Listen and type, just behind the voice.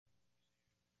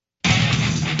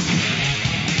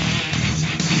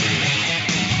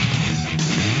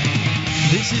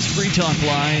Free Talk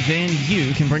Live, and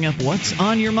you can bring up what's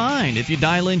on your mind. If you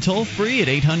dial in toll-free at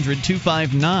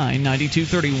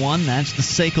 800-259-9231, that's the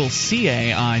SACL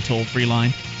CAI toll-free line.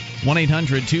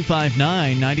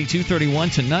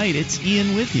 1-800-259-9231. Tonight, it's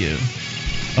Ian with you.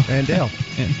 And Dale.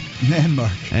 And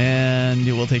Mark. And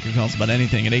we'll take your calls about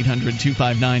anything at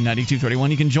 800-259-9231.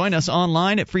 You can join us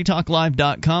online at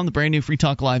freetalklive.com. The brand new Free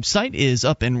Talk Live site is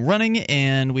up and running,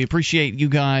 and we appreciate you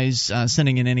guys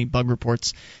sending in any bug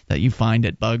reports that you find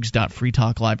at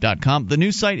bugs.freetalklive.com. The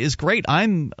new site is great.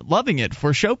 I'm loving it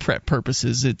for show prep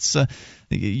purposes. It's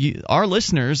our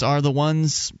listeners are the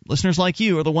ones, listeners like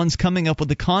you, are the ones coming up with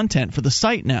the content for the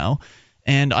site now,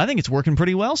 and I think it's working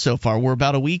pretty well so far. We're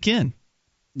about a week in.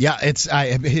 Yeah, it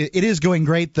is going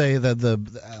great. They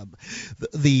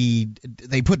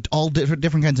put all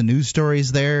different kinds of news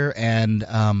stories there, and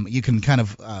you can kind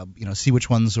of see which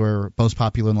ones were most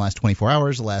popular in the last 24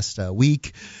 hours, the last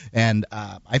week, and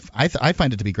I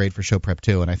find it to be great for show prep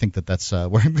too, and I think that's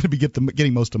where I'm going to be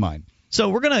getting most of mine. So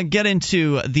we're going to get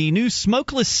into the new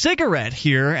smokeless cigarette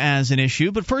here as an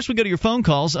issue, but first we go to your phone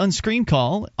calls. Unscreened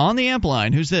call on the amp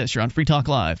line. Who's this? You're on Free Talk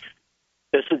Live.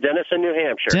 This is Dennis in New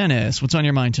Hampshire. Dennis, what's on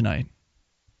your mind tonight?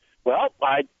 Well,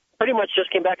 I pretty much just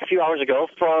came back a few hours ago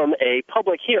from a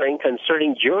public hearing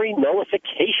concerning jury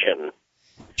nullification.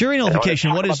 Jury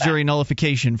nullification, what is jury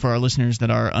nullification for our listeners that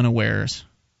are unawares?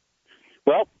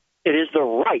 Well, it is the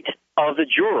right of the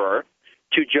juror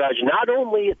to judge not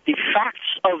only the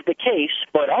facts of the case,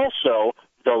 but also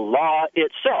the law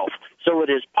itself. So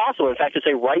it is possible, in fact, it's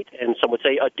a right, and some would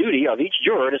say a duty of each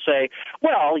juror to say,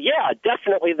 well, yeah,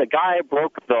 definitely the guy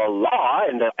broke the law,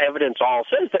 and the evidence all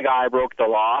says the guy broke the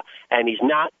law, and he's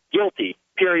not guilty,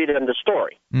 period, end of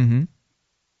story. Mm-hmm.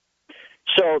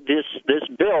 So this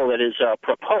bill that is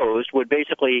proposed would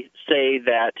basically say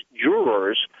that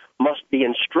jurors must be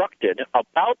instructed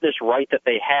about this right that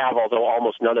they have, although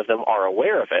almost none of them are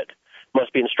aware of it,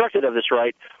 must be instructed of this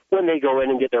right when they go in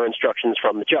and get their instructions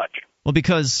from the judge. Well,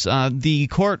 because the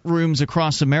courtrooms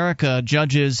across America,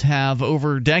 judges have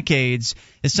over decades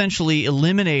essentially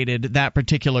eliminated that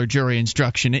particular jury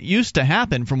instruction. It used to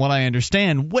happen, from what I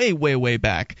understand, way, way, way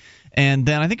back. And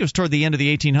then I think it was toward the end of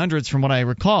the 1800s, from what I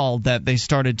recall, that they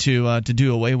started to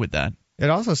do away with that. It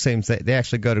also seems that they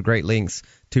actually go to great lengths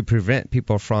to prevent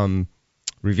people from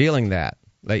revealing that.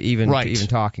 Like even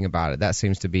talking about it, that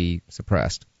seems to be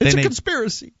suppressed. It's a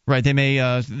conspiracy, right? They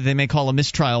may call a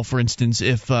mistrial, for instance,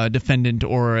 if a defendant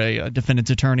or a defendant's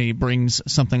attorney brings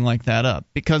something like that up,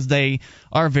 because they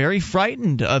are very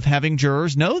frightened of having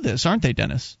jurors know this, aren't they,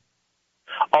 Dennis?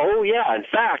 Oh yeah. In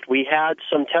fact, we had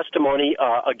some testimony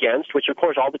against, which of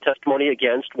course all the testimony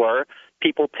against were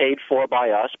people paid for by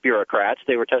us, bureaucrats.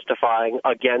 They were testifying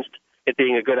against it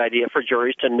being a good idea for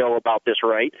juries to know about this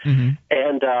right, mm-hmm.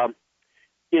 and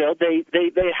they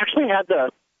actually had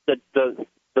the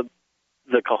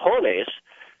cojones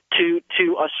to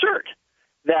assert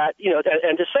that,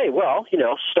 and to say, well,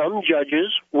 some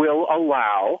judges will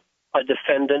allow a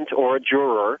defendant or a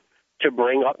juror to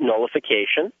bring up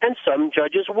nullification, and some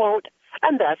judges won't,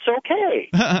 and that's okay.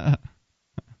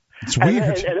 It's weird.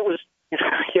 And it was,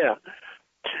 yeah.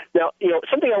 Now,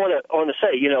 something I want to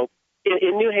say,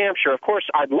 in New Hampshire, of course,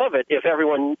 I'd love it if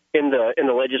everyone in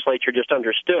the legislature just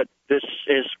understood this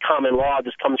is common law.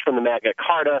 This comes from the Magna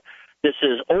Carta. This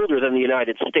is older than the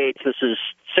United States. This is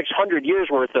 600 years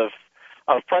worth of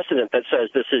precedent that says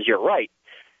this is your right.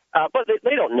 But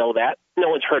they don't know that. No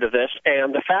one's heard of this.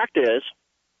 And the fact is,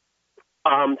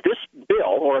 this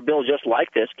bill, or a bill just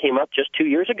like this, came up just 2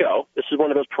 years ago. This is one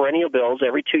of those perennial bills.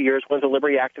 Every 2 years, one of the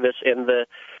liberty activists in the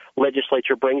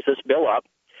legislature brings this bill up.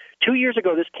 2 years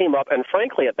ago, this came up, and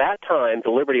frankly, at that time, the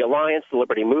Liberty Alliance, the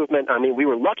Liberty Movement, we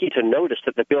were lucky to notice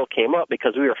that the bill came up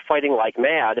because we were fighting like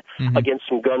mad mm-hmm. against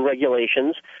some gun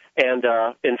regulations and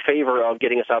in favor of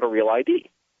getting us out of Real ID.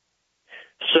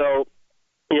 So,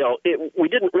 we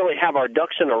didn't really have our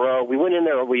ducks in a row. We went in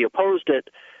there and we opposed it,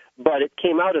 but it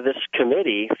came out of this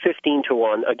committee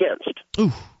 15-1 against.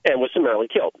 Oof. And was summarily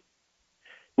killed.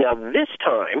 Now, this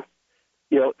time,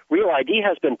 Real ID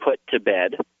has been put to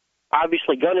bed.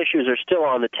 Obviously, gun issues are still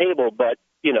on the table, but,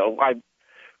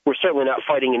 we're certainly not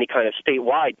fighting any kind of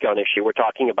statewide gun issue. We're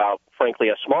talking about, frankly,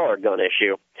 a smaller gun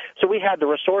issue. So we had the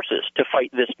resources to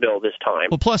fight this bill this time.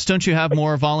 Well, plus, don't you have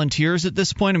more volunteers at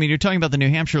this point? You're talking about the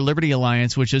New Hampshire Liberty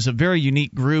Alliance, which is a very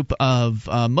unique group of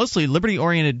mostly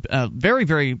liberty-oriented, very,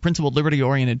 very principled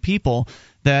liberty-oriented people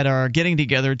that are getting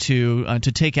together to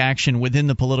take action within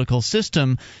the political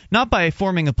system, not by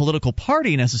forming a political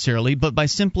party necessarily, but by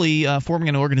simply forming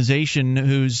an organization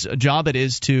whose job it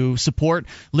is to support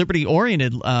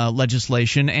liberty-oriented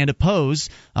legislation and oppose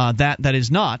that is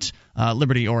not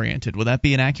liberty-oriented. Would that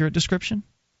be an accurate description?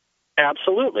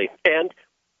 Absolutely. And,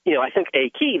 I think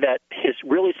a key that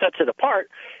really sets it apart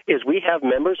is we have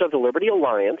members of the Liberty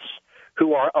Alliance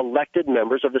who are elected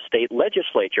members of the state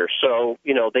legislature. So,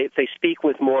 they speak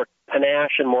with more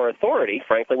panache and more authority,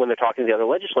 frankly, when they're talking to the other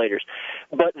legislators.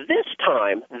 But this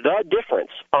time, the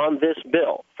difference on this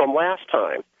bill from last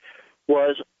time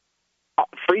was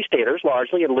Free Staters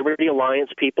largely and Liberty Alliance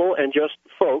people and just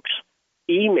folks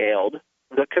emailed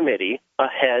the committee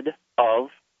ahead of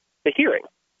the hearing.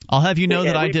 I'll have you know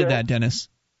that I did that, Dennis.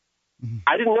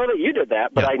 I didn't know that you did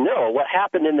that, but I know what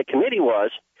happened in the committee was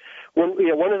when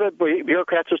one of the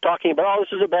bureaucrats was talking about,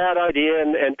 this is a bad idea,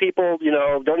 and people,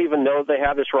 don't even know they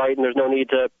have this right, and there's no need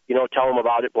to, tell them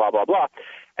about it, blah, blah, blah.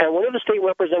 And one of the state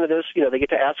representatives, they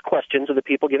get to ask questions of the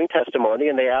people giving testimony,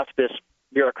 and they asked this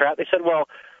bureaucrat, they said, well,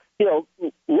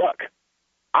 look,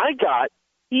 I got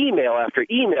email after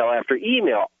email after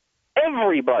email,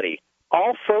 everybody,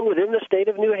 all from within the state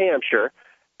of New Hampshire,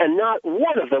 and not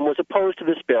one of them was opposed to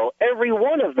this bill. Every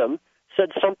one of them said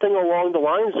something along the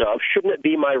lines of, shouldn't it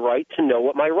be my right to know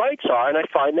what my rights are? And I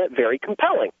find that very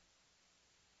compelling.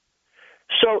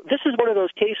 So this is one of those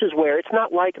cases where it's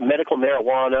not like medical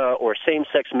marijuana or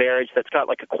same-sex marriage that's got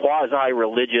like a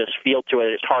quasi-religious feel to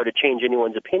it. It's hard to change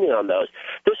anyone's opinion on those.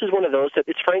 This is one of those that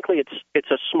it's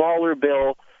a smaller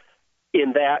bill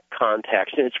in that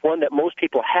context, and it's one that most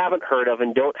people haven't heard of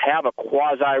and don't have a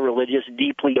quasi-religious,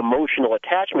 deeply emotional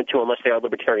attachment to unless they are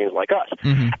libertarians like us.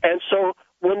 Mm-hmm. And so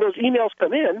when those emails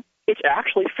come in, it's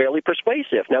actually fairly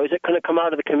persuasive. Now, is it going to come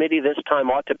out of the committee this time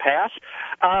ought to pass?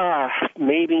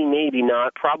 Maybe, maybe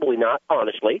not, probably not,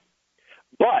 honestly.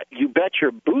 But you bet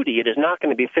your booty it is not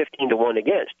going to be 15-1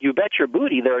 against. You bet your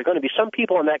booty there are going to be some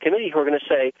people on that committee who are going to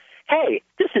say, hey,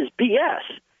 this is BS.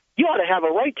 You ought to have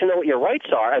a right to know what your rights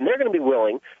are, and they're going to be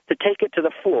willing to take it to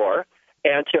the floor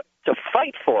and to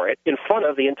fight for it in front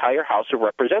of the entire House of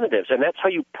Representatives. And that's how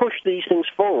you push these things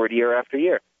forward year after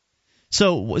year.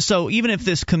 So even if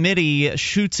this committee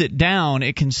shoots it down,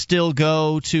 it can still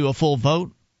go to a full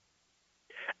vote?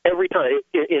 Every time.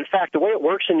 In fact, the way it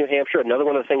works in New Hampshire, another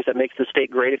one of the things that makes the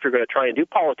state great if you're going to try and do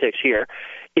politics here,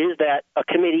 is that a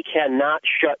committee cannot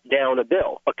shut down a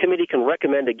bill. A committee can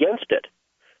recommend against it.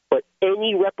 But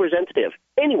any representative,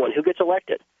 anyone who gets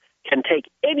elected, can take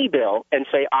any bill and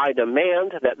say, I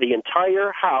demand that the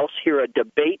entire House hear a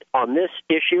debate on this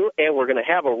issue, and we're going to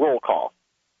have a roll call.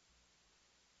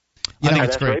 I think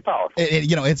it's great. Very powerful.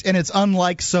 It's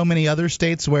unlike so many other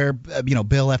states where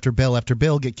bill after bill after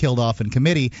bill get killed off in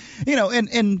committee.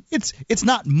 And it's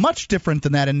not much different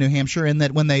than that in New Hampshire in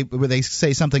that when they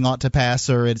say something ought to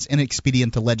pass or it's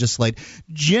inexpedient to legislate,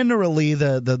 generally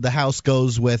the House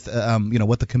goes with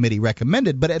what the committee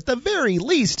recommended. But at the very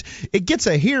least, it gets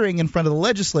a hearing in front of the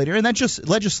legislature, and that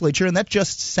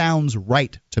just sounds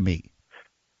right to me.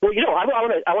 Well,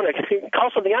 I want to call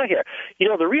something out here.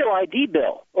 The Real ID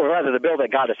bill, or rather the bill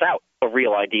that got us out of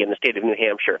Real ID in the state of New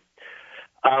Hampshire,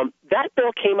 that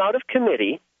bill came out of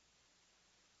committee.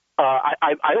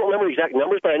 I don't remember exact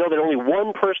numbers, but I know that only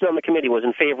one person on the committee was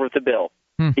in favor of the bill.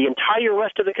 The entire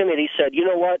rest of the committee said, you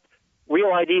know what,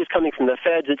 Real ID is coming from the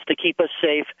feds. It's to keep us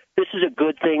safe. This is a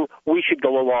good thing. We should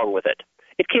go along with it.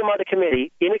 It came out of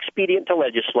committee, inexpedient to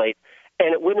legislate.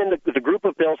 And it went in the group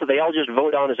of bills that they all just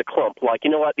vote on as a clump. Like,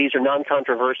 you know what, these are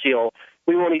non-controversial.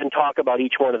 We won't even talk about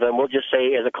each one of them. We'll just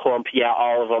say as a clump, yeah,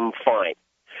 all of them, fine.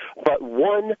 But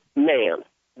one man,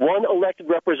 one elected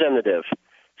representative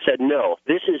said, no,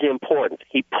 this is important.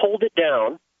 He pulled it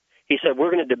down. He said,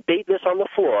 we're going to debate this on the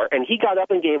floor. And he got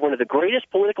up and gave one of the greatest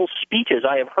political speeches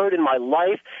I have heard in my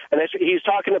life. And he was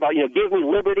talking about, give me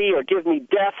liberty or give me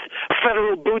death,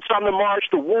 federal boots on the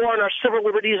march, the war on our civil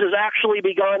liberties has actually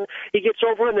begun. He gets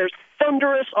over and there's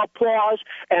thunderous applause,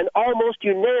 and almost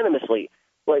unanimously,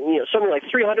 something like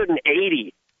 380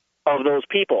 of those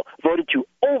people voted to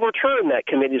overturn that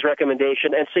committee's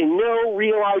recommendation and say no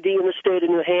Real ID in the state of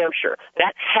New Hampshire.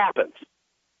 That happens.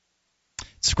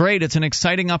 It's great. It's an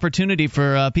exciting opportunity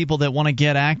for people that want to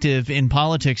get active in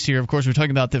politics here. Of course, we're talking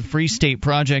about the Free State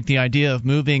Project, the idea of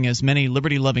moving as many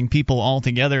liberty-loving people all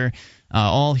together,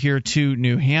 all here to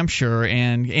New Hampshire,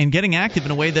 and getting active in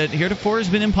a way that heretofore has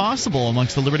been impossible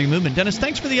amongst the liberty movement. Dennis,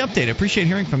 thanks for the update. I appreciate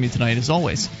hearing from you tonight, as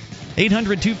always.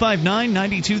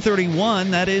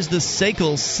 800-259-9231. That is the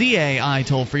SACL CAI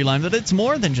toll-free line. But it's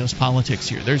more than just politics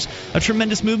here. There's a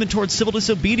tremendous movement towards civil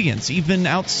disobedience, even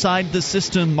outside the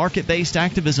system, market-based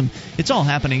activism. It's all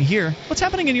happening here. What's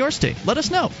happening in your state? Let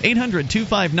us know.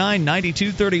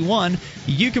 800-259-9231.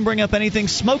 You can bring up anything.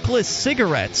 Smokeless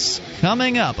cigarettes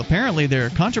coming up. Apparently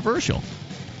they're controversial.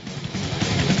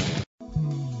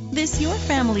 This Your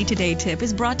Family Today tip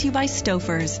is brought to you by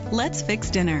Stouffer's. Let's Fix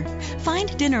Dinner.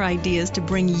 Find dinner ideas to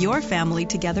bring your family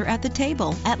together at the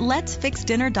table at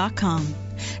letsfixdinner.com.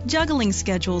 Juggling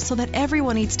schedules so that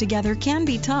everyone eats together can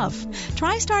be tough.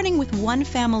 Try starting with one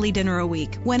family dinner a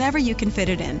week, whenever you can fit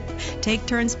it in. Take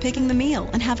turns picking the meal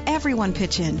and have everyone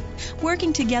pitch in.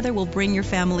 Working together will bring your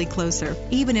family closer,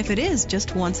 even if it is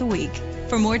just once a week.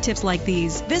 For more tips like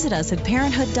these, visit us at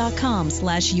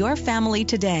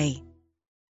parenthood.com/yourfamilytoday.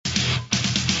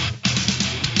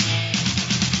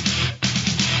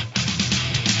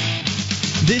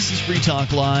 This is Free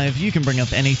Talk Live. You can bring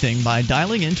up anything by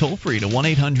dialing in toll-free to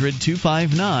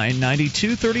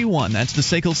 1-800-259-9231. That's the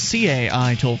SACL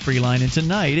CAI toll-free line. And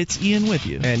tonight, it's Ian with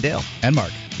you. And Dale. And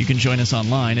Mark. You can join us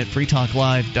online at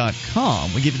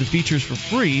freetalklive.com. We give you the features for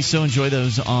free, so enjoy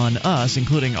those on us,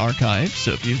 including archives.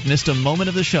 So if you've missed a moment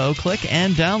of the show, click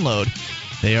and download.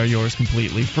 They are yours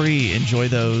completely free. Enjoy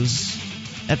those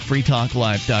at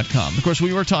freetalklive.com. Of course,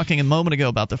 we were talking a moment ago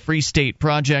about the Free State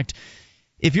Project.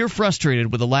 If you're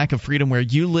frustrated with the lack of freedom where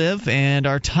you live and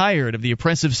are tired of the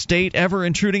oppressive state ever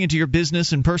intruding into your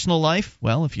business and personal life,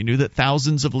 well, if you knew that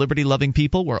thousands of liberty-loving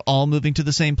people were all moving to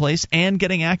the same place and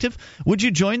getting active, would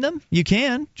you join them? You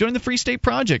can. Join the Free State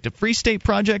Project at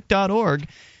freestateproject.org.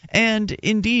 And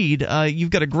indeed,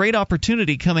 you've got a great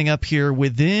opportunity coming up here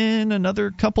within another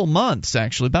couple months,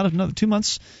 actually, about another 2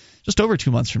 months, just over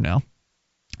 2 months from now,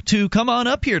 to come on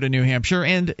up here to New Hampshire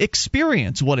and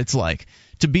experience what it's like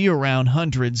to be around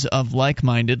hundreds of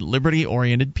like-minded,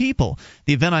 liberty-oriented people.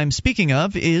 The event I'm speaking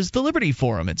of is the Liberty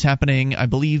Forum. It's happening, I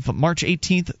believe, March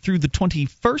 18th through the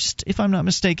 21st, if I'm not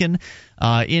mistaken,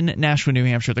 in Nashua, New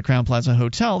Hampshire at the Crowne Plaza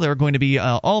Hotel. There are going to be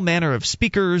all manner of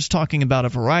speakers talking about a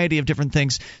variety of different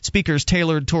things, speakers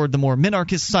tailored toward the more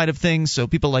minarchist side of things, so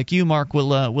people like you, Mark,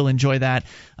 will enjoy that,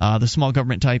 the small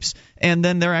government types. And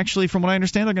then they're actually, from what I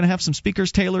understand, they're going to have some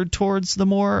speakers tailored towards the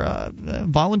more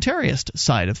voluntarist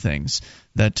side of things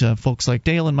that folks like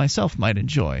Dale and myself might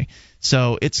enjoy.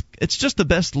 So it's just the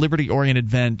best liberty-oriented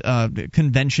event,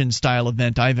 convention-style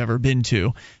event I've ever been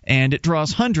to, and it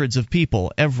draws hundreds of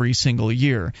people every single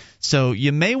year. So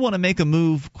you may want to make a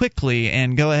move quickly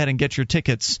and go ahead and get your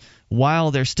tickets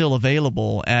while they're still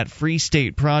available at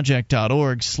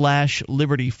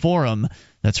freestateproject.org/libertyforum.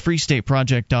 That's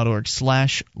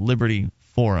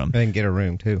freestateproject.org/libertyforum. And get a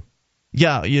room, too.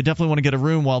 Yeah, you definitely want to get a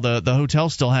room while the hotel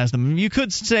still has them. You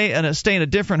could stay in a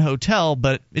different hotel,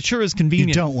 but it sure is convenient.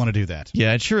 You don't want to do that.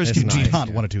 Yeah, it sure is convenient. You do not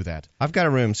want to do that. I've got a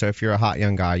room, so if you're a hot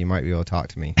young guy, you might be able to talk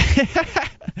to me.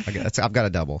 I've got a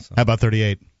double. So. How about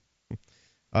 38?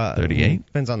 38?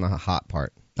 Depends on the hot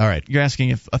part. All right. You're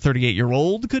asking if a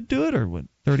 38-year-old could do it, or what?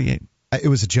 38? It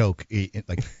was a joke.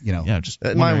 Yeah, just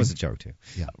mine was a joke, too.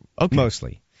 Yeah. Okay.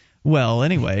 Mostly. Well,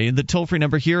 anyway, the toll-free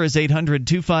number here is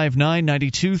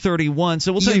 800-259-9231.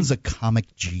 So Ian's a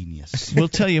comic genius. We'll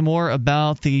tell you more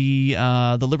about the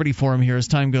Liberty Forum here as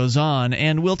time goes on,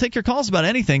 and we'll take your calls about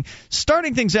anything.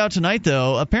 Starting things out tonight,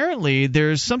 though, apparently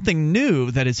there's something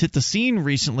new that has hit the scene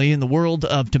recently in the world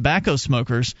of tobacco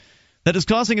smokers that is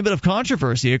causing a bit of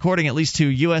controversy, according at least to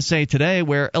USA Today,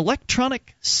 where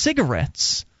electronic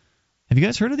cigarettes. Have you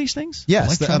guys heard of these things?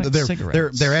 Yes,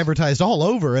 they're advertised all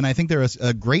over, and I think they're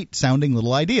a great sounding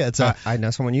little idea. It's I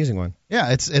know someone using one.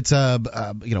 Yeah, it's a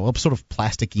sort of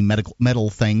plasticky metal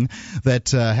thing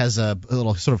that has a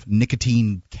little sort of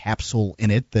nicotine capsule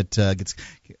in it that gets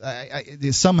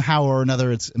somehow or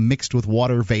another it's mixed with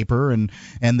water vapor, and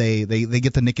they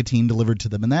get the nicotine delivered to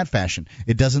them in that fashion.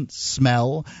 It doesn't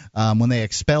smell. When they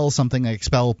expel something, they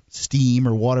expel steam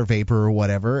or water vapor or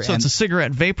whatever. So it's a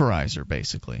cigarette vaporizer,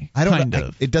 basically.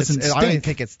 It doesn't stink. I don't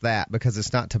think it's that, because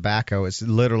it's not tobacco. It's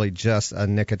literally just a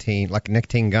nicotine, like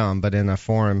nicotine gum, but in a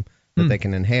form that they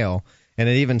can inhale. And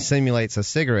it even simulates a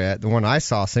cigarette. The one I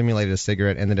saw simulated a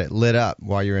cigarette, and then it lit up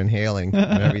while you're inhaling.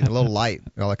 A little light,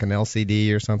 like an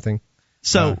LCD or something.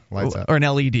 So, or an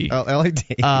LED. Oh,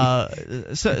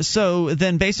 LED. So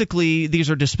then basically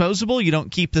these are disposable. You don't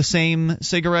keep the same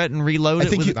cigarette and reload it. I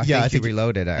think you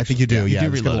reload it. Actually. I think you do. Yeah,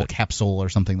 there's a little capsule or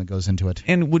something that goes into it.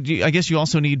 And I guess you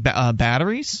also need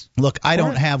batteries. Look, I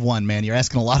don't have one, man. You're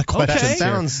asking a lot of questions. That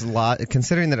sounds a lot,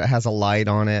 considering that it has a light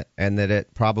on it and that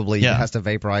it probably has to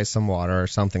vaporize some water or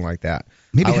something like that.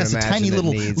 Maybe it has a tiny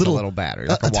little battery,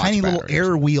 like a tiny little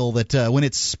air wheel that when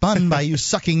it's spun by you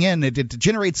sucking in, it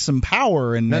generates some power.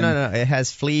 No. It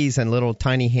has fleas and little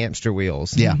tiny hamster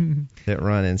wheels. Yeah, that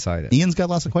run inside it. Ian's got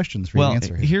lots of questions for you to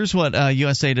answer. Here's what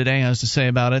USA Today has to say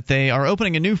about it. They are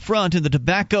opening a new front in the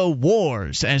tobacco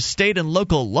wars as state and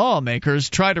local lawmakers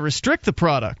try to restrict the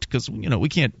product, because we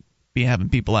can't be having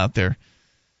people out there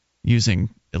using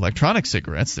electronic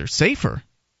cigarettes. They're safer.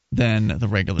 than the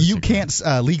regular You cigarettes.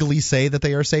 can't legally say that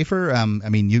they are safer. I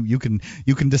mean, you can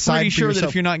decide. Pretty for sure yourself. that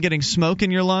if you're not getting smoke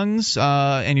in your lungs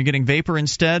and you're getting vapor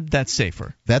instead, that's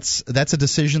safer. That's a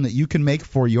decision that you can make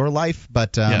for your life,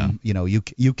 but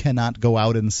you cannot go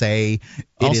out and say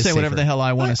I'll say safer. whatever the hell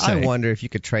I want to say. I wonder if you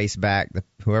could trace back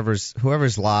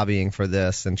whoever's lobbying for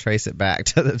this and trace it back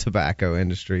to the tobacco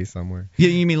industry somewhere. Yeah,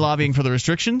 you mean lobbying for the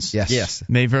restrictions? Yes.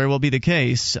 May very well be the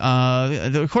case.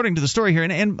 According to the story here,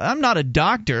 and I'm not a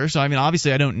doctor, so I mean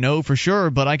obviously I don't know for sure,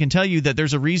 but I can tell you that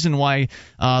there's a reason why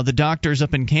the doctors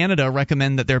up in Canada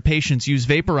recommend that their patients use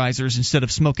vaporizers instead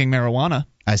of smoking marijuana.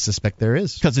 I suspect there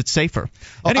is. Because it's safer.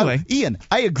 Anyway, Ian,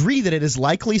 I agree that it is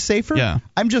likely safer. Yeah.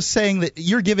 I'm just saying that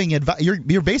you're giving advice.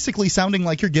 You're basically sounding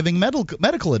like you're giving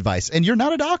medical advice, and you're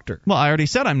not a doctor. Well, I already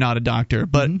said I'm not a doctor,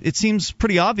 but it seems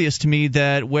pretty obvious to me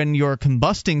that when you're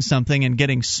combusting something and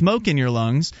getting smoke in your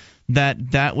lungs,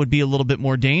 that would be a little bit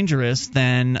more dangerous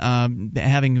than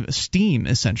having steam,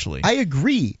 essentially. I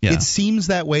agree. Yeah. It seems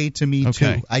that way to me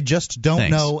too. I just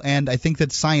don't know, and I think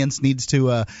that science needs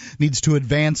to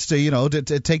advance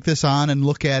to take this on and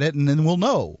look at it, and then we'll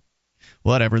know.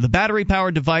 Whatever. The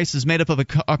battery-powered device is made up of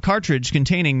a cartridge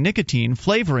containing nicotine,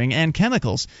 flavoring, and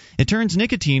chemicals. It turns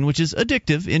nicotine, which is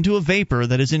addictive, into a vapor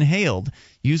that is inhaled.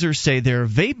 Users say they're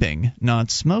vaping,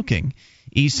 not smoking.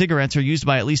 E-cigarettes are used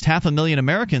by at least 500,000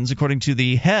 Americans, according to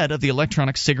the head of the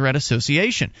Electronic Cigarette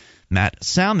Association, Matt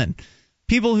Salmon.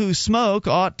 People who smoke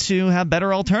ought to have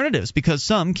better alternatives because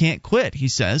some can't quit, he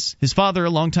says. His father, a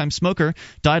longtime smoker,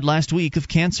 died last week of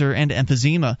cancer and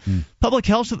emphysema. Public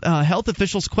health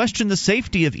officials question the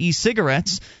safety of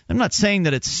e-cigarettes. I'm not saying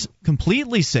that it's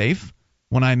completely safe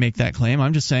when I make that claim.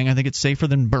 I'm just saying I think it's safer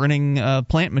than burning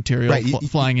plant material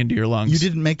flying into your lungs. You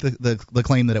didn't make the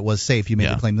claim that it was safe. You made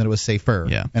the claim that it was safer.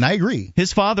 Yeah. And I agree.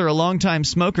 His father, a longtime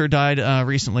smoker, died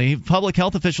recently. Public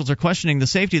health officials are questioning the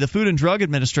safety. The Food and Drug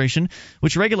Administration,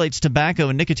 which regulates tobacco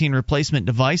and nicotine replacement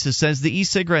devices, says the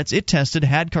e-cigarettes it tested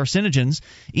had carcinogens.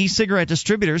 E-cigarette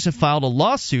distributors have filed a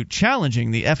lawsuit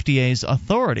challenging the FDA's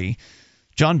authority.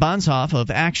 John Bonshoff of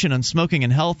Action on Smoking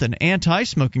and Health, an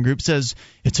anti-smoking group, says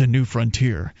it's a new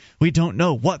frontier. We don't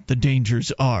know what the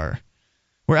dangers are.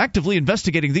 We're actively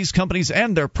investigating these companies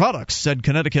and their products, said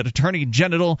Connecticut Attorney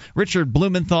General Richard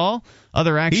Blumenthal.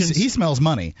 Other actions. He smells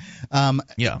money.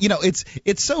 Yeah.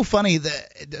 It's so funny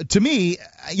that to me,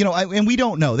 and we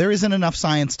don't know. There isn't enough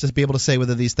science to be able to say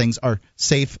whether these things are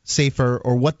safer,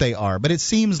 or what they are. But it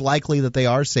seems likely that they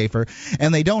are safer,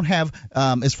 and they don't have,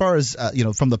 as far as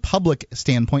from the public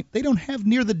standpoint, they don't have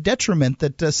near the detriment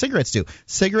that cigarettes do.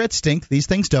 Cigarettes stink. These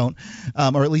things don't,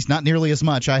 or at least not nearly as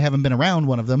much. I haven't been around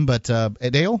one of them, but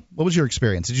Dale, what was your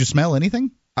experience? Did you smell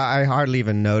anything? I hardly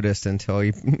even noticed until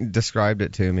he described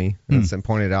it to me and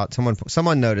pointed out.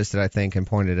 Someone noticed it, I think, and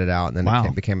pointed it out, and then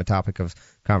it became a topic of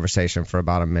conversation for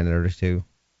about a minute or two.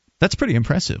 That's pretty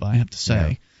impressive, I have to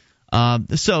say. Yeah.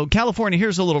 So California,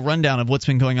 here's a little rundown of what's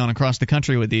been going on across the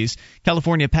country with these.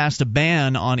 California passed a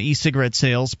ban on e-cigarette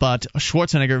sales, but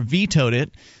Schwarzenegger vetoed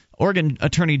it. Oregon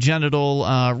Attorney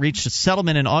General reached a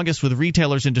settlement in August with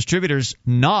retailers and distributors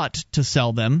not to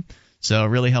sell them. So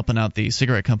really helping out the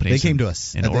cigarette companies. They came to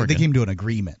us. They came to an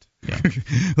agreement. Yeah.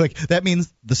 That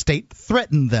means the state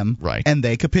threatened them, and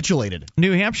they capitulated.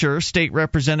 New Hampshire state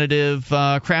representative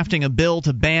crafting a bill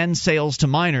to ban sales to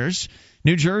minors.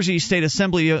 New Jersey State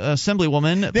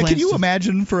Assemblywoman. Now, can you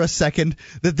imagine for a second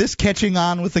that this catching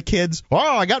on with the kids?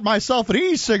 Oh, I got myself an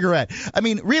e-cigarette. I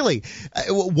mean, really,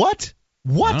 what?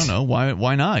 What? I don't know.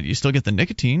 Why not? You still get the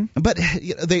nicotine. But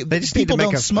they just people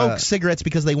don't smoke cigarettes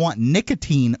because they want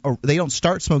nicotine, or they don't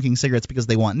start smoking cigarettes because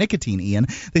they want nicotine, Ian.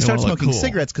 They start smoking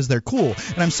cigarettes because they're cool.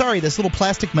 And I'm sorry, this little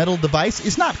plastic metal device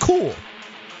is not cool.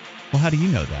 Well, how do you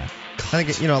know that? I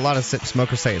think a lot of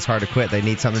smokers say it's hard to quit. They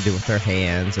need something to do with their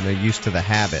hands, and they're used to the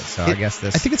habit. So I guess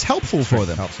this. I think it's helpful for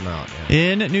them. Helps them out. Yeah.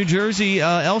 In New Jersey,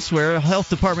 elsewhere, Health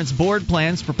Department's board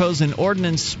plans propose an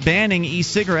ordinance banning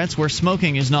e-cigarettes where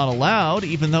smoking is not allowed,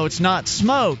 even though it's not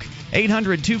smoke.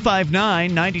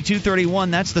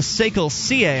 800-259-9231. That's the SACL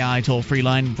CAI toll-free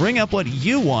line. Bring up what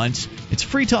you want. It's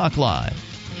Free Talk Live.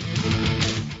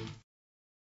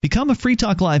 Become a Free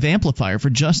Talk Live amplifier for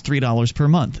just $3 per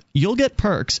month. You'll get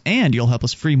perks, and you'll help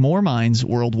us free more minds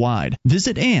worldwide.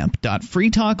 Visit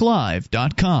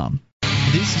amp.freetalklive.com.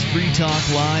 This is Free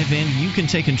Talk Live, and you can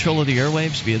take control of the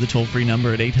airwaves via the toll-free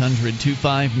number at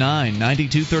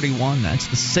 800-259-9231. That's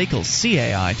the SACL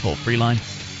CAI toll-free line.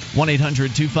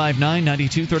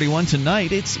 1-800-259-9231.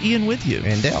 Tonight, it's Ian with you.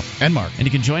 And Dale. And Mark. And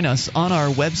you can join us on our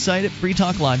website at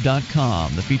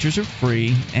freetalklive.com. The features are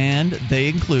free, and they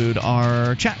include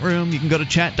our chat room. You can go to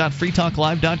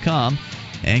chat.freetalklive.com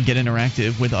and get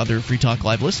interactive with other Free Talk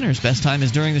Live listeners. Best time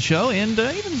is during the show and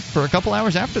even for a couple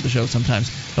hours after the show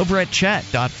sometimes over at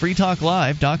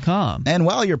chat.freetalklive.com. And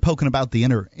while you're poking about the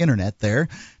internet there,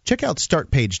 check out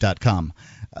startpage.com.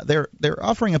 They're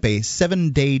offering up a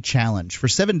 7-day challenge. For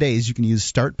 7 days, you can use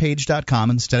startpage.com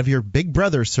instead of your Big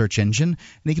Brother search engine, and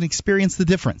you can experience the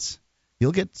difference.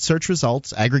 You'll get search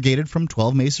results aggregated from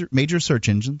 12 major search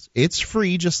engines. It's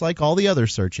free, just like all the other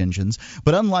search engines.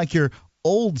 But unlike your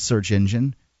old search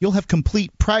engine, you'll have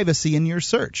complete privacy in your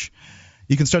search.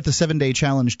 You can start the 7-day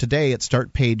challenge today at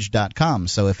startpage.com.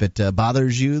 So if it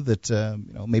bothers you that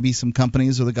maybe some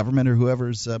companies or the government or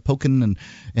whoever's poking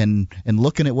and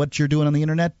looking at what you're doing on the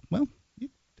internet, well, you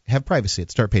have privacy at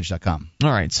startpage.com. All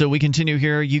right, so we continue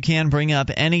here. You can bring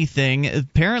up anything.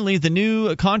 Apparently, the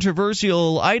new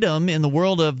controversial item in the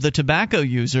world of the tobacco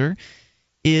user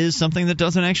is something that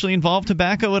doesn't actually involve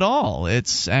tobacco at all.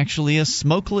 It's actually a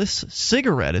smokeless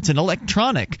cigarette. It's an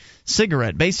electronic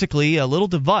cigarette, basically a little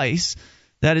device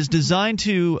that is designed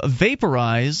to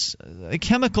vaporize a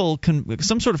chemical,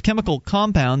 some sort of chemical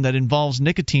compound that involves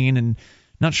nicotine and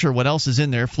not sure what else is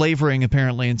in there, flavoring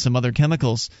apparently and some other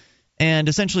chemicals. And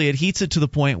essentially it heats it to the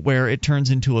point where it turns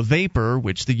into a vapor,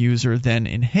 which the user then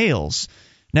inhales.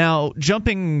 Now,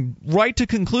 jumping right to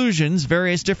conclusions,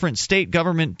 various different state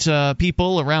government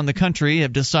people around the country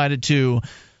have decided to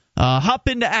hop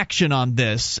into action on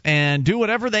this and do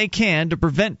whatever they can to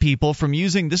prevent people from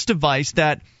using this device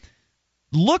that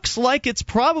looks like it's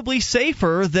probably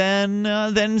safer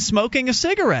than smoking a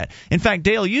cigarette. In fact,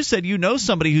 Dale, you said you know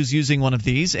somebody who's using one of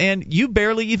these, and you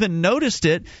barely even noticed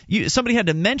it. Somebody had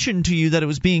to mention to you that it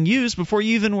was being used before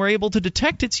you even were able to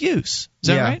detect its use. Is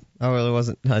that right? Oh, well, it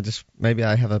wasn't. Maybe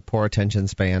I have a poor attention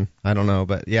span. I don't know,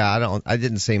 but yeah, I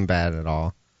didn't seem bad at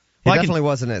all. It definitely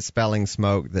wasn't expelling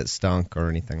smoke that stunk or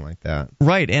anything like that.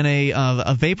 Right, and a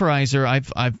vaporizer.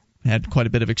 I've had quite a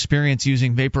bit of experience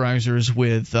using vaporizers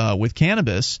with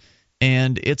cannabis,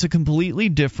 and it's a completely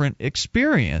different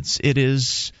experience. It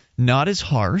is not as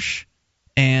harsh,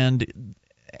 and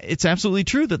it's absolutely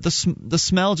true that the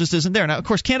smell just isn't there. Now, of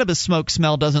course, cannabis smoke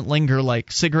smell doesn't linger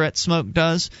like cigarette smoke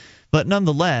does, but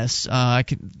nonetheless,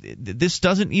 this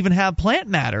doesn't even have plant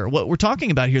matter. What we're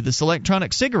talking about here, this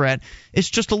electronic cigarette,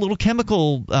 it's just a little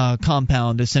chemical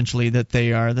compound essentially that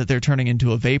they're turning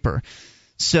into a vapor.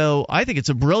 So I think it's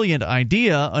a brilliant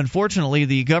idea. Unfortunately,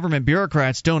 the government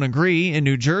bureaucrats don't agree. In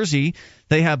New Jersey,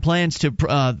 they have plans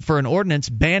for an ordinance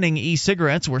banning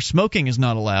e-cigarettes where smoking is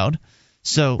not allowed.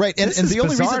 So right, and the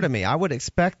only bizarre to me. I would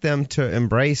expect them to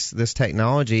embrace this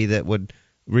technology that would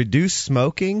reduce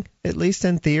smoking, at least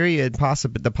in theory.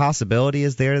 The possibility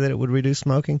is there that it would reduce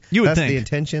smoking. That's the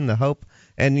intention, the hope.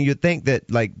 And you'd think that,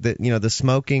 the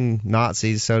smoking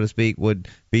Nazis, so to speak, would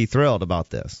be thrilled about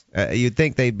this. You'd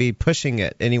think they'd be pushing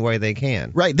it any way they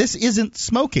can. Right. This isn't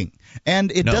smoking,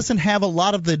 and it doesn't have a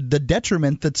lot of the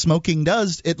detriment that smoking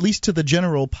does, at least to the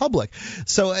general public.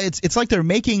 So it's like they're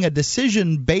making a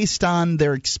decision based on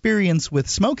their experience with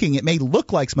smoking. It may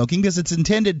look like smoking because it's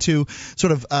intended to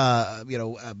sort of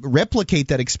replicate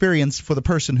that experience for the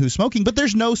person who's smoking, but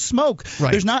there's no smoke.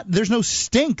 Right. There's no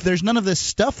stink. There's none of this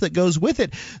stuff that goes with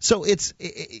it. So it's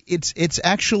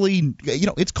actually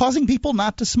it's causing people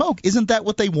not to smoke. Isn't that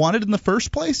what they wanted in the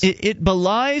first place? It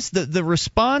belies the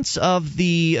response of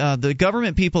the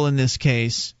government people in this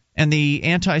case and the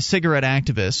anti-cigarette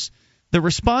activists. The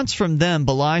response from them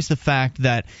belies the fact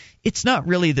that it's not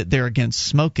really that they're against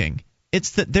smoking.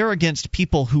 It's that they're against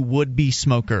people who would be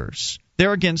smokers.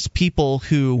 They're against people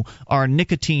who are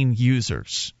nicotine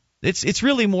users. It's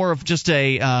really more of just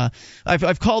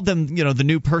I've called them the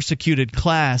new persecuted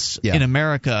class in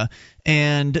America,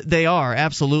 and they are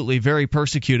absolutely very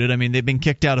persecuted. I mean, they've been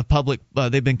kicked out of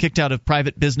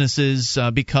private businesses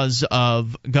because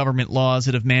of government laws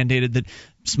that have mandated that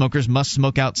smokers must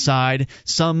smoke outside.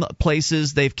 Some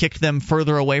places they've kicked them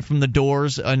further away from the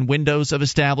doors and windows of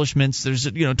establishments. There's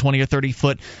a 20 or 30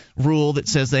 foot rule that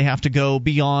says they have to go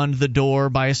beyond the door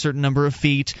by a certain number of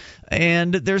feet,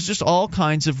 and there's just all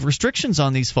kinds of restrictions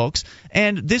on these folks.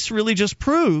 And this really just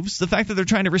proves the fact that they're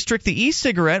trying to restrict the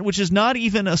e-cigarette, which is not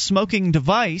even a smoking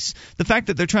device. The fact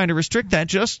that they're trying to restrict that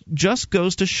just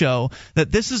goes to show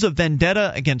that this is a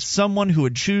vendetta against someone who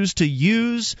would choose to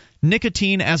use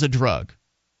nicotine as a drug.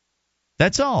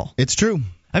 That's all. It's true.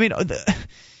 I mean,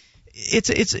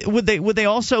 would they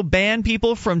also ban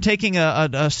people from taking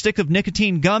a stick of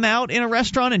nicotine gum out in a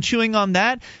restaurant and chewing on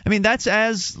that? I mean, that's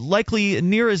as likely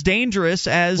near as dangerous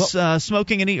as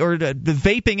smoking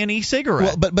vaping an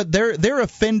e-cigarette. Well, but they're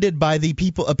offended by the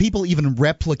people even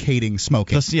replicating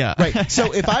smoking. Yeah. Right.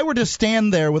 So if I were to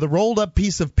stand there with a rolled up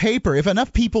piece of paper, if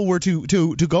enough people were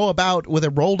to go about with a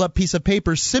rolled up piece of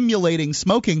paper simulating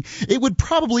smoking, it would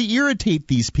probably irritate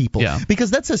these people. Yeah.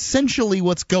 Because that's essentially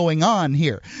what's going on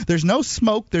here. There's no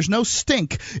smoke, there's no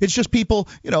stink. It's just people,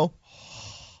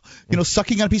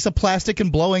 sucking on a piece of plastic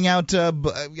and blowing out,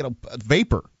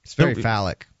 vapor. It's very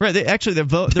phallic. Right.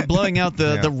 They're blowing out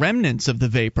the remnants of the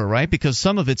vapor, right? Because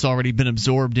some of it's already been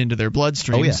absorbed into their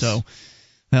bloodstream. Oh, yes. So,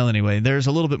 well, anyway, there's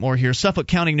a little bit more here. Suffolk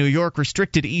County, New York,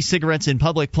 restricted e-cigarettes in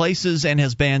public places and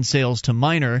has banned sales to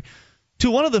minor.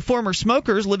 To one of the former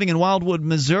smokers living in Wildwood,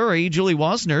 Missouri, Julie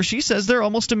Wasner, she says they're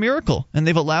almost a miracle, and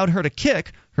they've allowed her to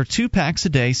kick her 2 packs a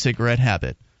day cigarette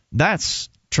habit. That's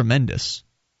tremendous.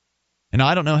 And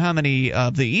I don't know how many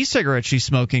of the e-cigarettes she's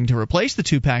smoking to replace the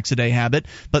 2 packs a day habit,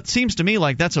 but it seems to me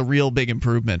like that's a real big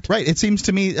improvement. Right. It seems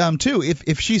to me, too,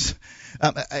 if she's,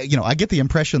 I get the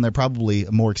impression they're probably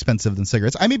more expensive than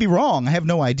cigarettes. I may be wrong. I have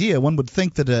no idea. One would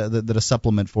think that a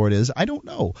supplement for it is. I don't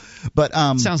know. But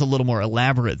sounds a little more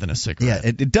elaborate than a cigarette.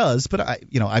 Yeah, it does. But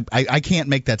I can't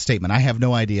make that statement. I have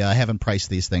no idea. I haven't priced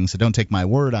these things, so don't take my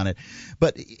word on it.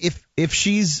 But if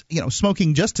she's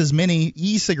smoking just as many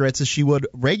e-cigarettes as she would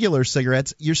regular cigarettes,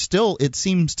 you're still, it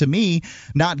seems to me,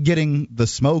 not getting the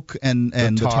smoke and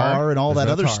the tar and all that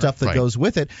other stuff that goes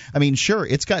with it. I mean, sure,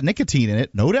 it's got nicotine in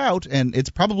it, no doubt, and it's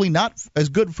probably not as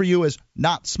good for you as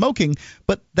not smoking,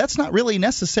 but that's not really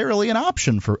necessarily an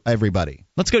option for everybody.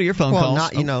 Let's go to your phone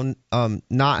calls.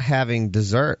 Not having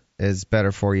dessert is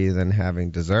better for you than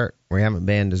having dessert. We haven't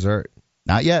banned dessert.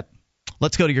 Not yet.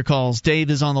 Let's go to your calls.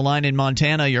 Dave is on the line in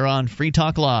Montana. You're on Free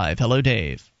Talk Live. Hello,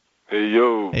 Dave. Hey,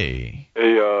 yo. Hey.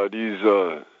 Hey, these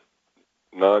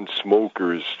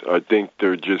non-smokers, I think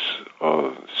they're just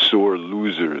sore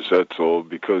losers, that's all,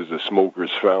 because the smokers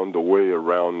found a way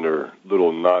around their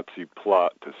little Nazi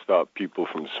plot to stop people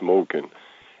from smoking.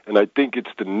 And I think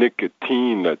it's the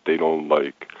nicotine that they don't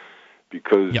like,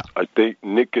 because I think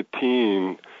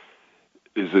nicotine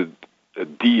is a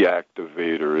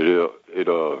deactivator. It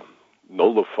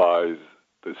nullifies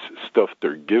the stuff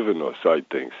they're giving us, I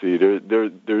think. See,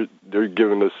 they're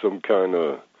giving us some kind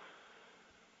of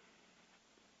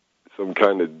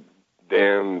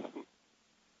damn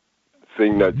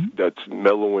thing that's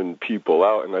mellowing people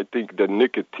out, and I think the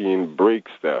nicotine breaks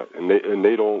that, and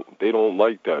they don't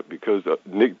like that, because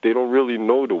they don't really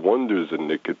know the wonders of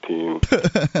nicotine.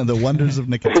 The wonders of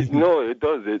nicotine. No, it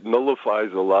does. It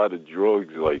nullifies a lot of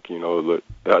drugs, and I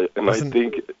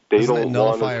think they don't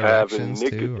want us having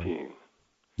nicotine.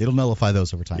 It'll nullify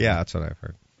those over time. Yeah, that's what I've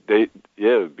heard. Because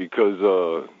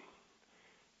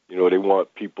they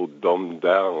want people dumbed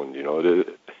down,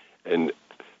 and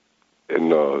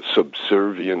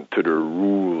subservient to their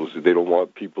rules. They don't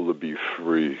want people to be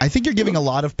free. I think you're giving a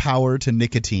lot of power to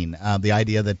nicotine. The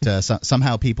idea that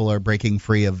somehow people are breaking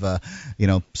free of,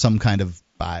 some kind of,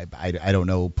 I don't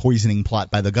know, poisoning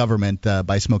plot by the government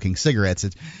by smoking cigarettes.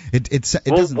 It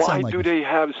doesn't sound like. Why do they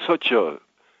have such a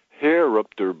hair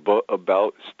up their butt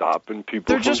about stopping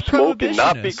people from smoking?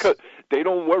 Not because they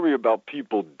don't worry about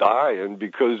people dying,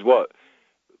 because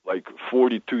like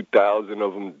 42,000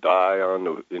 of them die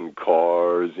in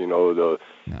cars,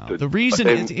 the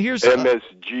reason here's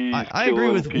MSG. I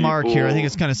agree with people. Mark here. I think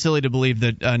it's kind of silly to believe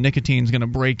that nicotine is going to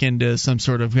break into some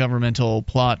sort of governmental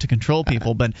plot to control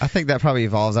people. But I think that probably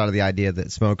evolves out of the idea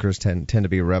that smokers tend to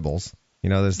be rebels.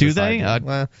 There's do they?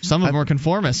 Some of them are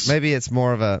conformists. Maybe it's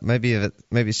more of a maybe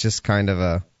it's just kind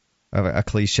of a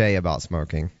cliche about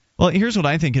smoking. Well, here's what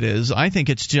I think it is. I think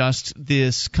it's just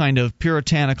this kind of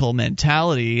puritanical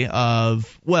mentality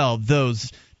of,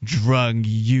 those drug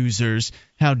users,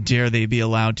 how dare they be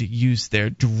allowed to use their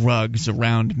drugs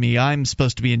around me? I'm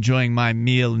supposed to be enjoying my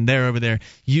meal, and they're over there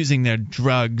using their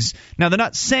drugs. Now, they're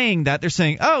not saying that. They're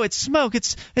saying, it's smoke,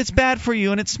 it's bad for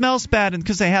you, and it smells bad, and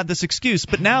because they had this excuse.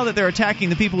 But now that they're attacking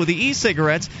the people with the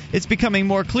e-cigarettes, it's becoming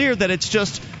more clear that it's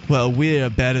just, we're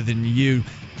better than you.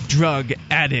 Drug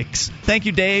addicts. Thank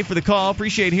you, Dave, for the call.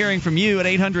 Appreciate hearing from you at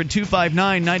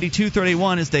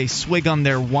 800-259-9231 as they swig on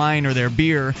their wine or their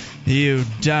beer. You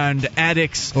darned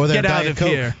addicts. Or their Get Diet out of Coke.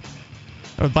 Here.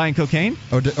 Or buying cocaine?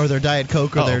 Or their Diet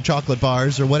Coke or their chocolate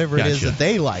bars or whatever it is that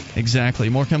they like. Exactly.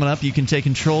 More coming up. You can take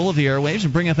control of the airwaves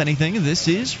and bring up anything. This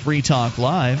is Free Talk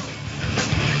Live.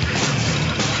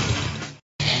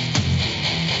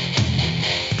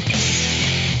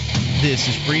 This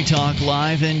is Free Talk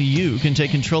Live, and you can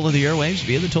take control of the airwaves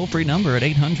via the toll-free number at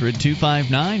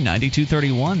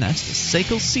 800-259-9231. That's the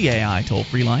SACL CAI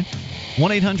toll-free line.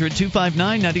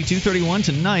 1-800-259-9231.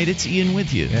 Tonight, it's Ian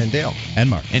with you. And Dale. And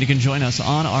Mark. And you can join us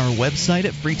on our website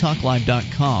at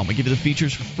freetalklive.com. We give you the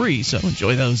features for free, so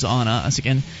enjoy those on us.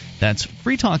 Again, that's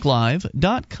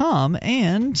freetalklive.com.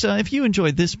 And if you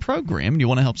enjoyed this program and you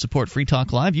want to help support Free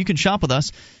Talk Live, you can shop with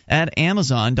us at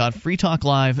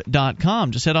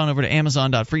amazon.freetalklive.com. Just head on over to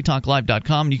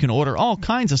amazon.freetalklive.com, and you can order all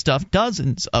kinds of stuff,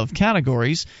 dozens of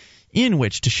categories in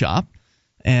which to shop.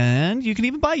 And you can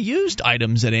even buy used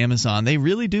items at Amazon. They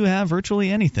really do have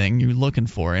virtually anything you're looking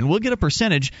for. And we'll get a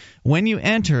percentage when you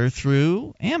enter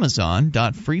through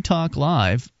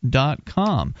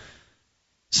amazon.freetalklive.com.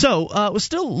 So we're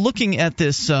still looking at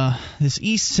this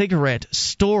e-cigarette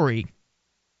story.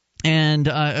 And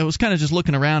I was kind of just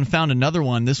looking around, found another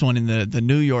one, this one in the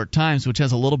New York Times, which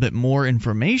has a little bit more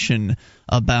information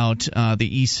about the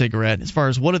e-cigarette as far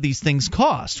as what do these things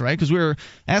cost, right? Because we were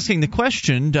asking the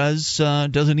question, does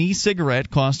an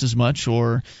e-cigarette cost as much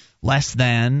or less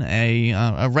than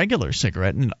a regular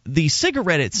cigarette? And the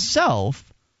cigarette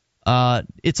itself,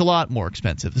 it's a lot more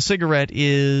expensive. The cigarette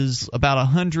is about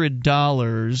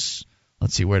 $100.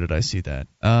 Let's see, where did I see that?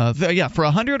 For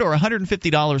 $100 or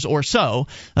 $150 or so,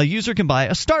 a user can buy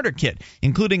a starter kit,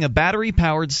 including a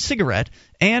battery-powered cigarette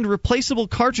and replaceable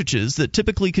cartridges that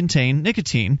typically contain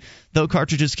nicotine, though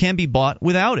cartridges can be bought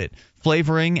without it.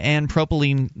 Flavoring and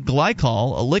propylene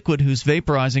glycol, a liquid whose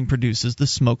vaporizing produces the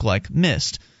smoke-like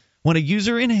mist. When a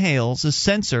user inhales, a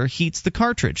sensor heats the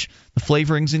cartridge. The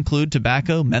flavorings include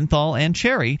tobacco, menthol, and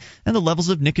cherry, and the levels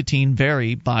of nicotine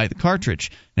vary by the cartridge.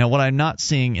 Now, what I'm not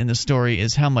seeing in the story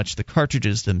is how much the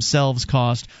cartridges themselves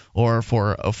cost, or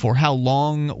for how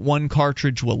long one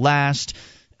cartridge will last.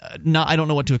 I don't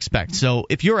know what to expect. So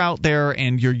if you're out there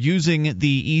and you're using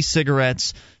the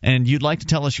e-cigarettes and you'd like to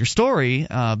tell us your story,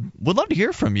 we'd love to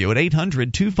hear from you at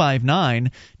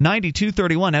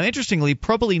 800-259-9231. Now, interestingly,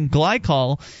 propylene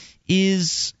glycol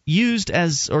is used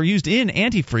in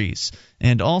antifreeze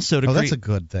and also to that's a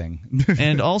good thing.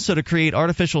 and also to create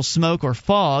artificial smoke or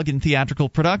fog in theatrical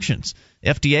productions.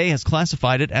 FDA has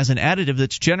classified it as an additive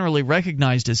that's generally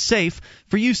recognized as safe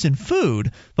for use in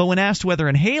food, but when asked whether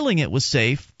inhaling it was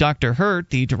safe, Dr. Hurt,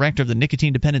 the director of the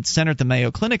Nicotine Dependence Center at the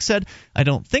Mayo Clinic, said, "I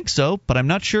don't think so, but I'm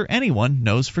not sure anyone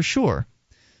knows for sure."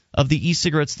 Of the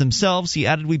e-cigarettes themselves, he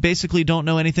added, "We basically don't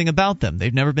know anything about them.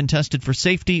 They've never been tested for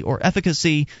safety or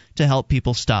efficacy to help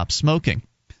people stop smoking."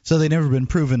 So they've never been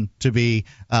proven to be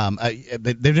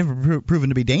proven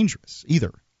to be dangerous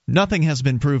either. Nothing has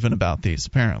been proven about these,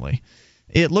 apparently.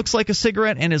 It looks like a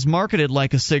cigarette and is marketed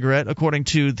like a cigarette, according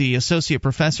to the associate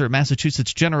professor at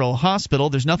Massachusetts General Hospital.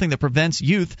 There's nothing that prevents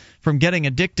youth from getting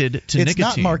addicted to nicotine. It's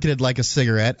not marketed like a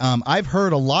cigarette. I've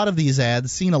heard a lot of these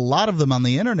ads, seen a lot of them on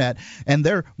the internet, and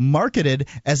they're marketed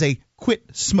as a quit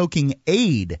smoking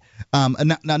aid.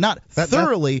 Not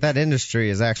thoroughly. That industry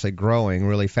is actually growing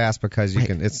really fast because you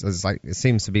can. It's like it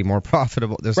seems to be more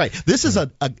profitable. Right. This is a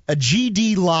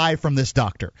GD lie from this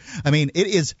doctor. I mean, it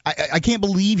is. I can't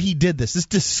believe he did this. This is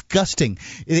disgusting.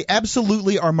 They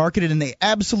absolutely are marketed in the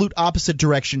absolute opposite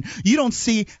direction. You don't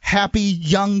see happy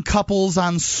young couples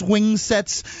on swing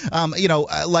sets,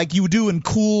 like you do in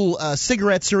cool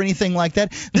cigarettes or anything like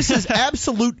that. This is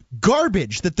absolute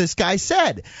garbage that this guy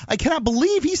said. I cannot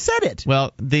believe he said it.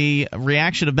 Well, the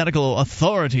reaction of medical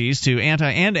authorities to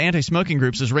anti-smoking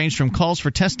groups has ranged from calls for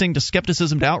testing to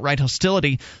skepticism to outright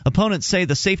hostility. Opponents say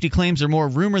the safety claims are more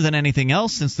rumor than anything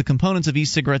else, since the components of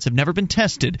e-cigarettes have never been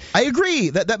tested. I agree.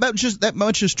 That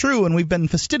much is true, and we've been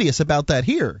fastidious about that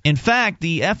here. In fact,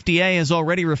 the FDA has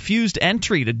already refused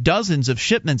entry to dozens of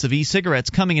shipments of e-cigarettes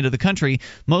coming into the country,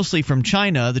 mostly from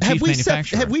China, the chief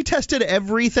manufacturer. Have we tested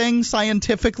everything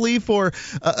scientifically for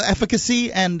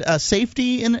efficacy and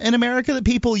safety in America that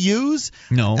people use?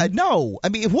 No. No. I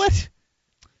mean, what?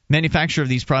 Manufacture of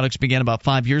these products began about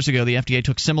 5 years ago. The FDA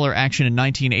took similar action in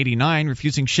 1989,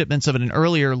 refusing shipments of an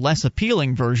earlier, less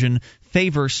appealing version,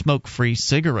 Favor smoke-free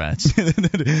cigarettes.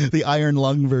 The iron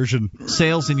lung version.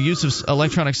 Sales and use of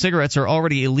electronic cigarettes are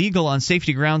already illegal on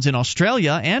safety grounds in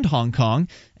Australia and Hong Kong,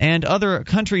 and other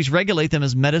countries regulate them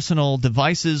as medicinal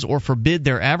devices or forbid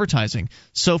their advertising.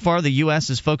 So far, the U.S.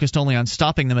 is focused only on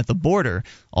stopping them at the border,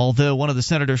 although one of the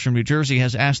senators from New Jersey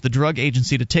has asked the drug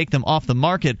agency to take them off the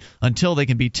market until they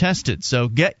can be tested. So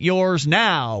get yours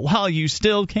now while you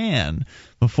still can,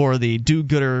 before the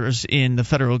do-gooders in the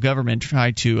federal government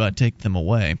try to take them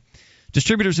away.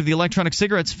 Distributors of the electronic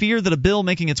cigarettes fear that a bill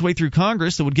making its way through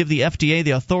Congress that would give the FDA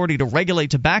the authority to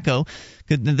regulate tobacco.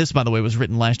 This, by the way, was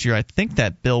written last year. I think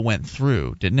that bill went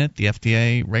through, didn't it? The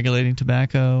FDA regulating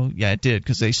tobacco? Yeah, it did,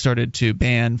 because they started to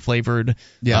ban flavored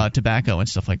tobacco and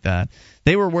stuff like that.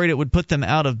 They were worried it would put them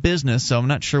out of business, so I'm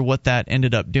not sure what that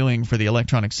ended up doing for the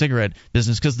electronic cigarette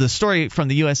business, because the story from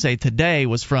the USA Today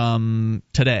was from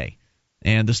today.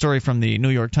 And the story from the New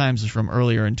York Times is from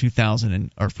earlier in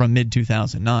 2000 or from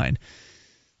mid-2009.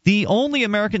 The only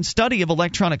American study of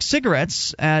electronic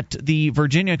cigarettes at the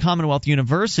Virginia Commonwealth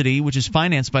University, which is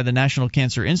financed by the National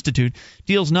Cancer Institute,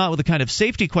 deals not with the kind of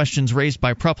safety questions raised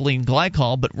by propylene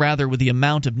glycol, but rather with the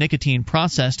amount of nicotine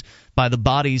processed by the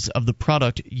bodies of the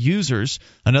product users.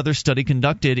 Another study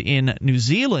conducted in New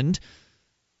Zealand,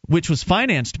 which was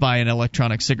financed by an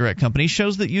electronic cigarette company,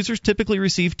 shows that users typically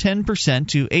receive 10%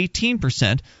 to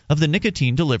 18% of the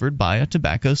nicotine delivered by a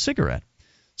tobacco cigarette.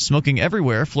 Smoking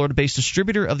Everywhere, Florida-based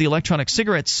distributor of the electronic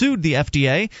cigarette, sued the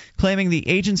FDA, claiming the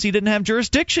agency didn't have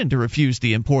jurisdiction to refuse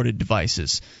the imported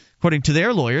devices. According to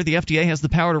their lawyer, the FDA has the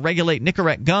power to regulate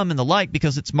Nicorette gum and the like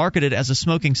because it's marketed as a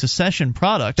smoking cessation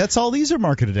product. That's all these are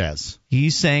marketed as.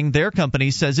 He's saying their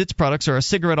company says its products are a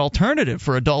cigarette alternative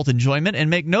for adult enjoyment and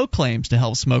make no claims to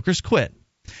help smokers quit.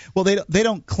 Well, they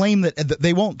don't claim that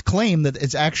they won't claim that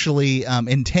it's actually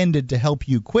intended to help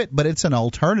you quit, but it's an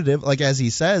alternative, like as he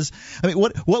says. I mean,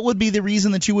 what would be the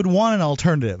reason that you would want an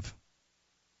alternative?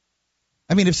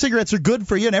 I mean, if cigarettes are good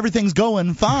for you and everything's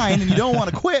going fine and you don't want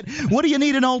to quit, what do you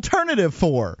need an alternative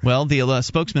for? Well, the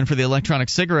spokesman for the Electronic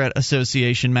Cigarette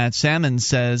Association, Matt Salmon,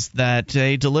 says that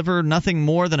they deliver nothing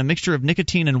more than a mixture of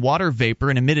nicotine and water vapor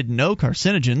and emitted no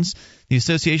carcinogens. The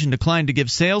association declined to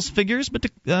give sales figures, but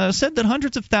said that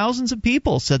hundreds of thousands of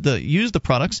people used the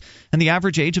products, and the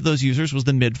average age of those users was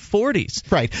the mid-40s.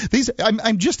 Right.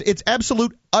 It's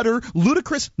absolute, utter,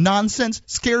 ludicrous nonsense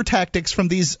scare tactics from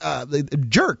these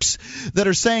jerks that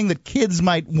are saying that kids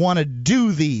might want to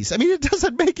do these. I mean, it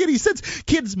doesn't make any sense.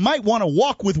 Kids might want to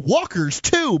walk with walkers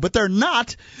too, but they're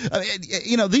not.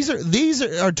 These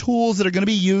are tools that are going to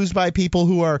be used by people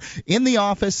who are in the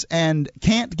office and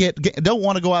don't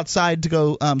want to go outside to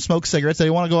go smoke cigarettes. They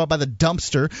want to go out by the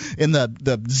dumpster in the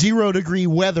 0-degree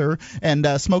weather and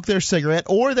smoke their cigarette,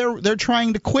 or they're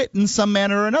trying to quit in some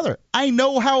manner or another. I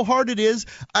know how hard it is.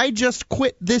 I just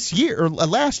quit this year or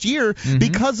last year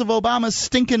because of Obama's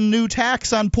stinking new tax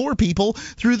on poor people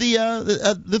through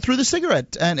the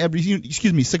cigarette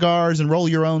and cigars and roll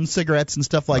your own cigarettes and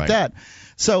stuff like that.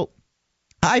 So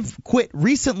I've quit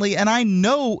recently, and I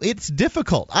know it's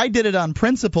difficult. I did it on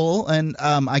principle, and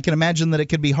I can imagine that it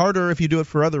could be harder if you do it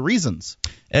for other reasons.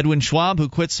 Edwin Schwab, who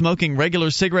quit smoking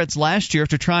regular cigarettes last year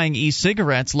after trying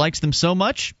e-cigarettes, likes them so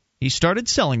much he started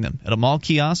selling them at a mall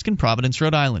kiosk in Providence,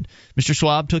 Rhode Island. Mr.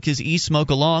 Schwab took his e-smoke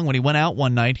along when he went out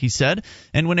one night, he said,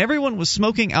 and when everyone was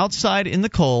smoking outside in the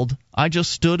cold, I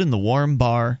just stood in the warm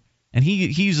bar. And he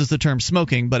uses the term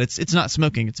smoking, but it's not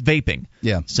smoking, it's vaping.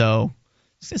 Yeah. So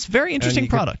it's a very interesting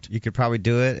product. You could probably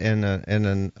do it in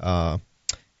an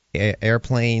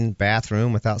airplane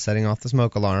bathroom without setting off the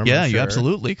smoke alarm. Yeah, you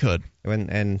absolutely could.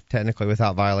 And technically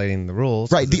without violating the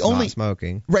rules. Right. Not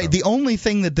smoking. Right. So. The only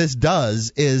thing that this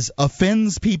does is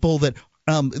offends people that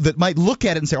might look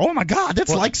at it and say, "Oh my God,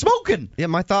 that's like smoking." Yeah,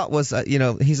 my thought was,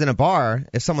 he's in a bar.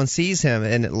 If someone sees him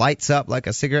and it lights up like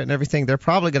a cigarette and everything, they're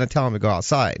probably going to tell him to go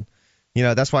outside.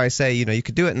 That's why I say, you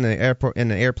could do it in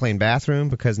the airplane bathroom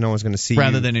because no one's going to see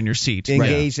rather you than in your seat.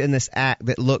 Engaged in this act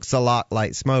that looks a lot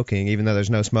like smoking, even though there's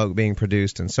no smoke being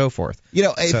produced and so forth.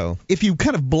 If you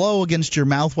kind of blow against your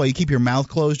mouth while you keep your mouth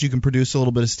closed, you can produce a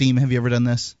little bit of steam. Have you ever done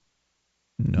this?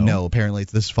 No, apparently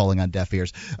this is falling on deaf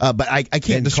ears. But I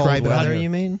can't describe it. Weather, you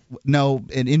mean? No,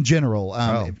 in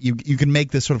general, you can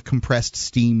make this sort of compressed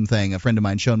steam thing. A friend of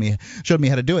mine showed me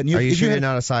how to do it. And Are you sure you're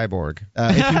not a cyborg?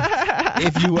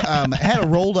 If you had a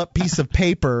rolled up piece of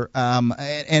paper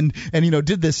and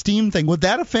did this steam thing, would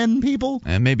that offend people?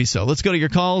 And maybe so. Let's go to your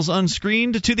calls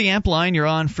unscreened to the amp line. You're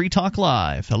on Free Talk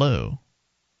Live. Hello.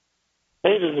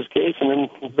 Hey, this is Kason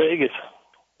in Vegas.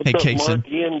 Hey, Kason. Mark,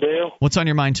 Ian, Dale. What's on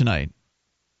your mind tonight?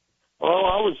 Well,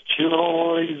 I was chewing on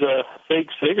one of these fake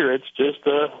cigarettes just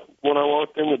when I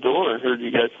walked in the door and heard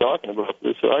you guys talking about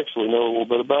this. So I actually know a little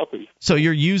bit about these. So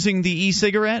you're using the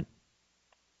e-cigarette?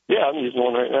 Yeah, I'm using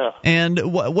one right now. And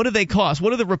what do they cost? What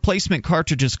do the replacement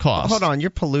cartridges cost? Hold on, you're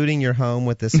polluting your home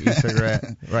with this e-cigarette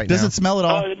right now. Does it smell at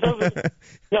all? It doesn't.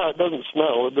 No, it doesn't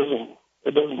smell.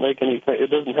 It doesn't make anything.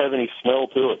 It doesn't have any smell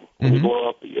to it when you blow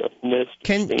out the mist.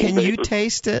 Can you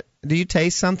taste it? Do you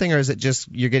taste something, or is it just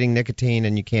you're getting nicotine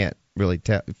and you can't really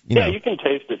tell? Yeah, you can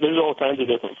taste it. There's all kinds of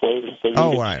different flavors. So you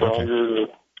can get stronger or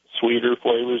sweeter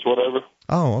flavors, whatever.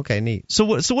 Oh, okay, neat. So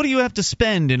what do you have to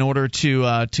spend in order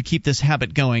to keep this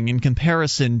habit going in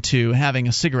comparison to having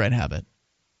a cigarette habit?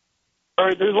 All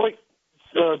right, there's like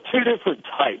two different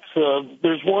types.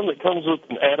 There's one that comes with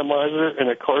an atomizer and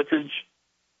a cartridge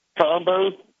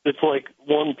combo. It's like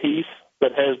one piece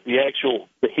that has the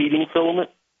heating filament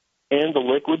and the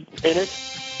liquid in it.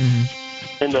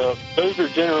 Mm-hmm. And those are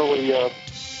generally a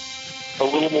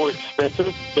little more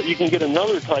expensive, but you can get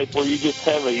another type where you just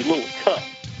have a little cup,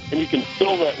 and you can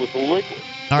fill that with liquid.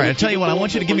 All right, I'll tell you what, I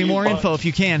want you to give me more info if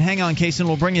you can. Hang on, Kaysen,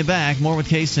 we'll bring you back. More with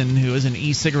Kaysen, who is an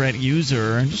e-cigarette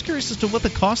user. I'm just curious as to what the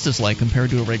cost is like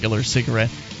compared to a regular cigarette.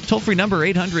 Toll-free number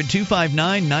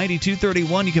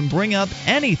 800-259-9231. You can bring up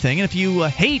anything, and if you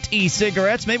hate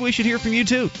e-cigarettes, maybe we should hear from you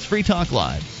too. It's Free Talk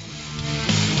Live.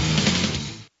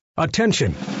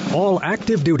 Attention, all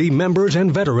active duty members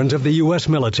and veterans of the U.S.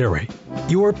 military.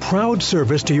 Your proud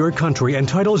service to your country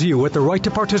entitles you with the right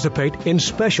to participate in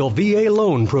special VA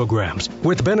loan programs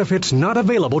with benefits not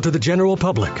available to the general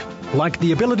public, like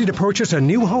the ability to purchase a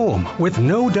new home with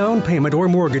no down payment or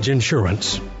mortgage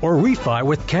insurance, or refi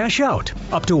with cash out,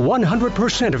 up to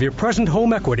 100% of your present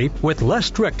home equity with less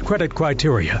strict credit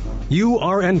criteria. You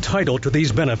are entitled to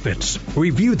these benefits.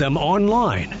 Review them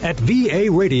online at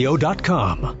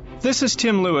varadio.com. This is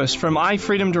Tim Lewis from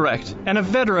iFreedom Direct and a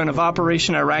veteran of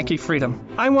Operation Iraqi Freedom.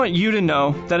 I want you to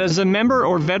know that as a member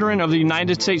or veteran of the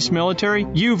United States military,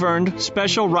 you've earned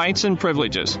special rights and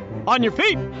privileges. On your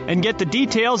feet and get the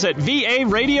details at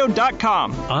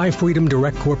varadio.com. iFreedom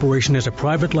Direct Corporation is a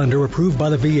private lender approved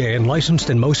by the VA and licensed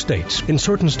in most states. In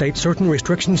certain states, certain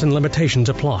restrictions and limitations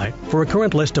apply. For a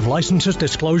current list of licenses,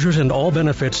 disclosures, and all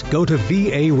benefits, go to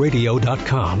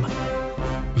varadio.com.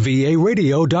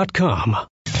 varadio.com.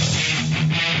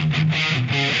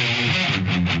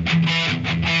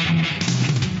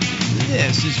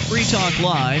 This is Free Talk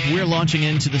Live. We're launching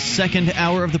into the second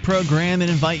hour of the program and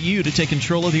invite you to take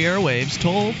control of the airwaves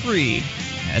toll-free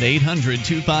at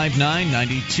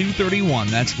 800-259-9231.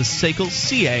 That's the SACL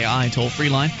CAI toll-free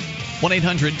line.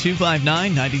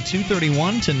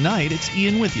 1-800-259-9231. Tonight, it's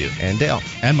Ian with you. And Dale.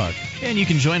 And Mark. And you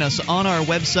can join us on our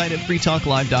website at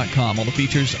freetalklive.com. All the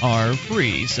features are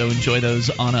free, so enjoy those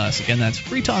on us. Again, that's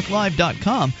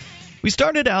freetalklive.com. We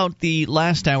started out the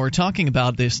last hour talking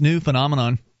about this new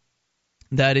phenomenon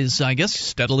that is, I guess,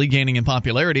 steadily gaining in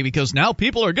popularity because now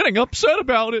people are getting upset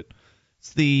about it.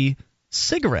 It's the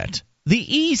cigarette,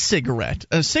 the e-cigarette,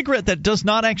 a cigarette that does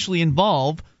not actually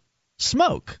involve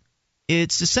smoke.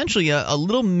 It's essentially a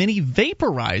little mini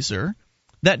vaporizer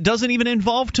that doesn't even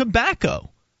involve tobacco.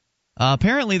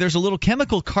 Apparently, there's a little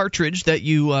chemical cartridge that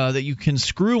you can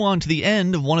screw onto the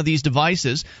end of one of these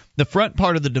devices. The front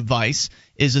part of the device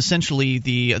is essentially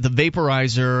the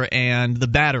vaporizer and the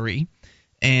battery.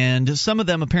 And some of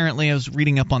them, apparently, I was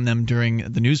reading up on them during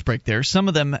the news break there, some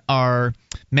of them are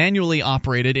manually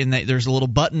operated in that there's a little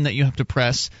button that you have to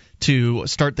press to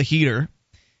start the heater.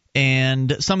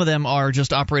 And some of them are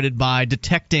just operated by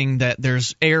detecting that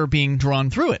there's air being drawn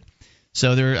through it.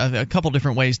 So there are a couple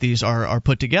different ways these are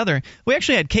put together. We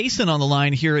actually had Kaysen on the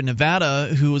line here in Nevada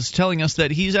who was telling us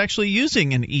that he's actually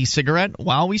using an e-cigarette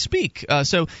while we speak.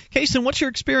 So, Kaysen, what's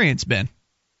your experience been?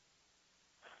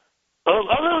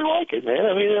 I really like it, man.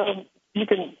 I mean, you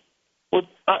can.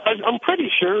 I'm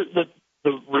pretty sure that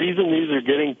the reason these are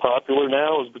getting popular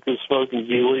now is because smoking is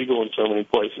illegal in so many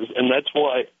places, and that's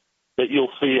why that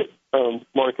you'll see it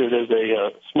marketed as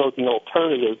a smoking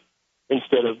alternative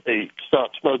instead of a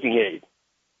stop smoking aid.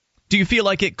 Do you feel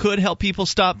like it could help people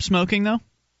stop smoking, though?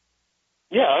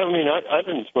 Yeah, I mean, I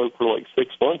didn't smoke for like 6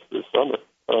 months this summer,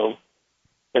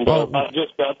 and I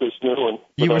just got this new one.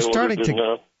 You were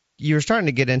starting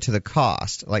to get into the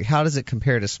cost. Like, how does it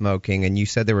compare to smoking? And you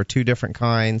said there were two different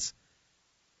kinds,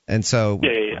 and so,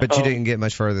 yeah. But you didn't get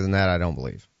much further than that, I don't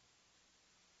believe.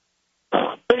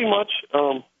 Pretty much.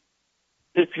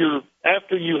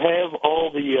 After you have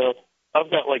all the,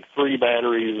 I've got like 3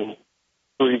 batteries and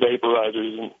 3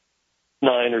 vaporizers and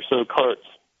 9 or so carts.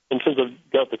 And since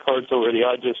I've got the carts already,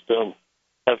 I just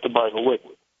have to buy the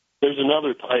liquid. There's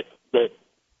another type that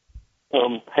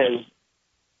has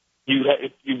you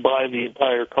buy the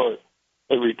entire cart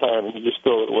every time and you just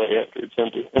throw it away after it's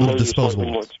empty. And those are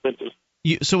slightly more expensive.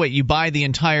 So wait, you buy the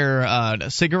entire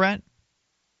cigarette?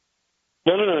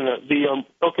 No.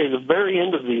 The very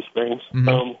end of these things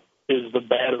is the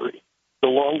battery. The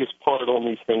longest part on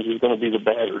these things is going to be the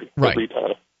battery every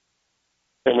time.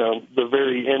 And the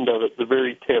very end of it, the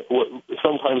very tip,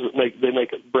 sometimes they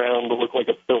make it brown to look like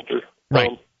a filter.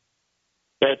 Right.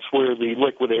 That's where the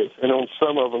liquid is. And on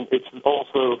some of them, it's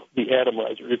also the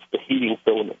atomizer. It's the heating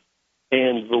filament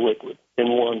and the liquid in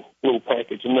one little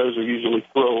package. And those are usually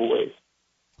throwaways.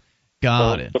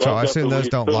 Got it. So I assume those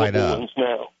don't light up.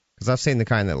 Because I've seen the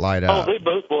kind that light up. Oh, they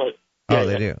both light. Oh,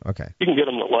 they do? Okay. You can get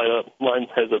them to light up. Mine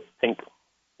has a pink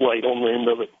light on the end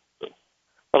of it. But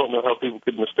I don't know how people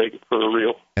could mistake it for a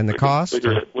real. And the cost?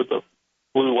 Cigarette with a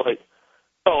blue light.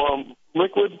 Oh,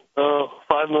 liquid,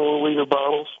 5 milliliter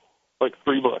bottles, like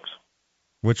 $3.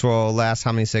 Which will last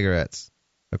how many cigarettes?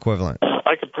 Equivalent.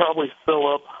 I could probably fill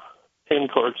up 10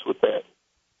 carts with that,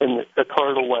 and a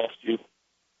cart will last you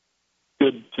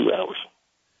good 2 hours.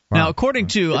 Now, according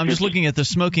to, I'm just looking at the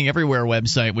Smoking Everywhere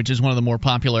website, which is one of the more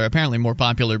popular, apparently more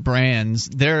popular brands.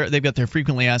 They've got their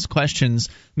frequently asked questions.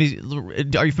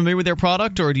 Are you familiar with their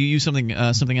product, or do you use something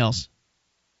else?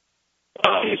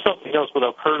 I use something else, but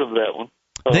I've heard of that one.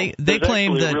 They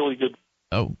claim that. Really good.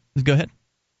 Oh, go ahead.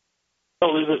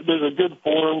 Oh, there's a good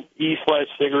forum,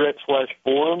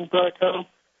 e/cigarette/forum.com,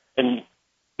 and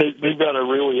they've got a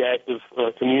really active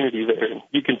community there. And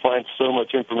you can find so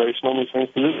much information on these things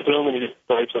because there's so many different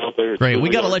types out there. Great. We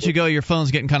got to let you go. Your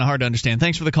phone's getting kind of hard to understand.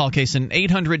 Thanks for the call, Kason.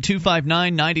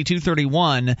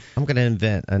 800-259-9231. I'm going to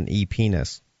invent an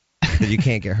e-penis that you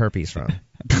can't get herpes from.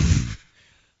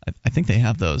 I think they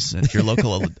have those at your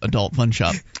local adult fun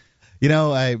shop. You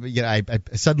know, I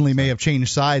suddenly may have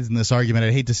changed sides in this argument.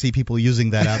 I'd hate to see people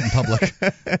using that out in public.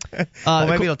 Well,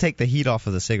 maybe it'll take the heat off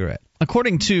of the cigarette.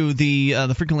 According to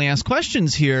the frequently asked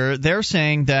questions here, they're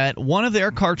saying that one of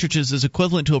their cartridges is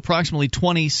equivalent to approximately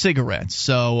 20 cigarettes.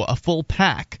 So a full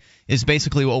pack is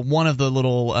basically one of the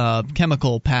little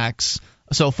chemical packs.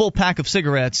 So a full pack of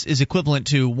cigarettes is equivalent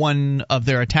to one of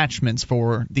their attachments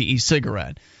for the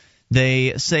e-cigarette.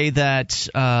 They say that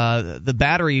the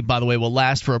battery, by the way, will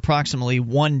last for approximately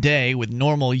 1 day with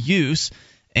normal use,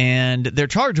 and they're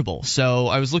chargeable. So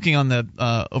I was looking on the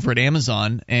over at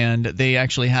Amazon, and they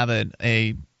actually have that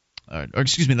was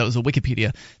a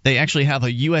Wikipedia. They actually have a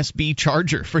USB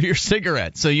charger for your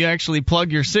cigarette. So you actually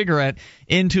plug your cigarette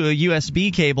into a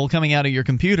USB cable coming out of your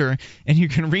computer, and you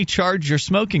can recharge your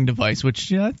smoking device,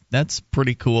 which that's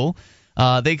pretty cool.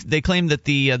 They claim that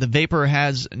the vapor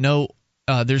has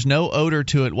there's no odor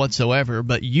to it whatsoever,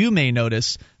 but you may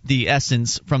notice the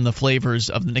essence from the flavors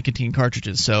of the nicotine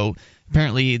cartridges. So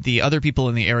apparently the other people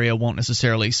in the area won't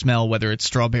necessarily smell whether it's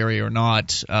strawberry or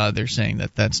not. They're saying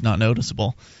that that's not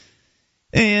noticeable.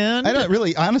 And I don't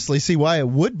really honestly see why it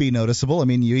would be noticeable. I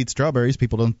mean, you eat strawberries,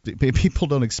 people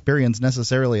don't experience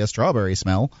necessarily a strawberry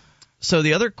smell. So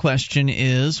the other question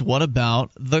is, what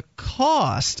about the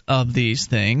cost of these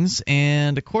things?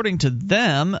 And according to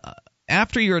them,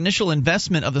 after your initial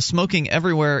investment of the Smoking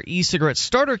Everywhere e-cigarette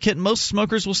starter kit, most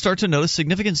smokers will start to notice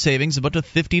significant savings of up to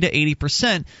 50 to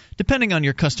 80%, depending on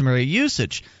your customary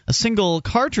usage. A single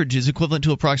cartridge is equivalent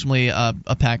to approximately a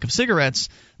pack of cigarettes,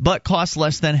 but costs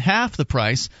less than half the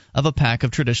price of a pack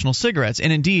of traditional cigarettes.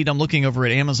 And indeed, I'm looking over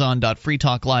at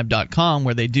Amazon.freetalklive.com,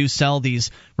 where they do sell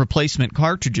these replacement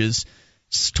cartridges.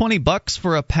 It's $20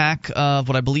 for a pack of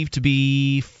what I believe to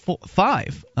be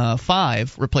five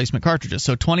replacement cartridges.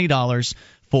 So $20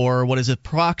 for what is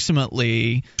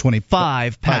approximately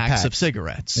 25 packs of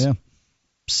cigarettes. Yeah,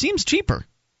 seems cheaper.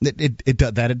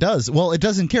 It does. Well, it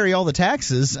doesn't carry all the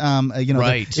taxes.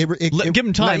 Right. Give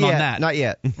them time on that. Not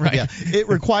yet. Right. Yeah. It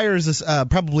requires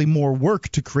probably more work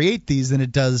to create these than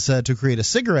it does to create a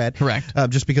cigarette. Correct.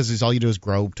 Just because all you do is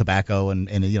grow tobacco and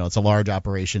it's a large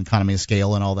operation, economy of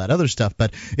scale, and all that other stuff.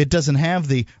 But it doesn't have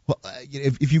the. Well,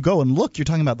 if you go and look, you're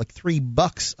talking about like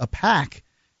 $3 a pack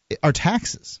are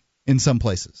taxes in some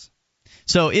places.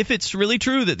 So if it's really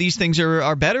true that these things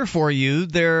are better for you,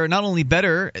 they're not only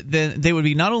better, they would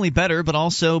be not only better, but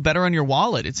also better on your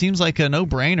wallet. It seems like a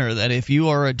no-brainer that if you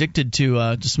are addicted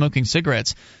to smoking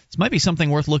cigarettes, this might be something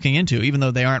worth looking into, even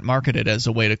though they aren't marketed as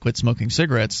a way to quit smoking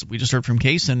cigarettes. We just heard from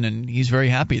Kason, and he's very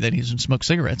happy that he doesn't smoke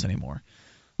cigarettes anymore.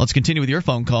 Let's continue with your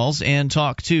phone calls and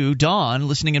talk to Don,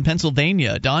 listening in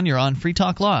Pennsylvania. Don, you're on Free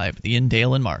Talk Live, Ian,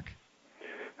 Dale, and Mark.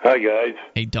 Hi, guys.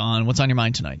 Hey, Don, what's on your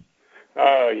mind tonight?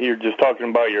 You're just talking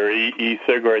about your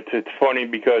e-cigarettes. It's funny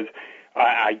because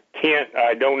I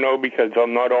don't know because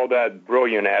I'm not all that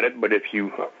brilliant at it. But if you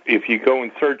go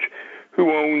and search who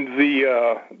owns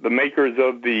the makers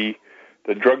of the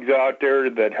drugs out there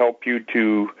that help you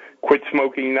to quit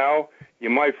smoking now, you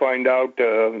might find out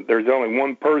there's only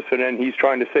one person and he's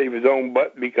trying to save his own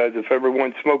butt because if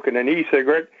everyone's smoking an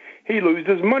e-cigarette, he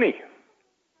loses money.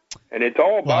 And it's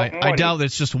all about money. I doubt that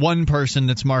it's just one person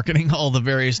that's marketing all the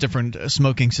various different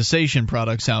smoking cessation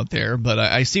products out there, but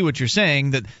I see what you're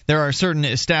saying, that there are certain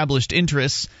established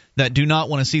interests that do not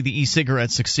want to see the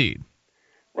e-cigarette succeed.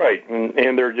 Right,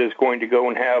 and they're just going to go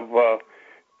and have a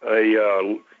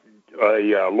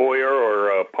lawyer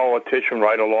or a politician politician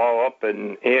write a law up,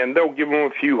 and they'll give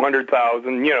them a few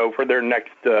 $100,000, for their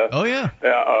next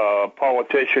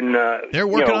politician. They're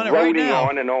working on it right now,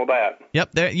 and all that.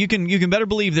 Yep, you can better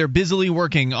believe they're busily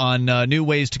working on new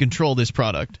ways to control this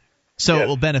product, so it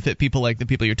will benefit people like the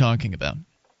people you're talking about.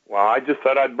 Well, I just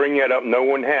thought I'd bring that up. No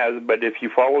one has, but if you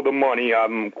follow the money,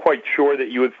 I'm quite sure that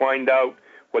you would find out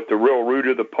what the real root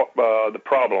of the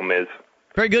problem is.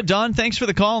 Very good, Don. Thanks for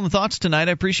the call and the thoughts tonight.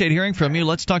 I appreciate hearing from you.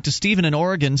 Let's talk to Stephen in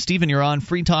Oregon. Stephen, you're on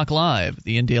Free Talk Live,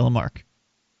 the Indale and Mark.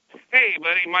 Hey,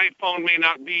 buddy. My phone may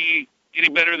not be any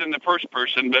better than the first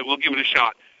person, but we'll give it a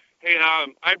shot. Hey,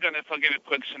 I've done this. I'll give you a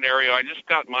quick scenario. I just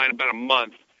got mine about a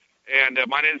month, and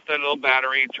mine is a little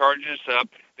battery. It charges up.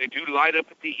 They do light up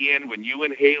at the end. When you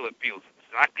inhale, it feels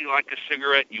exactly like a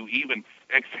cigarette. You even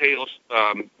exhale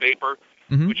vapor,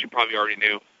 which you probably already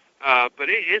knew. But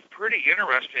it is pretty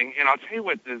interesting, and I'll tell you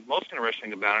what is most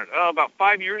interesting about it. About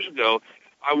 5 years ago,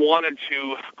 I wanted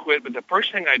to quit, but the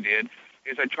first thing I did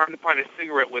is I tried to find a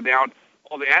cigarette without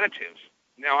all the additives.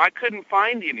 Now, I couldn't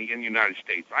find any in the United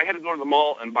States. I had to go to the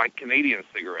mall and buy Canadian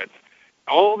cigarettes.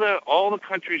 All the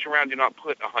countries around do not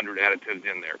put 100 additives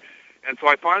in there. And so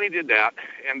I finally did that,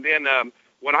 and then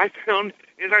what I found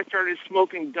is I started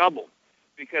smoking double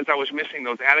because I was missing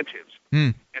those additives.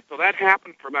 And so that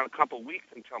happened for about a couple of weeks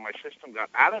until my system got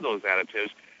out of those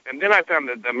additives. And then I found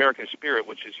the American Spirit,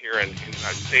 which is here in the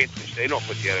United States, which they don't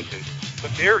put the additives.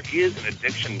 But there is an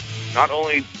addiction. Not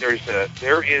only there is the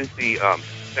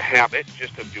habit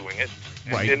just of doing it,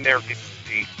 and then there is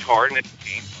the tar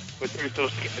nicotine. But there's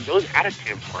those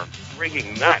additives are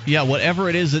freaking nuts. Yeah, whatever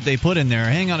it is that they put in there.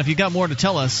 Hang on, if you've got more to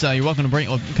tell us, you're welcome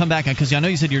to come back, because I know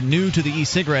you said you're new to the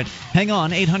e-cigarette. Hang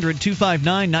on,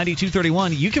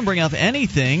 800-259-9231. You can bring up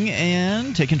anything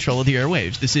and take control of the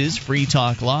airwaves. This is Free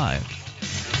Talk Live.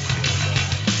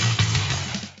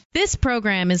 This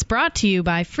program is brought to you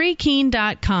by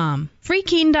FreeKeene.com.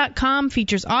 FreeKeene.com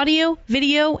features audio,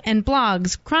 video, and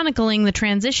blogs chronicling the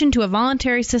transition to a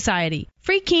voluntary society.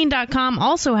 FreeKeene.com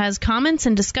also has comments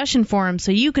and discussion forums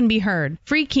so you can be heard.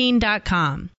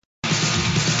 FreeKeene.com.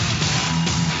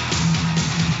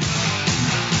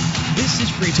 This is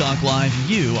Free Talk Live.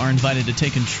 You are invited to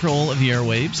take control of the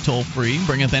airwaves, toll free.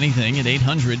 Bring up anything at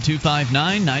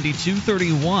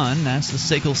 800-259-9231. That's the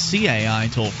SACL CAI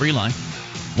toll free line.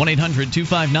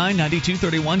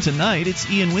 1-800-259-9231. Tonight, it's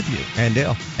Ian with you. And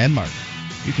Dale. And Mark.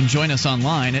 You can join us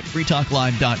online at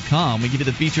freetalklive.com. We give you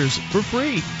the features for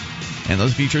free. And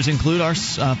those features include our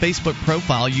Facebook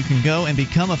profile. You can go and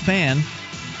become a fan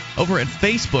over at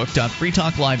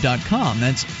facebook.freetalklive.com.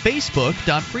 That's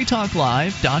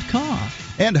facebook.freetalklive.com.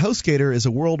 And HostGator is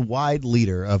a worldwide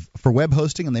leader for web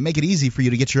hosting, and they make it easy for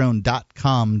you to get your own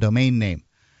 .com domain name.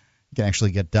 You can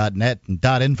actually get .net and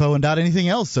 .info and .anything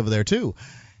else over there, too.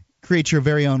 Create your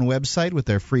very own website with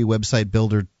their free website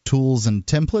builder tools and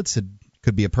templates. It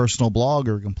could be a personal blog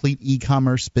or a complete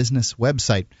e-commerce business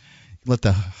website. Let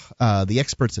the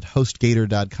experts at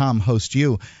HostGator.com host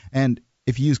you. And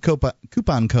if you use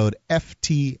coupon code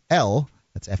FTL,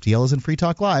 that's FTL as in Free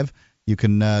Talk Live, you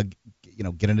can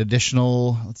get an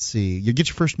additional, you get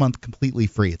your first month completely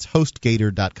free. It's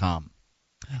HostGator.com.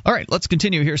 All right, let's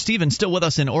continue here. Stephen's still with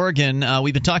us in Oregon.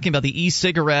 We've been talking about the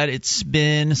e-cigarette. It's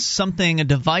been a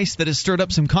device that has stirred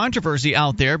up some controversy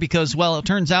out there because, well, it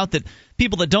turns out that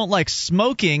people that don't like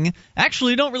smoking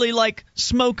actually don't really like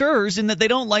smokers, in that they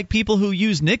don't like people who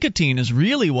use nicotine is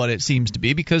really what it seems to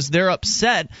be, because they're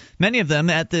upset, many of them,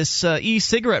 at this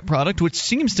e-cigarette product, which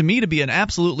seems to me to be an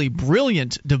absolutely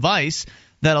brilliant device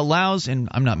that allows, and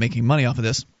I'm not making money off of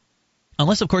this,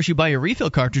 unless, of course, you buy your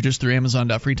refill cartridges through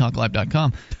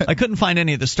Amazon.freetalklive.com. I couldn't find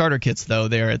any of the starter kits, though,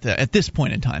 there at this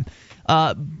point in time.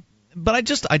 But I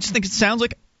just think it sounds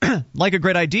like a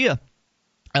great idea.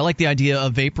 I like the idea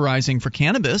of vaporizing for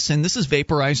cannabis, and this is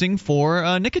vaporizing for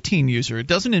a nicotine user. It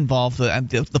doesn't involve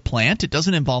the plant. It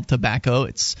doesn't involve tobacco.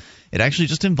 It actually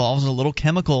just involves a little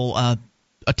chemical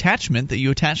attachment that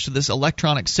you attach to this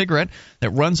electronic cigarette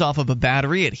that runs off of a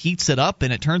battery. It heats it up,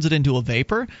 and it turns it into a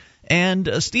vapor.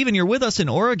 And, Stephen, you're with us in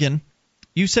Oregon.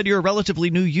 You said you're a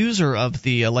relatively new user of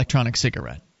the electronic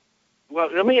cigarette. Well,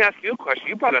 let me ask you a question.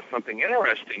 You brought up something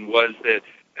interesting.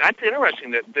 That's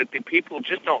interesting that the people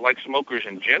just don't like smokers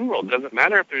in general. It doesn't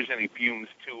matter if there's any fumes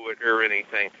to it or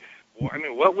anything. Well, I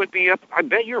mean, what would be up? I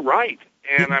bet you're right.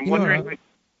 And I'm wondering,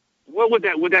 what would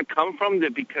that come from?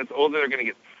 That because, they're going to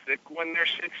get sick when they're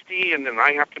 60 and then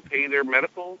I have to pay their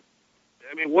medical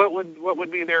I mean, what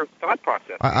would be their thought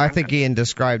process? I think Ian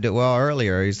described it well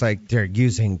earlier. He's like, they're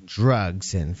using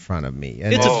drugs in front of me.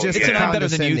 And it's just a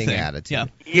condescending attitude.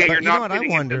 Yeah, you're but not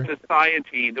fitting into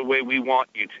society the way we want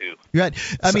you to. Right.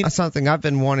 I mean, something I've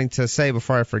been wanting to say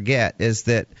before I forget is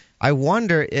that I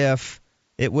wonder if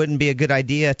it wouldn't be a good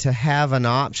idea to have an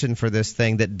option for this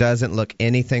thing that doesn't look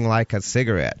anything like a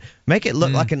cigarette. Make it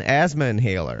look like an asthma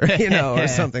inhaler, or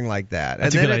something like that.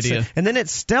 That's a good idea. And then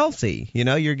it's stealthy,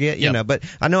 But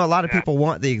I know a lot of people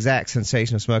want the exact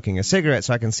sensation of smoking a cigarette,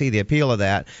 so I can see the appeal of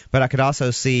that. But I could also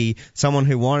see someone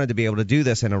who wanted to be able to do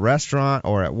this in a restaurant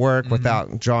or at work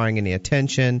without drawing any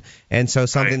attention. And so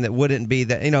something that wouldn't be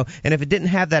that, and if it didn't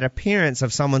have that appearance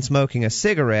of someone smoking a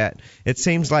cigarette, it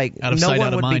seems like no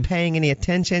one would be paying any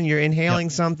attention. You're inhaling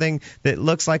something that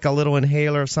looks like a little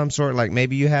inhaler of some sort, like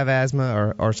maybe you have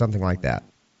asthma or something like that.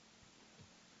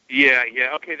 Yeah.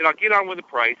 Okay, then I'll get on with the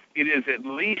price. It is at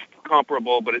least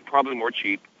comparable, but it's probably more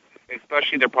cheap.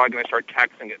 Especially, they're probably going to start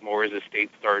taxing it more as the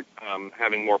states start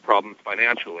having more problems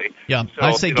financially. Yeah, so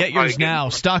I say get yours now.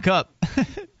 Stock up.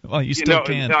 Well, you still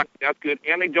can. That's good.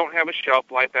 And they don't have a shelf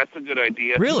life. That's a good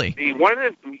idea. Really? I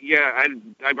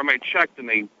might checked, and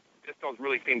they just don't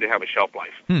really seem to have a shelf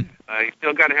life. You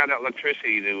still got to have that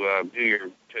electricity to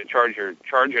charge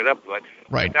it up. But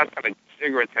right. That's kind of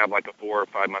cigarettes have like a 4 or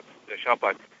 5 month shelf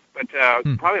life. But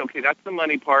probably okay. That's the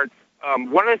money part.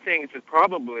 One of the things is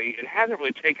probably it hasn't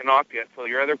really taken off yet. So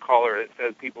your other caller that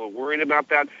says people are worried about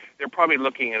that, they're probably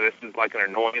looking at this as like an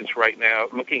annoyance right now,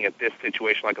 looking at this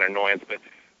situation like an annoyance, but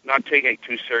not taking it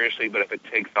too seriously. But if it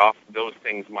takes off, those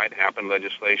things might happen in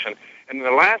legislation. And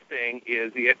the last thing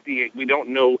is the FDA. We don't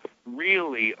know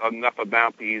really enough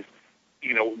about these,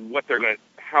 what they're going to,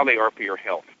 how they are for your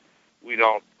health. We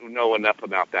don't know enough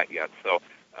about that yet. So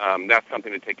that's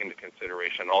something to take into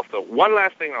consideration. Also, one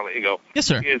last thing, I'll let you go. Yes,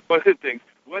 sir. Is one thing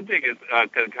is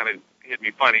kind of hit me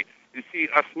funny. You see,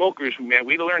 us smokers, man,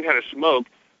 we learned how to smoke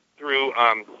through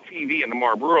TV and the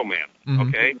Marlboro Man.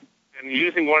 Okay, and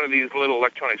using one of these little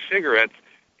electronic cigarettes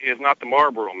is not the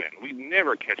Marlboro Man. We'd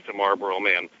never catch the Marlboro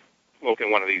Man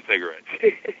smoking one of these cigarettes.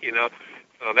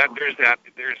 So there's that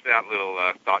little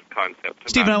thought concept.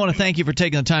 Stephen, I want to thank you for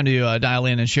taking the time to dial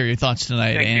in and share your thoughts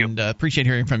tonight, and appreciate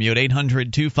hearing from you at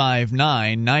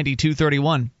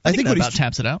 800-259-9231. I think that about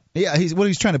taps it out. Yeah, what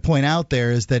he's trying to point out there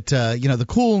is that the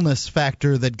coolness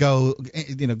factor that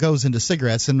goes into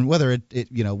cigarettes, and whether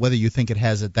whether you think it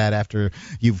has that after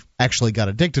you've actually got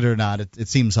addicted or not, it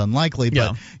seems unlikely.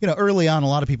 But early on, a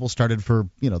lot of people started for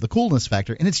the coolness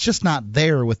factor, and it's just not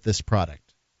there with this product.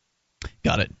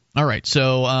 Got it. All right,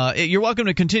 so you're welcome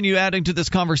to continue adding to this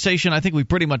conversation. I think we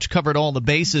pretty much covered all the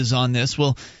bases on this.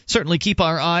 We'll certainly keep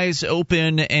our eyes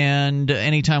open, and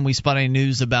anytime we spot any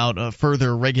news about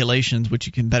further regulations, which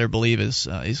you can better believe is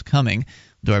coming,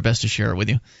 we'll do our best to share it with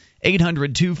you.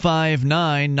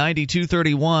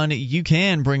 800-259-9231. You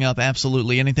can bring up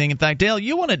absolutely anything. In fact, Dale,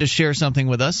 you wanted to share something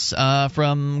with us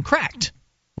from Cracked.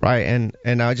 Right,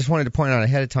 and I just wanted to point out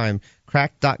ahead of time,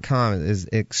 Cracked.com is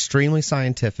extremely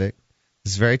scientific.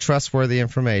 It's very trustworthy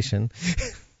information.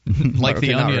 Like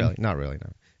the Onion. Not really. No.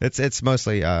 It's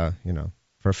mostly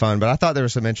for fun. But I thought there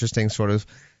was some interesting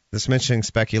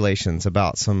speculations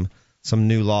about some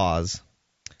new laws.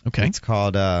 Okay. It's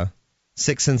called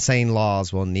 6 Insane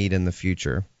Laws We'll Need in the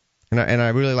Future. And I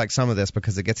really like some of this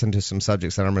because it gets into some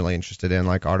subjects that I'm really interested in,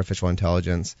 like artificial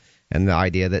intelligence and the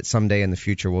idea that someday in the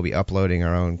future we'll be uploading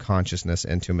our own consciousness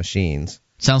into machines.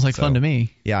 Sounds like fun to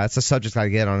me. Yeah, it's a subject I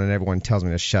get on, and everyone tells me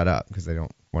to shut up because they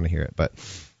don't want to hear it. But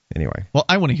anyway. Well,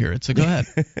 I want to hear it, so go ahead.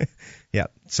 Yeah.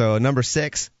 So number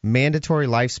 6, mandatory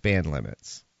lifespan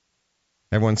limits.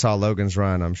 Everyone saw Logan's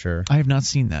Run, I'm sure. I have not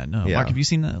seen that. No, yeah. Mark, have you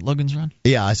seen that Logan's Run?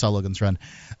 Yeah, I saw Logan's Run.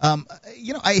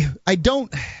 I don't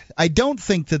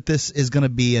think that this is going to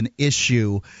be an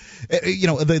issue.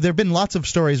 There have been lots of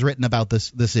stories written about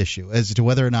this issue as to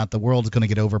whether or not the world is going to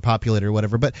get overpopulated or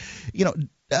whatever. But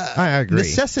I agree.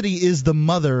 Necessity is the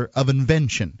mother of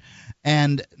invention,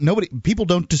 and people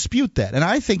don't dispute that. And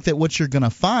I think that what you're going to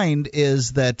find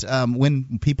is that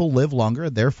when people live longer,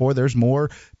 therefore there's more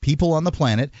people on the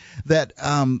planet, that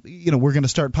we're going to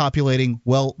start populating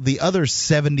the other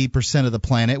 70% of the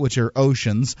planet, which are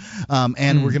oceans,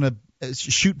 and we're going to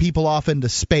shoot people off into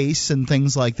space and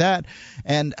things like that.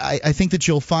 And I think that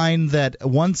you'll find that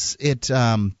once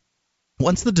the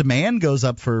demand goes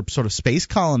up for sort of space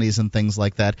colonies and things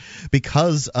like that,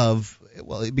 because of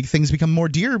things become more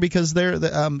dear because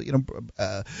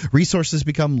resources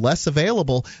become less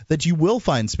available, that you will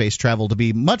find space travel to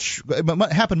be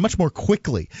happen much more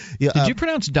quickly. Did you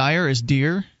pronounce dire as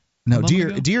deer? No,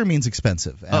 deer means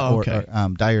expensive. Okay.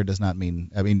 Dire does not mean.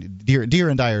 I mean, deer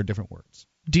and dire are different words.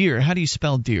 Deer. How do you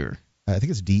spell deer? I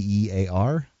think it's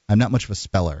DEAR. I'm not much of a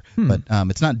speller, but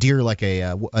it's not deer like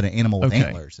an animal with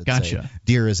antlers. It's gotcha.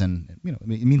 Deer is it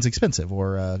means expensive,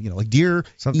 or like deer.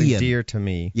 Something Ian. dear to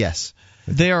me. Yes.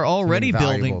 They are already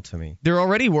building. To me. They're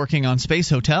already working on space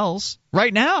hotels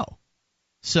right now.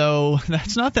 So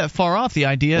that's not that far off the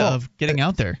idea of getting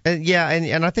out there.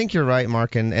 And I think you're right,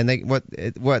 Mark. And what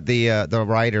the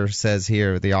writer says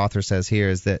here, the author says here,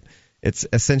 is that it's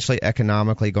essentially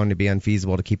economically going to be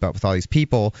unfeasible to keep up with all these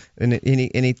people. And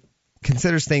he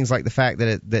considers things like the fact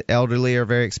that elderly are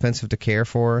very expensive to care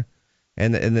for,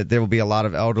 and that there will be a lot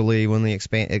of elderly when they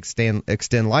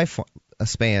extend life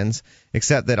spans.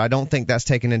 Except that I don't think that's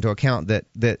taken into account that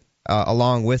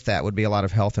along with that would be a lot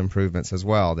of health improvements as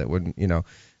well. That would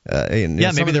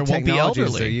maybe there won't be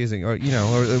elderly they're using, or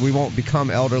we won't become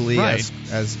elderly as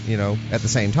at the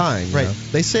same time. Right.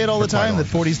 They say it all the time that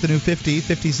 40's the new 50,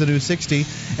 50's the new 60,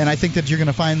 and I think that you're going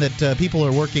to find that people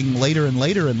are working later and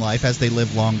later in life as they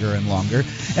live longer and longer.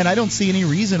 And I don't see any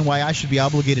reason why I should be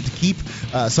obligated to keep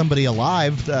somebody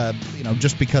alive,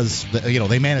 just because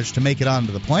they managed to make it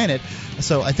onto the planet.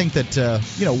 So I think that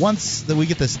once that we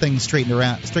get this thing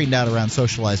straightened out around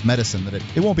socialized medicine, that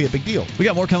it won't be a big deal. We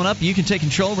got more coming up. You can take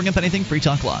control. Bring up anything. Free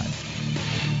Talk Live.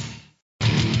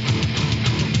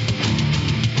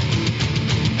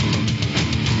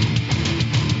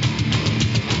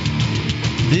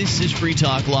 This is Free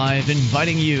Talk Live,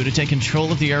 inviting you to take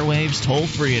control of the airwaves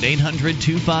toll-free at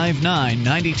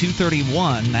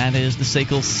 800-259-9231. That is the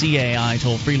SACL CAI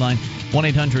toll-free line,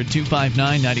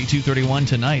 1-800-259-9231.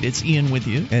 Tonight, it's Ian with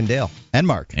you. And Dale. And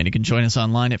Mark. And you can join us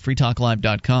online at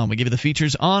freetalklive.com. We give you the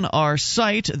features on our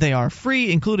site. They are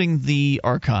free, including the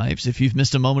archives. If you've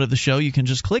missed a moment of the show, you can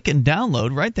just click and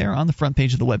download right there on the front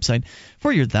page of the website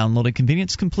for your downloading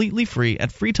convenience, completely free at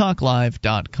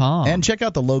freetalklive.com. And check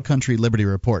out the Low Country Liberty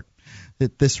Report.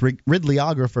 This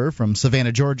Ridleyographer from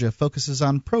Savannah, Georgia, focuses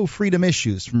on pro-freedom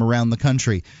issues from around the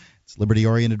country. It's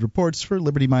liberty-oriented reports for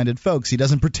liberty-minded folks. He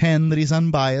doesn't pretend that he's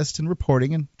unbiased in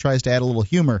reporting and tries to add a little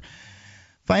humor.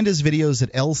 Find his videos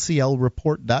at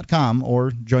lclreport.com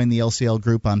or join the LCL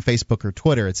group on Facebook or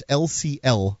Twitter. It's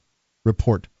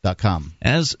lclreport.com.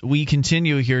 As we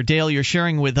continue here, Dale, you're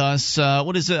sharing with us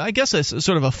what is, I guess, a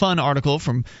sort of a fun article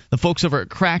from the folks over at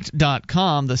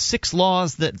cracked.com, the 6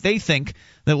 laws that they think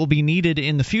that will be needed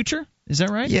in the future. Is that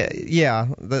right? Yeah.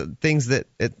 The things that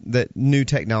new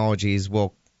technologies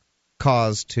will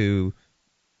cause to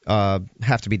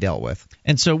have to be dealt with.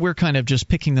 And so we're kind of just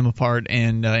picking them apart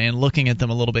and looking at them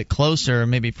a little bit closer,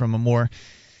 maybe from a more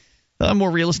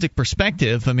realistic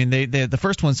perspective. I mean, the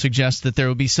first one suggests that there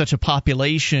will be such a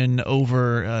population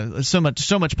over so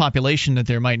much population that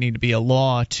there might need to be a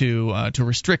law to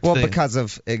restrict. Because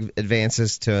of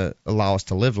advances to allow us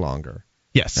to live longer.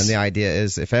 Yes. And the idea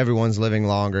is if everyone's living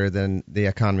longer, then the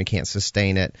economy can't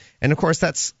sustain it. And of course,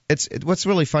 what's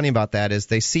really funny about that is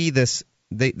they see this.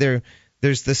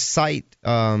 There's this sight,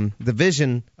 the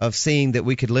vision of seeing that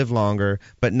we could live longer,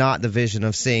 but not the vision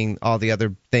of seeing all the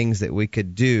other things that we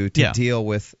could do to deal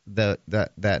with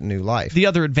that new life. The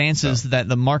other advances that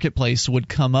the marketplace would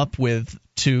come up with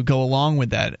to go along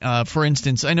with that. For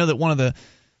instance, I know that one of the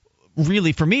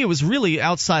for me, it was really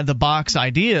outside the box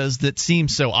ideas that seem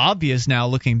so obvious now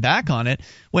looking back on it.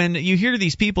 When you hear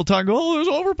these people talk, there's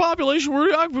overpopulation,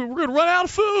 we're going to run out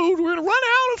of food, we're going to run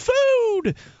out of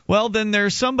food. Well, then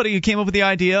there's somebody who came up with the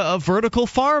idea of vertical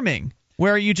farming,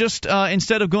 where you just,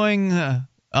 instead of going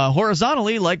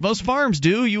horizontally like most farms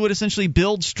do, you would essentially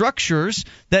build structures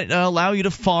that allow you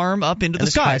to farm up into the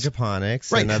skies.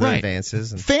 Hydroponics and other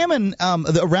advances. Famine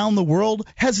around the world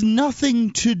has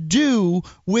nothing to do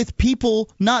with people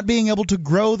not being able to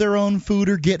grow their own food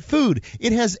or get food.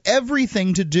 It has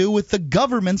everything to do with the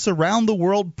governments around the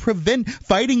world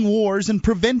fighting wars and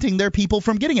preventing their people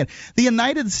from getting it. The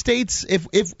United States,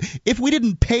 if we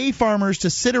didn't pay farmers to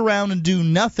sit around and do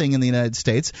nothing in the United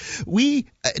States, we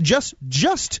just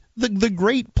the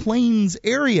Great Plains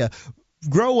area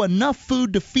grow enough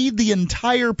food to feed the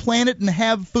entire planet and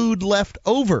have food left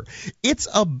over. It's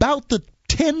about the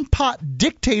tin-pot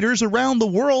dictators around the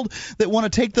world that want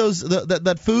to take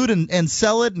that food and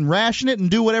sell it and ration it and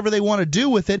do whatever they want to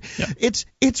do with it. Yeah.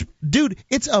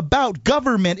 It's about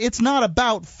government. It's not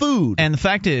about food. And the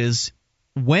fact is,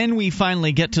 when we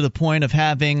finally get to the point of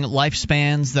having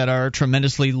lifespans that are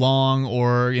tremendously long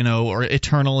or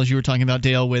eternal, as you were talking about,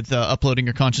 Dale, with uploading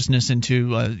your consciousness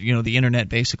into the internet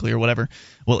basically, or whatever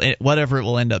it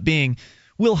will end up being,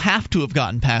 we'll have to have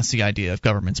gotten past the idea of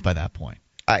governments by that point.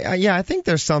 I think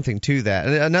there's something to that.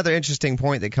 Another interesting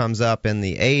point that comes up in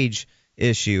the age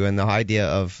issue and the idea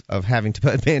of having to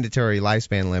put mandatory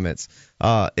lifespan limits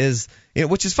is,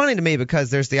 which is funny to me because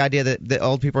there's the idea that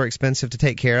old people are expensive to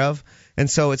take care of, and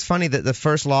so it's funny that the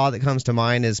first law that comes to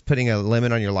mind is putting a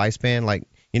limit on your lifespan. Like,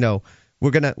 we're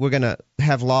gonna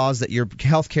have laws that your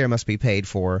health care must be paid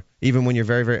for even when you're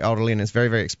very, very elderly and it's very,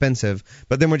 very expensive,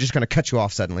 but then we're just going to cut you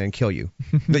off suddenly and kill you.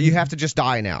 That you have to just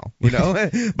die now, But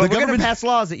we're going to pass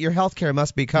laws that your health care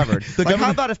must be covered.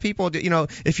 How about if people,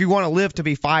 if you want to live to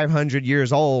be 500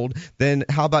 years old, then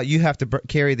how about you have to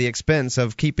carry the expense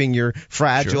of keeping your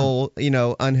fragile,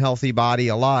 unhealthy body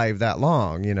alive that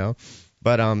long,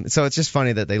 But so it's just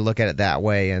funny that they look at it that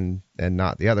way and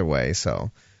not the other way. So.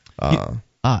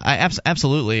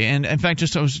 Absolutely, and in fact,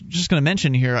 I was just going to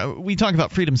mention here, we talk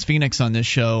about Freedom's Phoenix on this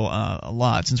show a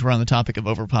lot since we're on the topic of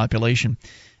overpopulation,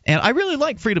 and I really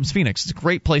like Freedom's Phoenix. It's a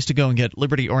great place to go and get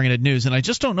liberty-oriented news, and I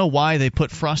just don't know why they put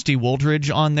Frosty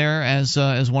Wooldridge on there as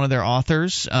one of their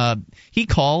authors. He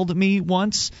called me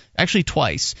once, actually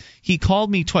twice. He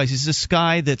called me twice. He's this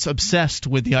guy that's obsessed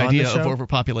with the idea of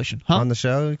overpopulation. Huh? On the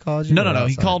show he called you? No.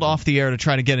 He called off the air to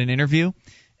try to get an interview.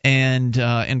 And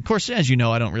of course, as you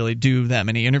know, I don't really do that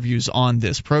many interviews on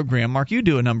this program. Mark, you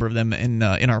do a number of them in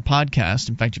our podcast.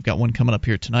 In fact, you've got one coming up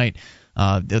here tonight,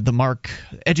 the Mark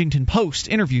Edgington Post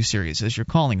interview series, as you're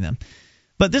calling them.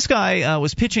 But this guy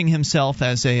was pitching himself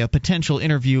as a potential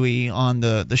interviewee on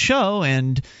the show,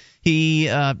 and he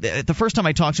the first time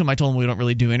I talked to him, I told him we don't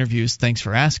really do interviews. Thanks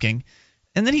for asking.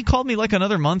 And then he called me like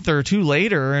another month or two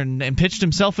later and pitched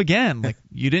himself again. Like,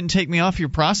 you didn't take me off your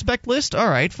prospect list? All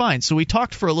right, fine. So we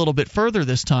talked for a little bit further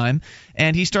this time,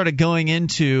 and he started going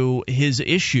into his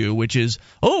issue, which is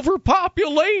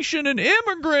overpopulation and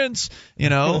immigrants,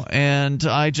 and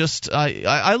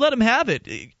I let him have it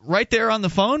right there on the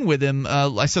phone with him.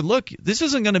 I said, look, this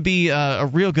isn't going to be a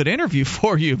real good interview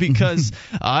for you because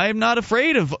I'm not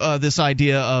afraid of this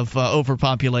idea of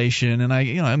overpopulation, and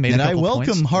I made a couple I welcome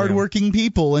points. Hardworking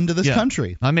people into this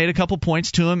country. I made a couple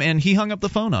points to him, and he hung up the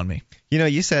phone on me.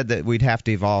 You said that we'd have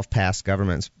to evolve past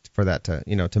governments for that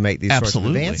to make these sorts of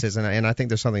advances, and I think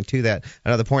there's something to that.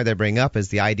 Another point they bring up is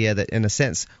the idea that, in a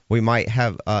sense, we might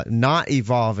have not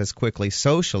evolve as quickly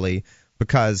socially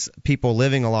because people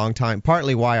living a long time.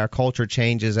 Partly why our culture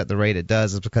changes at the rate it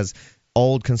does is because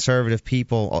old conservative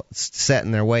people set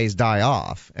in their ways die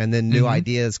off, and then new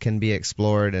ideas can be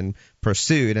explored and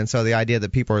pursued. And so the idea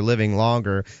that people are living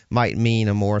longer might mean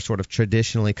a more sort of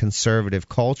traditionally conservative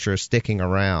culture sticking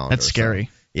around. That's scary.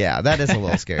 So. Yeah, that is a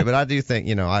little scary. But I do think,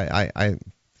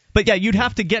 But yeah, you'd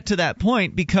have to get to that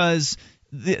point because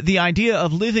the idea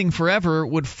of living forever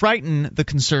would frighten the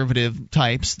conservative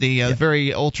types, the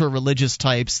very ultra-religious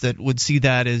types that would see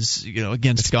that as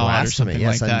against God blasphemy. or something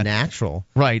like that. Unnatural.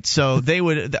 Right. So they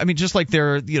would. I mean, just like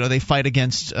they fight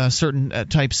against certain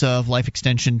types of life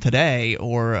extension today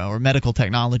or medical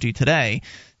technology today.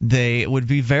 They would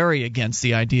be very against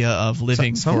the idea of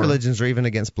living. Some religions are even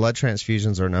against blood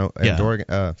transfusions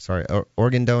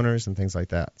organ donors and things like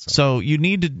that. So you'd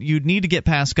need to get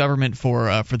past government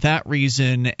for that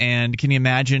reason. And can you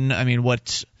imagine? I mean,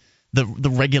 what the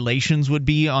regulations would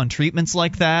be on treatments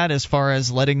like that, as far as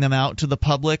letting them out to the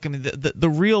public? I mean, the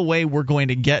real way we're going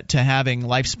to get to having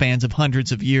lifespans of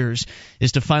hundreds of years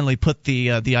is to finally put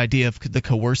the idea of the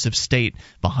coercive state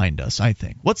behind us, I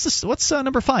think. What's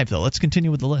number 5, though? Let's continue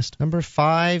with the list. Number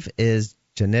 5 is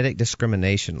genetic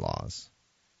discrimination laws.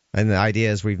 And the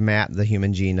idea is we've mapped the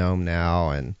human genome now,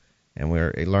 and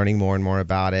we're learning more and more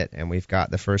about it, and we've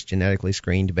got the first genetically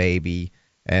screened baby.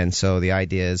 And so the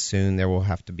idea is soon there will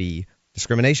have to be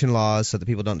discrimination laws so that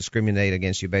people don't discriminate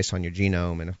against you based on your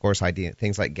genome. And, of course,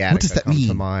 things like Gattaca come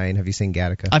to mind. Have you seen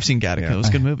Gattaca? I've seen Gattaca. Yeah. It was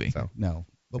a good movie. No.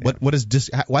 But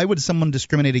why would someone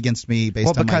discriminate against me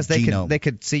based on my genome? They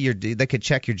could they could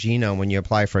check your genome when you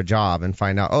apply for a job and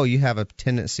find out, you have a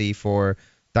tendency for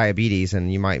diabetes,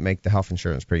 and you might make the health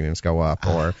insurance premiums go up,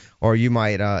 or you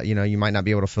might you might not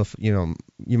be able to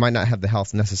you might not have the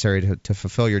health necessary to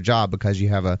fulfill your job because you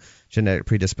have a genetic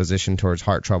predisposition towards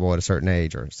heart trouble at a certain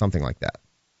age or something like that.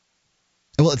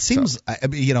 Well, it seems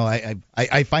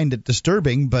I find it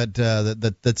disturbing, but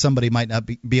that somebody might not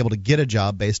be able to get a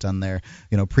job based on their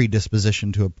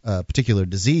predisposition to a particular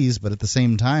disease, but at the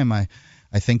same time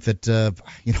I think that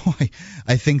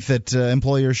I think that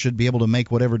employers should be able to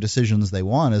make whatever decisions they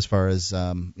want as far as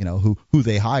who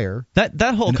they hire.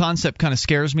 That whole concept kind of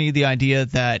scares me. The idea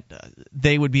that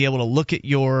they would be able to look at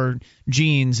your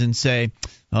genes and say,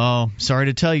 "Oh, sorry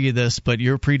to tell you this, but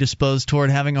you're predisposed toward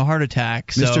having a heart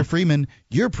attack." So, Mr. Freeman,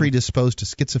 you're predisposed to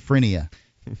schizophrenia.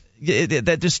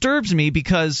 that disturbs me,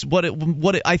 because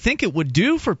what I think it would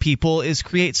do for people is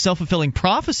create self-fulfilling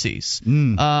prophecies.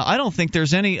 I don't think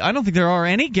there are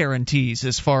any guarantees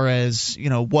as far as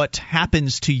what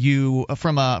happens to you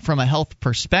from a health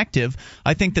perspective.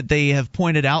 I think that they have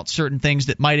pointed out certain things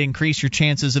that might increase your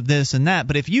chances of this and that.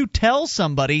 But if you tell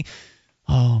somebody,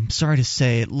 "Oh, I'm sorry to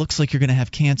say, it looks like you're going to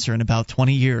have cancer in about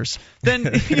 20 years," then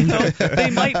they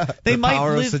might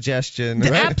power live, of suggestion.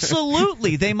 Right?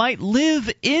 Absolutely, they might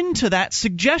live into that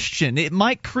suggestion. It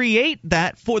might create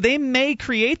that they may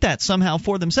create that somehow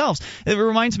for themselves. It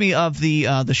reminds me of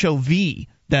the show V.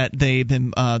 That they've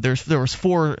been there was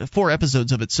four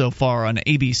episodes of it so far on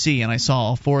ABC, and I saw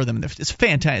all 4 of them. It's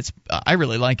fantastic. I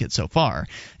really like it so far,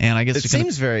 and I guess it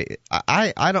seems very.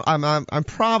 I'm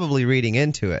probably reading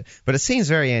into it, but it seems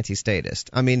very anti-statist.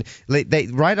 I mean, they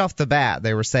right off the bat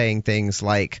they were saying things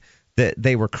like that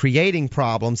they were creating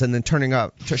problems and then showing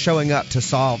up to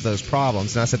solve those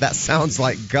problems. And I said, that sounds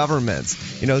like governments,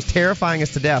 terrifying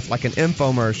us to death, like an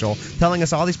infomercial, telling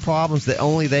us all these problems that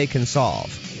only they can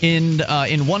solve. In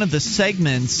one of the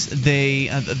segments, the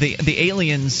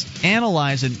aliens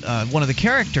analyze one of the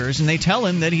characters, and they tell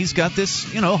him that he's got this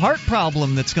heart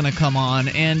problem that's going to come on,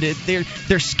 and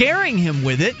they're scaring him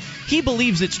with it. He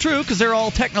believes it's true because they're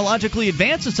all technologically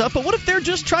advanced and stuff. But what if they're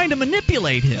just trying to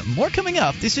manipulate him? More coming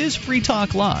up. This is Free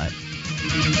Talk Live.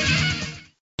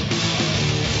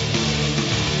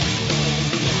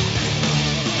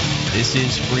 This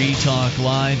is Free Talk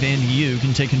Live, and you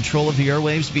can take control of the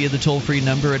airwaves via the toll-free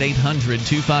number at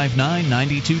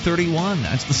 800-259-9231.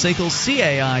 That's the SACL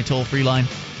CAI toll-free line,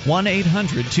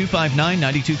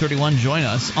 1-800-259-9231. Join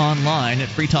us online at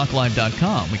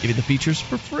freetalklive.com. We give you the features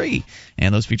for free,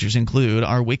 and those features include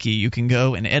our wiki. You can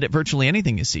go and edit virtually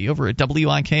anything you see over at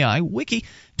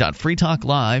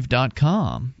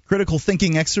wikiwiki.freetalklive.com. Critical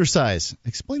thinking exercise.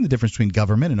 Explain the difference between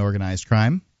government and organized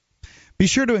crime. Be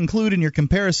sure to include in your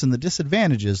comparison the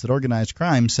disadvantages that organized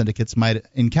crime syndicates might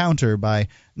encounter by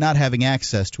not having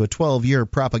access to a 12-year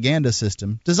propaganda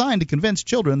system designed to convince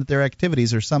children that their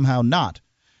activities are somehow not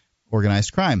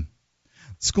organized crime.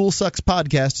 School Sucks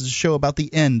podcast is a show about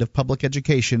the end of public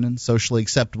education and socially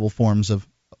acceptable forms of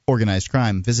organized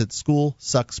crime. Visit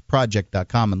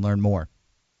schoolsucksproject.com and learn more.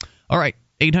 All right.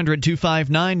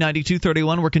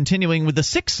 800-259-9231. We're continuing with the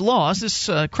 6 laws. This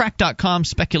crack.com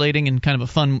speculating in kind of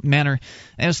a fun manner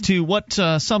as to what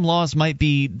some laws might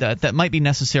be that might be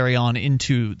necessary on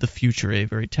into the future, a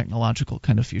very technological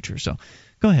kind of future. So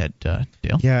go ahead, Dale.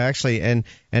 Yeah, actually, and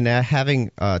having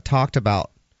talked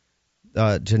about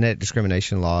genetic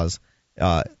discrimination laws,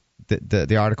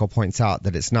 the article points out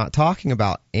that it's not talking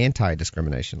about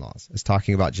anti-discrimination laws. It's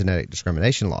talking about genetic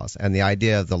discrimination laws. And the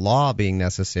idea of the law being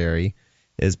necessary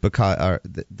is because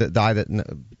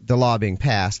the law being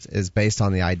passed is based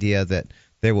on the idea that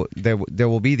there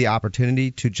will be the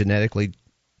opportunity to genetically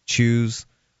choose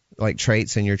like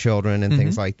traits in your children and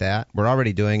things like that. We're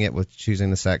already doing it with choosing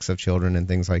the sex of children and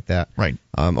things like that, right?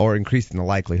 Or increasing the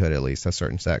likelihood at least of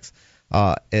certain sex.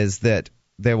 Is that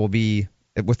there will be,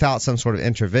 without some sort of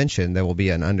intervention, there will be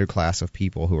an underclass of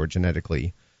people who are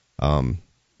genetically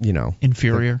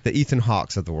inferior. The Ethan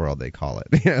Hawkes of the world, they call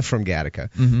it, from Gattaca.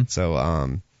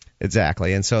 So,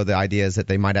 exactly. And so the idea is that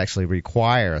they might actually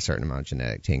require a certain amount of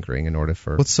genetic tinkering in order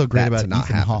for what's so great that about to not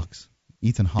Ethan happen. Hawkes?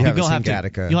 Ethan Hawkes. You'll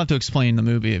have to explain the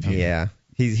movie if you. Yeah,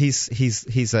 he's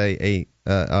a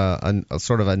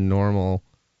sort of a normal.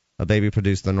 A baby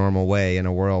produced the normal way in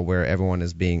a world where everyone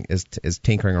is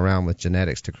tinkering around with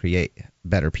genetics to create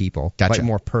better people, like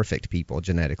more perfect people,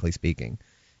 genetically speaking.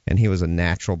 And he was a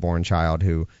natural-born child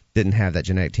who didn't have that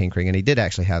genetic tinkering, and he did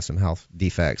actually have some health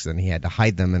defects, and he had to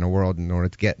hide them in a world in order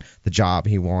to get the job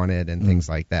he wanted and things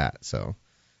like that. So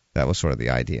that was sort of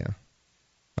the idea.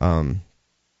 So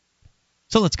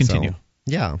let's continue.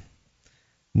 Yeah.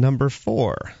 Number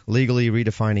 4, legally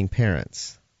redefining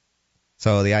parents.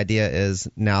 So the idea is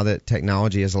now that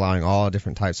technology is allowing all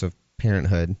different types of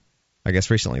parenthood. I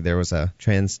guess recently there was a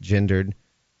transgendered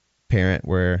parent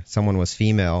where someone was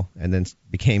female and then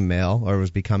became male or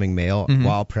was becoming male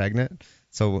while pregnant.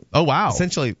 So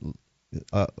essentially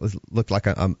looked like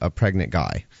a pregnant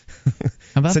guy.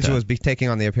 How about essentially that? was taking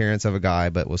on the appearance of a guy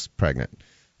but was pregnant.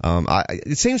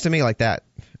 It seems to me like that.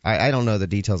 I don't know the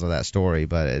details of that story,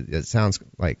 but it sounds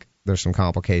like there's some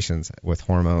complications with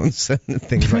hormones and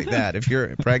things like that if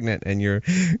you're pregnant and you're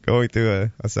going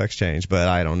through a sex change, but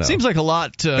I don't know. Seems like a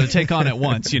lot to take on at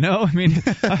once, I mean,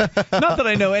 not that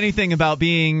I know anything about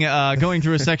being going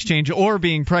through a sex change or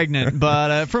being pregnant,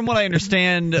 but from what I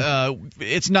understand,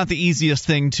 it's not the easiest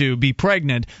thing to be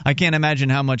pregnant. I can't imagine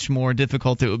how much more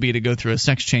difficult it would be to go through a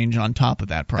sex change on top of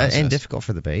that process. And difficult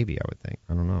for the baby, I would think.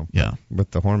 I don't know. Yeah.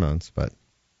 With the hormones, but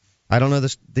I don't know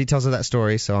the details of that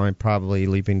story, so I'm probably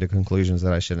leaping to conclusions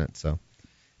that I shouldn't. So,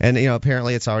 and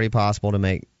apparently it's already possible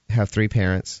to have 3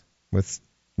 parents with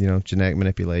genetic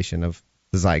manipulation of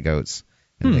the zygotes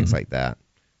and things like that.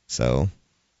 So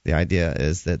the idea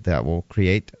is that will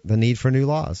create the need for new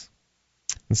laws.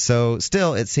 And so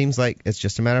still, it seems like it's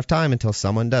just a matter of time until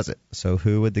someone does it. So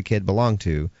who would the kid belong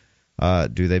to?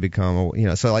 Do they become,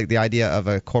 so like the idea of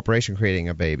a corporation creating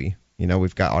a baby.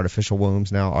 We've got artificial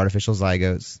wombs now, artificial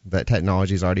zygotes. That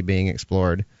technology is already being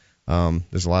explored.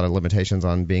 There's a lot of limitations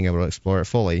on being able to explore it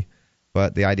fully.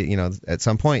 But the idea, at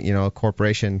some point, a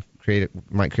corporation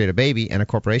might create a baby, and a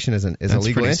corporation is a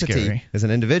legal entity, scary. Is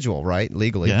an individual, right?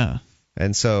 Legally. Yeah.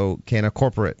 And so, can a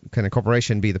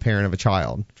corporation be the parent of a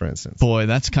child, for instance? Boy,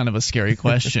 that's kind of a scary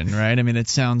question, right? I mean, it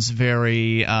sounds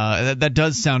very that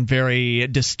does sound very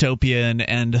dystopian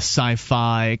and a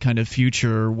sci-fi kind of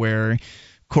future where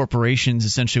corporations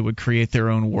essentially would create their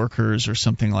own workers or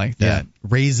something like that. Yeah,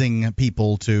 raising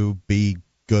people to be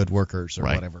good workers or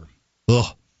whatever. Ugh.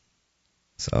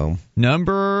 So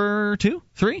number 2,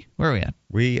 3, where are we at?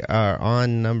 We are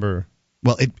on number.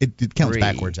 Well, it counts 3.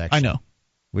 backwards, actually. I know.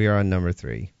 We are on number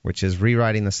 3, which is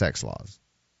rewriting the sex laws.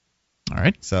 All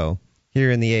right. So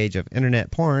here in the age of internet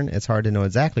porn, it's hard to know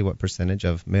exactly what percentage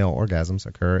of male orgasms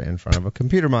occur in front of a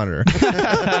computer monitor.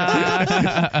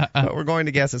 But we're going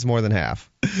to guess it's more than half.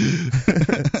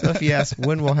 So if you ask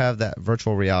when we'll have that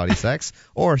virtual reality sex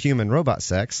or human-robot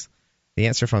sex, the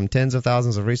answer from tens of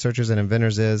thousands of researchers and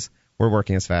inventors is, we're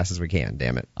working as fast as we can,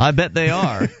 damn it. I bet they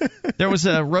are. There was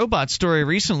a robot story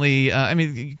recently. I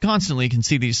mean, you constantly can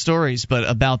see these stories, but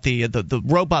about the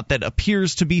robot that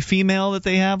appears to be female that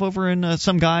they have over in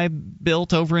some guy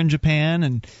built over in Japan,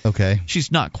 and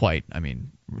she's not quite. I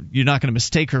mean, you're not going to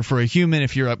mistake her for a human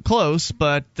if you're up close,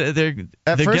 but they're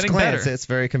at first getting glance, better. It's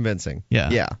very convincing.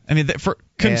 Yeah. I mean,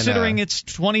 considering it's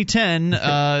 2010,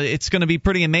 it's going to be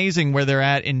pretty amazing where they're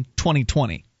at in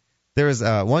 2020. There is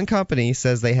one company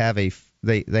says they have a fully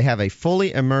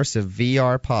immersive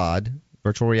VR pod,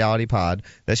 virtual reality pod,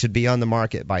 that should be on the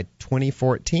market by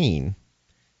 2014.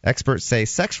 Experts say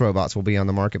sex robots will be on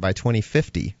the market by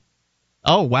 2050.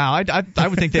 Oh wow! I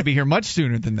would think they'd be here much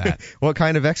sooner than that. What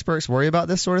kind of experts worry about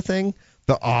this sort of thing?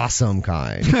 The awesome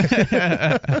kind.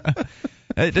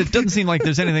 It doesn't seem like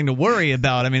there's anything to worry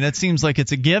about. I mean, that seems like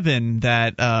it's a given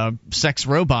that sex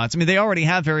robots, I mean, they already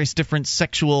have various different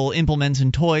sexual implements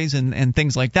and toys and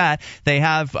things like that. They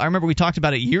have, I remember we talked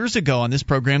about it years ago on this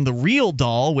program, the Real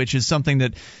Doll, which is something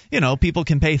that, people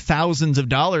can pay thousands of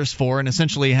dollars for and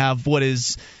essentially have what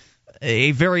is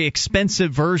a very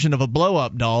expensive version of a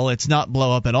blow-up doll. It's not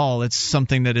blow-up at all. It's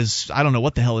something that is, I don't know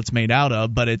what the hell it's made out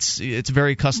of, but it's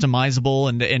very customizable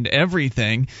and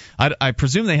everything. I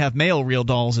presume they have male real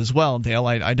dolls as well, Dale.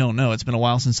 I don't know. It's been a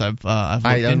while since I've looked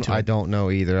into it. I don't know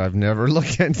either. I've never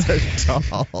looked into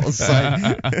dolls.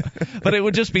 But it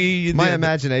would just be... My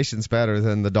imagination's better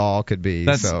than the doll could be.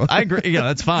 So. I agree. Yeah,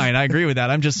 that's fine. I agree with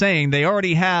that. I'm just saying they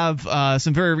already have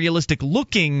some very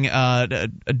realistic-looking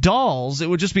dolls. It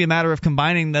would just be a matter of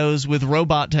combining those with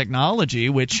robot technology,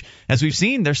 which, as we've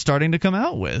seen, they're starting to come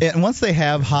out with. And once they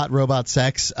have hot robot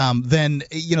sex, then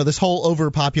this whole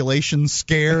overpopulation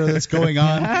scare that's going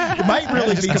on, it might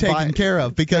really be taken care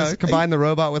of, because combine the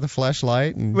robot with a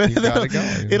fleshlight and you got it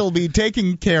going. It'll be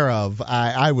taken care of,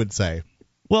 I would say.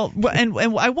 Well, and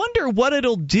I wonder what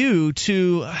it'll do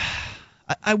to.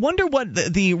 I wonder what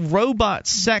the robot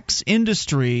sex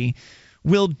industry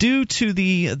will do to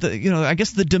the I guess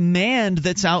the demand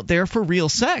that's out there for real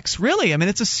sex. Really, I mean,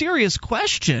 it's a serious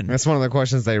question. That's one of the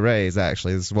questions they raise.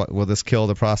 Actually, is what will this kill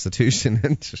the prostitution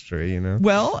industry?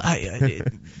 Well,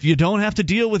 you don't have to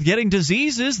deal with getting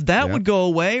diseases. That would go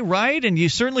away, right? And you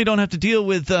certainly don't have to deal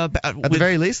with. At the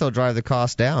very least, they'll drive the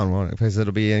cost down, won't it? Because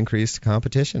it'll be increased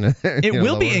competition. It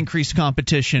will be increased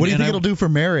competition. What do you think it'll do for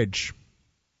marriage?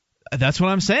 That's what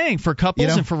I'm saying, for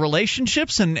couples and for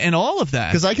relationships and all of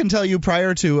that. Because I can tell you,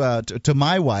 prior to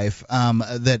my wife,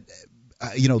 that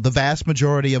the vast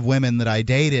majority of women that I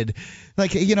dated,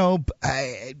 you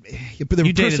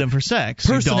dated them for sex,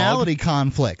 personality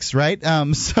conflicts, right?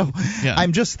 So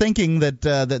I'm just thinking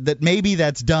that maybe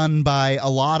that's done by a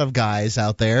lot of guys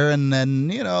out there, and then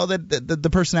that the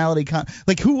personality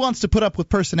who wants to put up with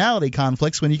personality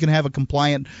conflicts when you can have a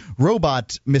compliant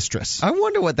robot mistress? I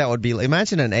wonder what that would be.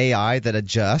 Imagine an AI that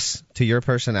adjusts to your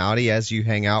personality as you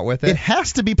hang out with it. It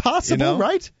has to be possible,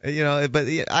 right? But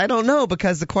I don't know,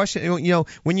 because the question,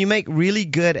 when you make really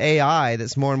good AI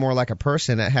that's more and more like a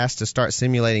person, it has to start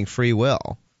simulating free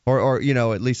will, or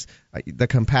at least the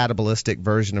compatibilistic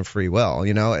version of free will,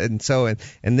 and so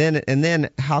and then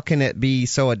how can it be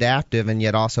so adaptive and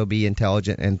yet also be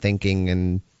intelligent and thinking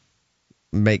and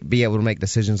be able to make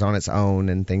decisions on its own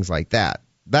and things like that.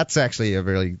 That's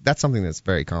actually that's something that's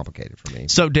very complicated for me.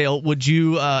 So, Dale, would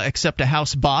you accept a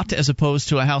house bot as opposed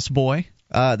to a house boy?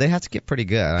 They have to get pretty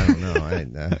good. I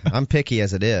don't know. I'm picky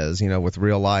as it is, with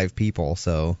real live people.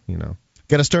 So,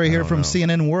 Got a story here from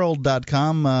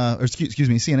CNNWorld.com, or excuse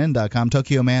me, CNN.com.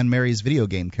 Tokyo man marries video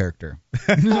game character.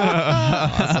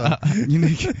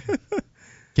 Unique.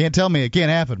 Can't tell me it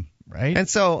can't happen, right? And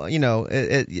so,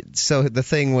 so the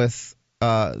thing with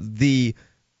the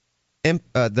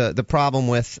problem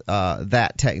with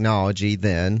that technology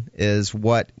then is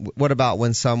what about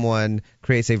when someone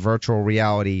creates a virtual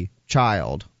reality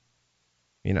child?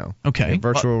 Okay,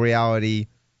 virtual reality.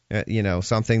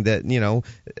 Something that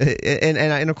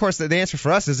and of course the answer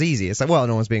for us is easy. It's like, well,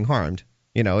 no one's being harmed.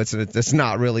 It's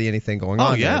not really anything going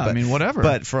on. Oh yeah, there, but, I mean whatever.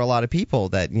 But for a lot of people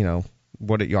that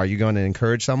what are you going to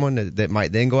encourage someone that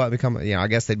might then go out and become? I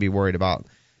guess they'd be worried about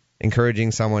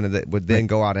encouraging someone that would then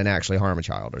go out and actually harm a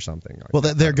child or something. Well,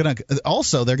 they're going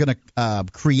to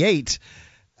create.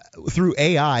 Through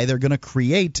AI, they're going to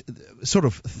create sort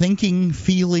of thinking,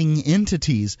 feeling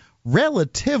entities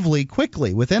relatively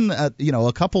quickly. Within a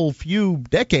few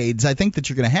decades, I think that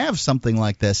you're going to have something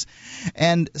like this.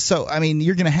 And so, I mean,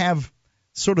 you're going to have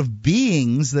sort of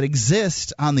beings that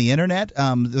exist on the internet.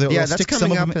 That's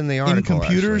coming up in the article, in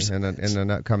computers, in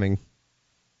an upcoming.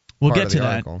 We'll get to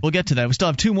that. We'll get to that. We still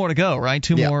have 2 more to go, right?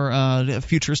 2 more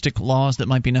futuristic laws that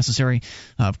might be necessary.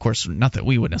 Of course, not that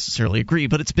we would necessarily agree,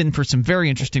 but it's been for some very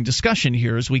interesting discussion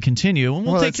here as we continue, and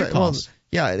we'll take your calls.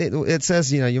 It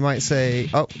says, you might say,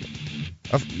 it's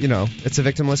a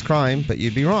victimless crime, but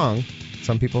you'd be wrong.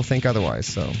 Some people think otherwise.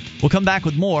 So we'll come back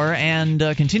with more and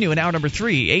continue in hour number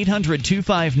 3.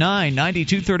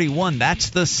 800-259-9231. That's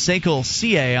the SACL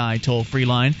CAI toll-free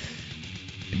line.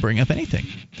 Bring up anything.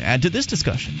 Add to this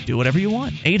discussion. Do whatever you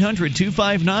want.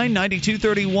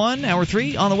 800-259-9231. Hour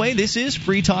 3 on the way. This is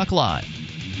Free Talk Live.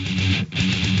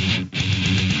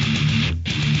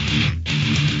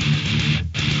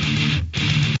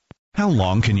 How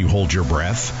long can you hold your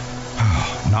breath?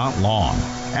 Not long.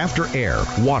 After air,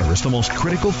 water is the most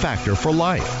critical factor for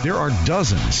life. There are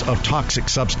dozens of toxic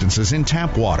substances in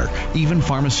tap water, even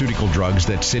pharmaceutical drugs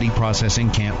that city processing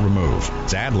can't remove.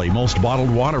 Sadly, most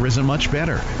bottled water isn't much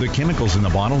better. The chemicals in the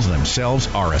bottles themselves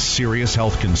are a serious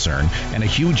health concern and a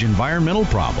huge environmental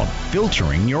problem.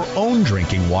 Filtering your own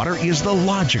drinking water is the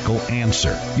logical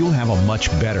answer. You'll have a much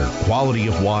better quality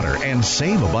of water and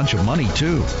save a bunch of money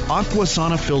too.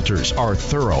 Aquasana filters are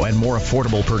thorough and more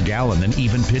affordable per gallon than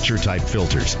even pitcher-type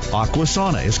filters.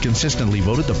 Aquasana is consistently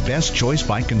voted the best choice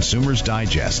by Consumers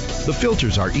Digest. The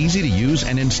filters are easy to use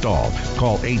and install.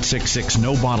 Call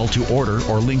 866-NO-BOTTLE to order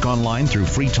or link online through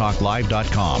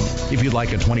freetalklive.com. If you'd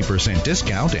like a 20%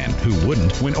 discount, and who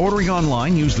wouldn't, when ordering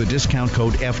online, use the discount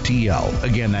code FTL.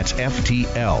 Again, that's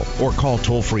FTL. Or call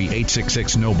toll-free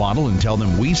 866-NO-BOTTLE and tell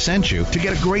them we sent you to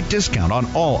get a great discount on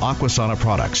all Aquasana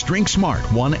products. Drink smart.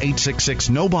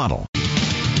 1-866-NO-BOTTLE.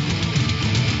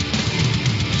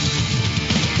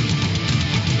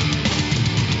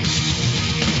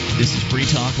 This is Free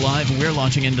Talk Live, and we're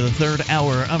launching into the 3rd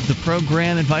hour of the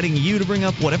program, inviting you to bring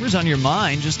up whatever's on your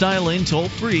mind. Just dial in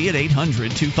toll-free at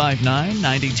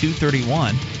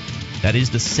 800-259-9231. That is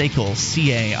the SACL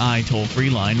CAI toll-free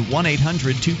line,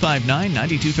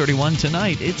 1-800-259-9231.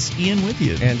 Tonight, it's Ian with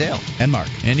you. And Dale. And Mark.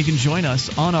 And you can join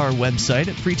us on our website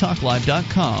at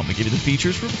freetalklive.com. We give you the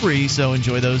features for free, so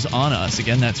enjoy those on us.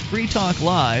 Again, that's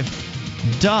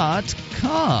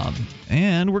freetalklive.com.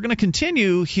 And we're going to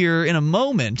continue here in a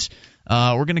moment.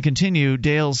 We're going to continue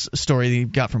Dale's story that he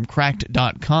got from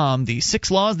Cracked.com, the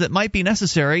 6 laws that might be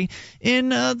necessary in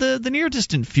the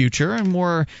near-distant future, and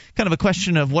more kind of a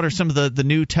question of what are some of the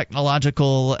new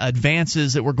technological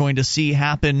advances that we're going to see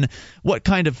happen, what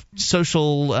kind of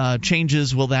social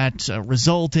changes will that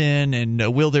result in,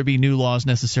 and will there be new laws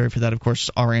necessary for that? Of course,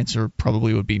 our answer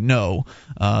probably would be no,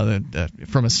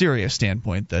 from a serious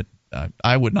standpoint, that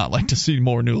I would not like to see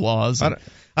more new laws. I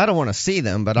don't want to see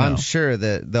them, but no. I'm sure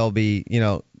that there'll be,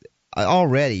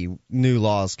 already new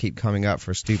laws keep coming up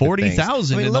for stupid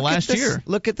 40,000 in the last year.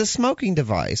 Look at the smoking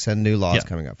device and new laws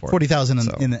coming up for it. 40,000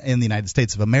 in the United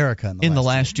States of America in the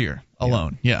last year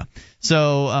alone. Yeah.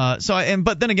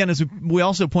 But then again, as we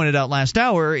also pointed out last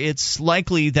hour, it's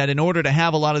likely that in order to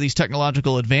have a lot of these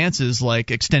technological advances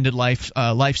like extended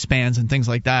lifespans and things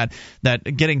like that, that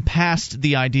getting past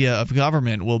the idea of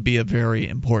government will be a very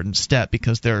important step,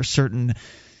 because there are certain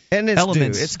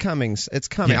elements. It's coming. It's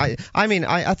coming. Yeah.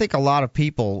 I think a lot of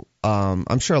people,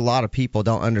 I'm sure a lot of people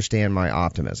don't understand my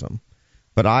optimism.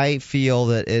 But I feel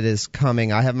that it is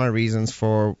coming. I have my reasons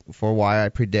for why I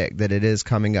predict that it is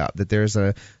coming up. That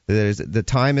the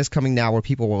time is coming now where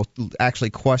people will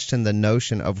actually question the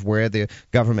notion of where the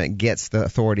government gets the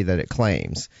authority that it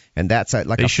claims, and that's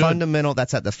fundamental.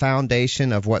 That's at the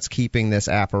foundation of what's keeping this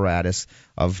apparatus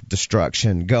of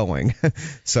destruction going.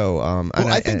 So,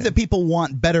 I think that people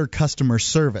want better customer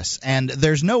service, and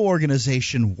there's no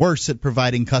organization worse at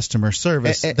providing customer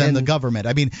service than the government.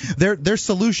 I mean, their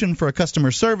solution for a customer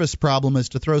service problem is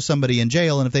to throw somebody in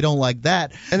jail, and if they don't like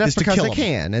that, and that's is to because kill they them.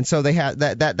 can, and so they have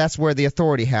that's where the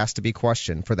authority has to be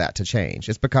questioned for that to change.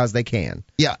 It's because they can.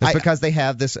 Yeah, it's because they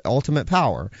have this ultimate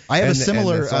power. I have and, a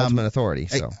similar and this ultimate authority.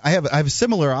 So I have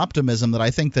similar optimism that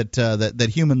I think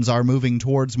that humans are moving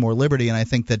towards more liberty, and I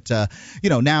think that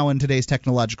now in today's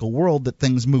technological world that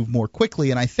things move more quickly,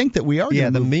 and I think that we are.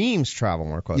 Yeah, the memes travel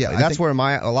more quickly. Yeah, that's where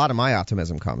a lot of my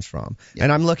optimism comes from. Yeah.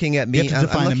 And I'm looking at I'm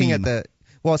looking at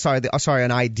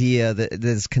an idea that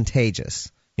is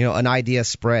contagious. An idea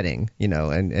spreading,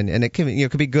 and it can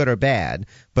could be good or bad,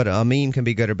 but a meme can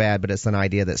be good or bad, but it's an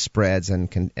idea that spreads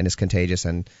and is contagious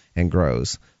and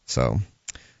grows. So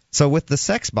with the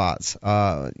sex bots,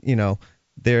 there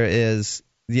is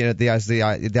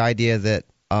the idea that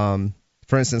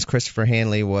for instance, Christopher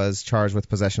Hanley was charged with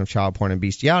possession of child porn and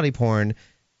bestiality porn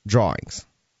drawings.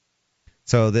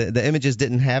 So the images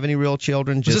didn't have any real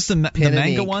children. Was this the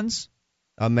manga ones?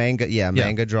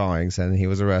 Manga drawings, and he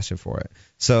was arrested for it.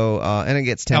 So, and it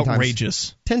gets 10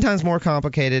 times more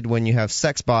complicated when you have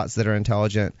sex bots that are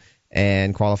intelligent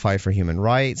and qualify for human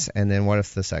rights. And then what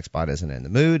if the sex bot isn't in the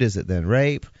mood? Is it then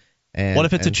rape? And what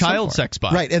if it's a child sex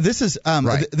bot? Right, and this is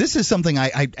this is something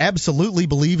I absolutely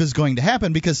believe is going to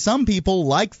happen, because some people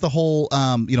like the whole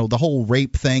the whole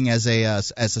rape thing as a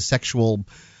sexual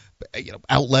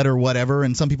outlet or whatever,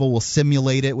 and some people will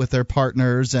simulate it with their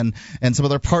partners, and some of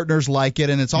their partners like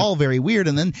it, and it's all very weird.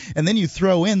 And then you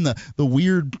throw in the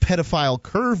weird pedophile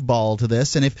curveball to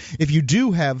this, and if you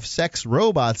do have sex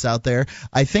robots out there,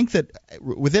 I think that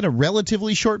within a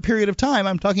relatively short period of time,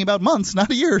 I'm talking about months,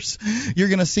 not years, you're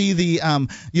going to see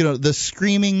the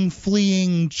screaming,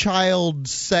 fleeing child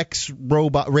sex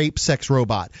robot, rape sex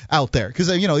robot out there, because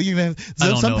you have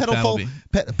some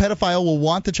pedophile will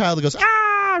want the child that goes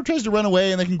tries to run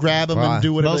away, and they can grab him and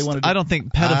do whatever they want to do. I don't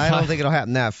think it'll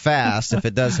happen that fast if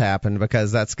it does happen,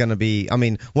 because that's going to be. I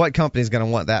mean, what company's going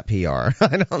to want that PR?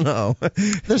 I don't know.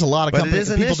 There's a lot of companies.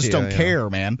 People just don't care,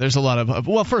 man. There's a lot of.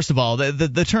 Well, first of all,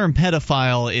 the term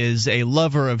pedophile is a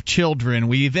lover of children.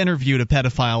 We've interviewed a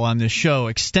pedophile on this show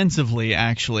extensively,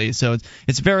 actually. So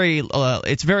it's very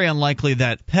unlikely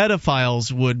that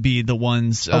pedophiles would be the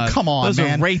ones. Oh, come on, those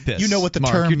man! Are rapists. You know what the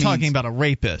Mark. term You're means. talking about a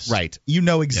rapist, right? You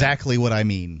know exactly what I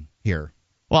mean here.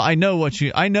 Well, I know what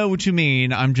you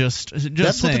mean. I'm just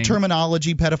that's saying. What the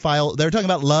terminology pedophile. They're talking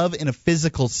about love in a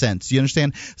physical sense. You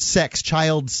understand? Sex,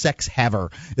 child sex haver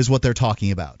is what they're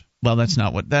talking about. Well, that's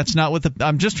not what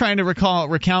I'm just trying to recount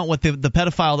what the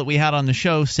pedophile that we had on the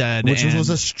show said, which was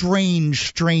a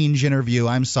strange interview.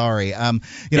 I'm sorry.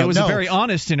 It was a very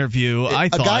honest interview. I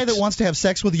thought a guy that wants to have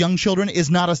sex with young children is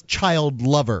not a child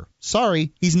lover.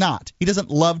 Sorry, he's not. He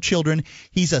doesn't love children.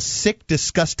 He's a sick,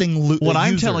 disgusting loser. What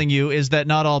I'm telling you is that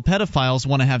not all pedophiles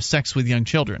want to have sex with young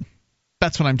children.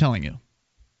 That's what I'm telling you.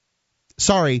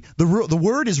 Sorry, the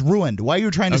word is ruined. Why are you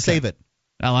trying to save it?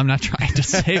 Well, I'm not trying to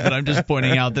say it, but I'm just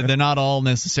pointing out that they're not all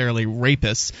necessarily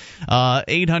rapists.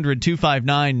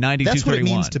 800-259-9231. That's what it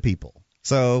means to people.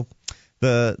 So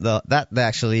that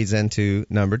actually leads into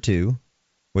number 2,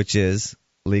 which is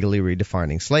legally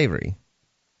redefining slavery.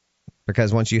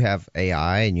 Because once you have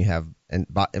AI and you have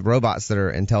robots that are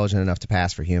intelligent enough to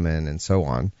pass for human and so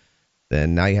on,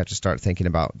 then now you have to start thinking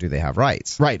about, do they have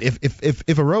rights? Right.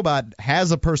 If a robot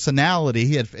has a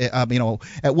personality,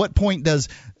 at what point does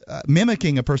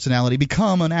mimicking a personality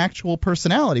become an actual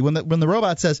personality? When the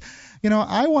robot says,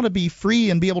 I want to be free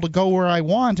and be able to go where I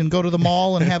want and go to the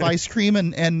mall and have ice cream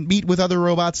and meet with other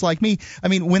robots like me. I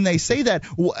mean, when they say that,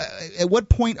 at what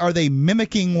point are they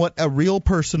mimicking what a real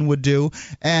person would do?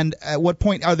 And at what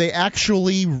point are they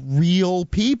actually real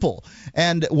people?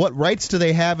 And what rights do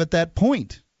they have at that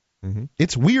point? Mm-hmm.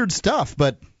 It's weird stuff,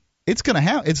 but it's going to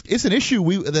have. It's an issue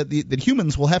that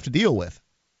humans will have to deal with.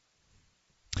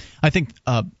 I think.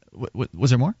 Was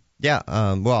there more? Yeah.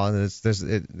 Well,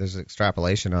 there's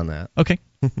extrapolation on that. Okay.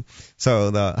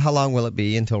 So how long will it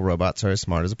be until robots are as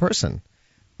smart as a person?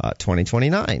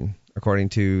 2029, according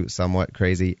to somewhat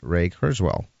crazy Ray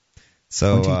Kurzweil.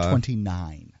 So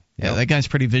 2029. Yeah, that guy's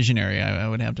pretty visionary, I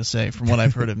would have to say, from what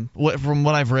I've heard of from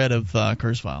what I've read of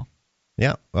Kurzweil.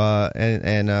 Yeah.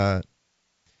 And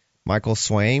Michael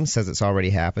Swaim says it's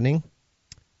already happening.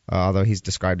 although he's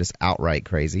described as outright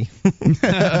crazy.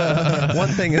 One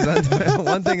thing is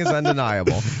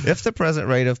undeniable. If the present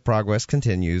rate of progress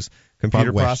continues,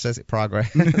 computer processing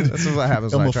progress. This is what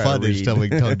happens when I try to read on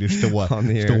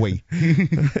the air.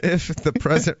 If the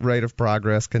present rate of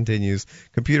progress continues,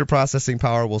 computer processing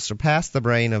power will surpass the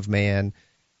brain of man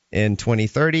in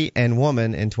 2030 and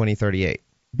woman in 2038.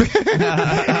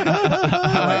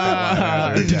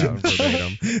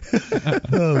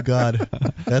 Oh God,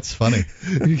 that's funny.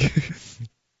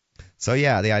 So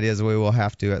yeah, the idea is we will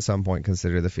have to at some point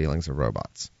consider the feelings of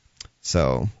robots.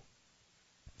 So,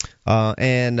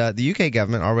 and the UK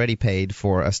government already paid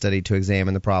for a study to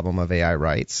examine the problem of AI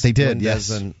rights. They did,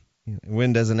 yes.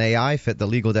 When does an AI fit the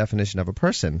legal definition of a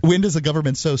person? When does a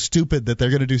government so stupid that they're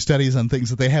going to do studies on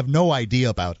things that they have no idea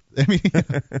about? I mean.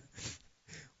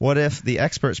 What if the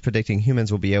experts predicting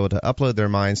humans will be able to upload their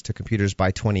minds to computers by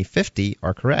 2050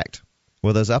 are correct?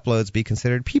 Will those uploads be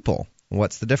considered people?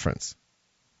 What's the difference?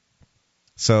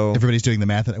 So everybody's doing the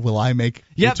math. Will I make?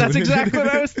 Yeah, that's exactly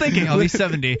what I was thinking. I'll be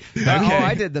 70. Okay.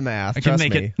 I did the math. Trust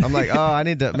me. I'm like, I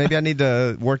need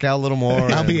to work out a little more.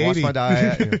 I'll be 80. Watch my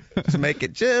diet to make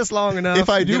it just long enough. If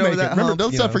I do make that it, remember,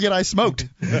 hump, don't forget I smoked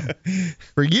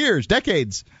for years,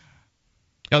 decades.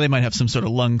 Oh, they might have some sort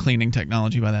of lung cleaning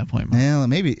technology by that point. Well,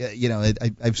 maybe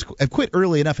I've quit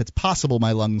early enough. It's possible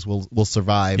my lungs will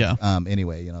survive. Yeah.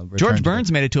 Anyway, George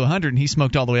Burns made it to 100, and he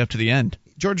smoked all the way up to the end.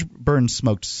 George Burns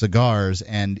smoked cigars,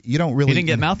 and you don't really. He didn't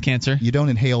get mouth cancer. You don't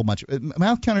inhale much.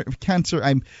 Mouth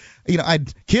cancer.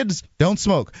 Kids don't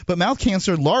smoke, but mouth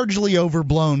cancer largely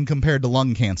overblown compared to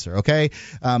lung cancer. Okay,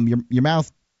 your mouth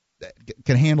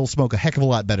can handle smoke a heck of a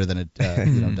lot better than it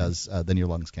does than your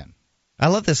lungs can. I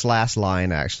love this last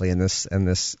line actually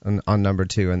on number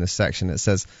 2 in this section. It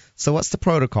says, "So what's the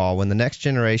protocol when the next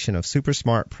generation of super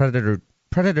smart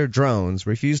predator drones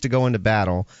refuse to go into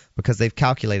battle because they've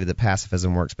calculated that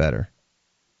pacifism works better?"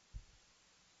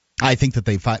 I think that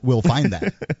they will find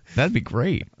that. That'd be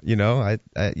great.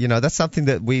 That's something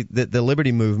that the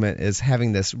Liberty Movement is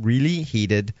having this really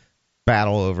heated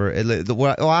battle over.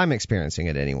 I'm experiencing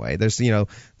it anyway. There's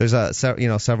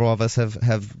several of us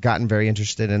have gotten very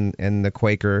interested in the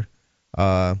Quaker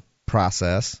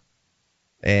process,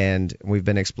 and we've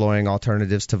been exploring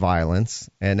alternatives to violence.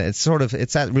 And it's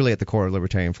really at the core of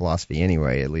libertarian philosophy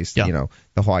anyway. At least the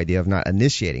whole idea of not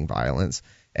initiating violence.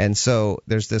 And so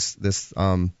there's this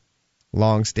long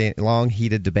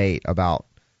heated debate about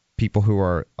people who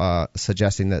are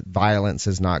suggesting that violence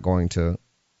is not going to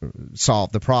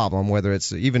solve the problem, whether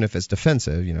it's even if it's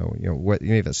defensive,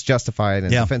 if it's justified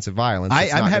and defensive violence.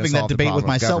 I'm having that debate with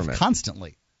myself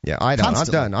constantly. Yeah, I know.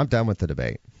 Constantly. I'm done with the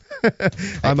debate.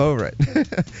 I'm over it.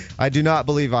 I do not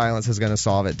believe violence is going to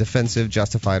solve it, defensive,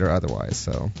 justified, or otherwise.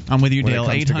 So I'm with you, Dale.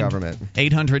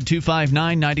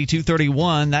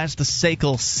 800-259-9231. That's the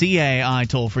SACL CAI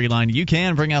toll-free line. You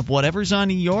can bring up whatever's on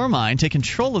your mind. Take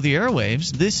control of the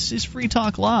airwaves. This is Free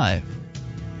Talk Live.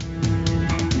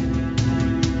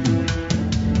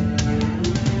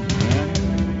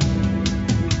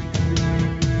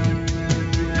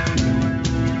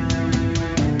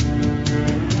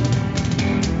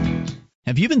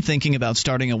 Have you been thinking about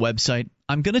starting a website?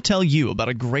 I'm going to tell you about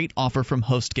a great offer from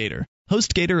HostGator.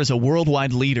 HostGator is a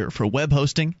worldwide leader for web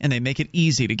hosting, and they make it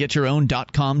easy to get your own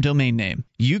 .com domain name.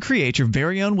 You create your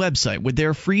very own website with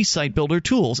their free site builder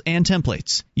tools and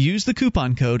templates. Use the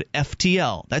coupon code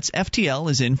FTL, that's FTL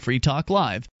as in Free Talk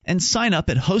Live, and sign up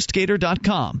at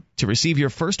HostGator.com to receive your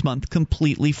first month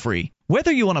completely free.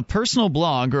 Whether you want a personal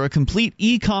blog or a complete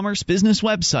e-commerce business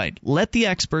website, let the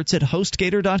experts at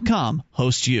HostGator.com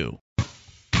host you.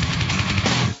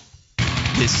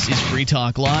 This is Free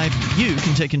Talk Live. You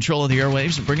can take control of the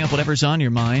airwaves and bring up whatever's on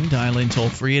your mind. Dial in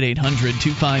toll-free at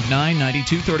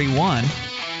 800-259-9231.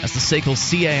 That's the SACL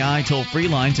CAI toll-free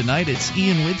line. Tonight, it's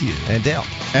Ian with you. And Dale.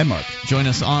 And Mark. Join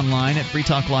us online at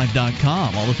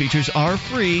freetalklive.com. All the features are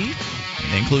free.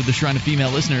 They include the Shrine of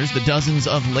Female Listeners, the dozens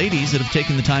of ladies that have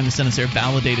taken the time to send us their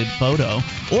validated photo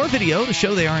or video to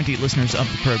show they are indeed listeners of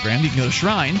the program. You can go to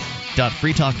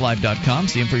shrine.freetalklive.com.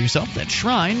 See them for yourself. That's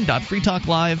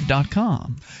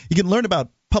shrine.freetalklive.com. You can learn about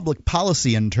public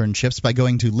policy internships by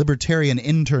going to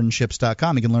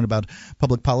libertarianinternships.com. You can learn about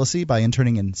public policy by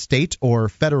interning in state or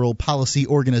federal policy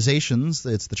organizations.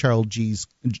 It's the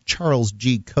Charles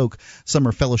G. Koch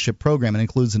Summer Fellowship Program. It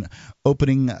includes an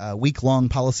opening week-long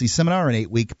policy seminar, an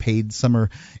 8-week paid summer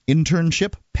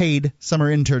internship,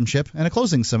 and a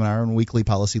closing seminar and weekly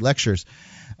policy lectures.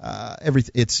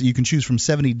 You can choose from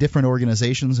 70 different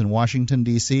organizations in Washington,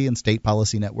 D.C., and state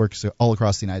policy networks all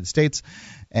across the United States.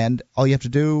 And all you have to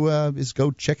do is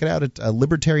go check it out at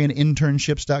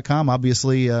libertarianinternships.com.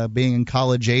 Obviously, being in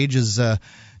college age is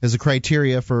as a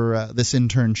criteria for this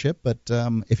internship. But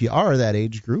if you are that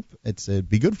age group, it'd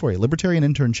be good for you.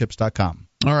 LibertarianInternships.com.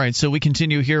 All right, so we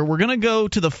continue here. We're going to go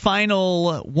to the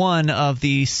final one of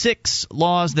the 6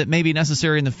 laws that may be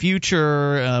necessary in the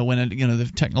future when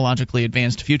the technologically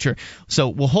advanced future. So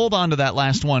we'll hold on to that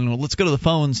last one. Let's go to the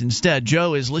phones instead.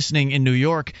 Joe is listening in New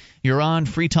York. You're on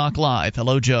Free Talk Live.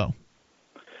 Hello, Joe.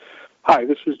 Hi,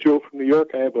 this is Joe from New York.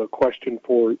 I have a question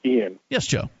for Ian. Yes,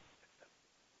 Joe.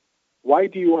 Why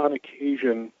do you on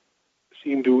occasion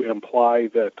seem to imply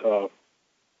that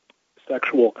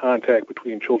sexual contact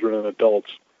between children and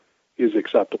adults is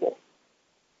acceptable?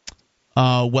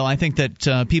 Well, I think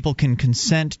that people can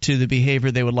consent to the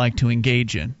behavior they would like to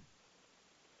engage in.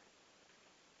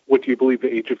 What do you believe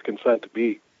the age of consent to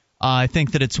be? I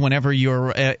think that it's whenever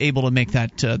you're able to make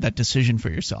that decision for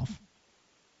yourself.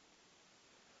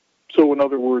 So, in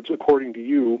other words, according to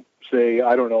you, say,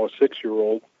 I don't know, a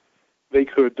 6-year-old, they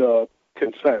could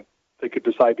consent. They could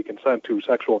decide to consent to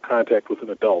sexual contact with an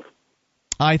adult.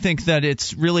 I think that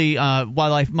it's really,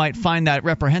 while I might find that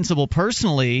reprehensible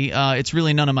personally, it's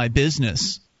really none of my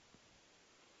business.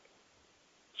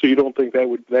 So you don't think that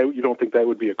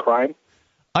would be a crime?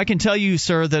 I can tell you,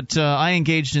 sir, that I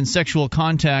engaged in sexual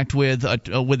contact with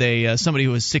somebody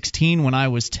who was 16 when I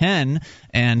was 10,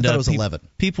 and I thought it was 11.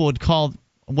 People would call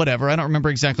whatever. I don't remember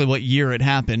exactly what year it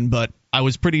happened, but I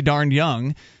was pretty darn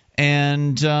young,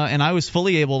 and I was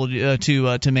fully able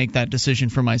to make that decision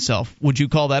for myself. Would you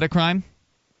call that a crime?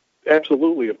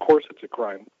 Absolutely. Of course, it's a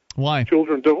crime. Why?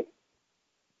 Children don't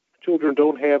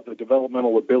have the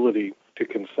developmental ability to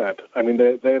consent. I mean,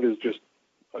 that is just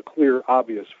a clear,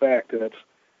 obvious fact, and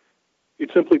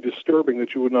it's simply disturbing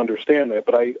that you wouldn't understand that.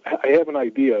 But I have an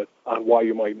idea on why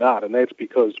you might not, and that's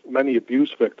because many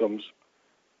abuse victims,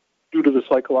 due to the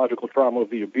psychological trauma of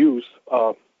the abuse,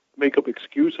 make up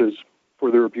excuses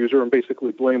for their abuser and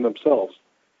basically blame themselves.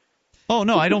 Oh,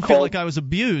 no, I don't feel like I was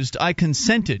abused. I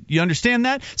consented. You understand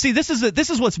that? See, this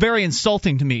is what's very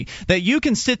insulting to me, that you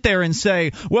can sit there and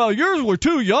say, well, you were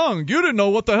too young. You didn't know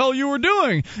what the hell you were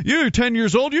doing. You're 10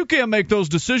 years old. You can't make those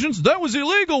decisions. That was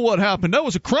illegal what happened. That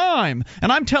was a crime.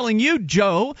 And I'm telling you,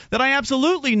 Joe, that I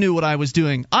absolutely knew what I was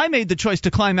doing. I made the choice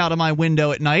to climb out of my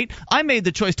window at night. I made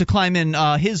the choice to climb in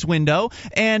his window.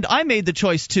 And I made the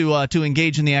choice to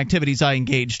engage in the activities I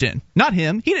engaged in. Not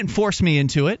him. He didn't force me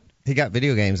into it. He got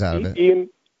video games out of it. Ian,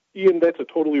 that's a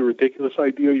totally ridiculous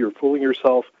idea. You're fooling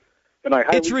yourself. And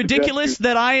it's ridiculous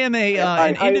that I am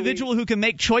an individual who can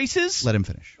make choices? Let him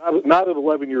finish. Not at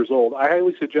 11 years old. I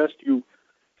highly suggest you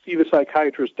see the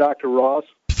psychiatrist, Dr. Ross.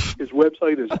 His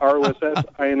website is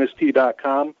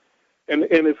rossinst.com. And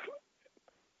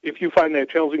if you find that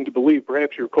challenging to believe,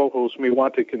 perhaps your co-host may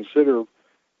want to consider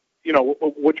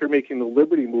what you're making the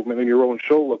liberty movement and your own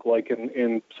show look like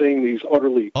in saying these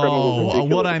utterly criminal,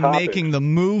 ridiculous what I'm topics. Making the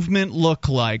movement look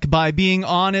like by being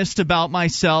honest about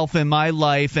myself and my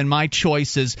life and my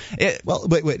choices. Well,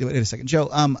 wait a second, Joe.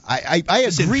 I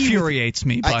this agree. Infuriates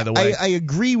me, by the way. I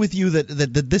agree with you that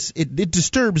this it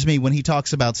disturbs me when he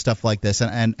talks about stuff like this,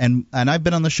 and I've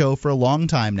been on the show for a long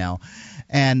time now,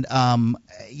 and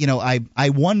I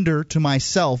wonder to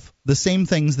myself the same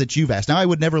things that you've asked. Now, I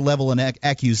would never level an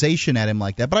accusation at him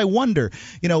like that, but I wonder,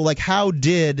 how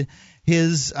did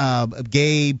his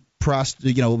gay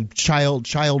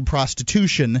child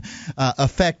prostitution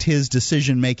affect his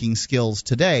decision-making skills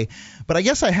today? But I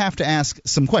guess I have to ask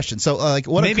some questions. So,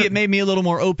 maybe it made me a little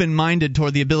more open-minded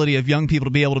toward the ability of young people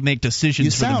to be able to make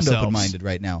decisions for themselves. You sound open-minded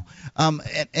right now.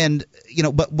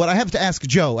 But what I have to ask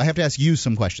Joe, I have to ask you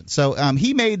some questions. So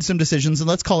he made some decisions, and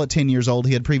let's call it 10 years old.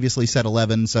 He had previously said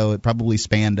 11, so it probably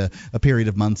spanned a period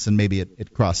of months, and maybe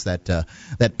it crossed that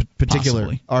particular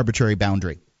Possibly. Arbitrary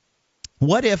boundary.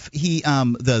 What if he,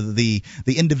 the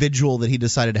individual that he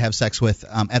decided to have sex with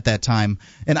at that time,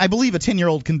 and I believe a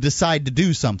 10-year-old can decide to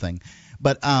do something,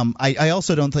 but I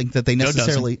also don't think that they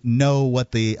necessarily know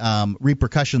what the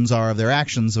repercussions are of their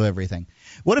actions of everything.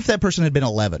 What if that person had been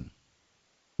 11?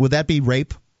 Would that be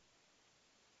rape?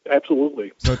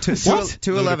 Absolutely. So two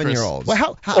 11-year-olds.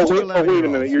 Well, wait a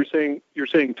minute. You're saying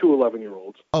two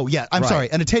 11-year-olds. Oh yeah, I'm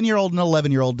sorry. And a 10-year-old and an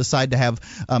 11-year-old decide to have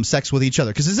sex with each other,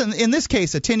 because in this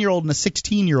case, a 10-year-old and a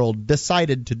 16-year-old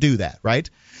decided to do that, right?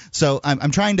 So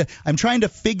I'm trying to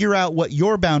figure out what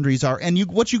your boundaries are, and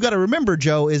what you got to remember,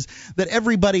 Joe, is that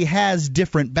everybody has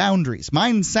different boundaries.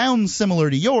 Mine sounds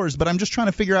similar to yours, but I'm just trying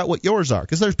to figure out what yours are,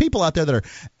 because there's people out there that are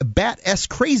bat-s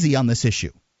crazy on this issue.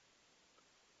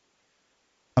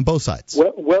 On both sides.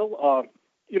 Well,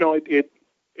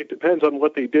 it depends on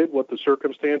what they did, what the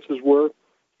circumstances were.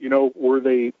 Were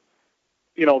they,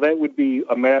 that would be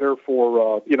a matter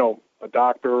for, a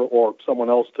doctor or someone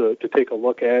else to take a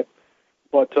look at.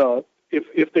 But,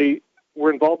 if they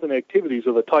were involved in activities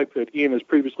of the type that Ian has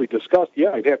previously discussed,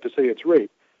 yeah, I'd have to say it's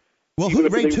rape. Well, who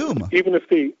raped whom? Even if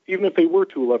they were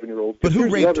two 11-year-olds. But who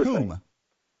raped whom?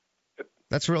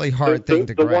 That's a really hard thing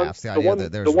to grasp, the idea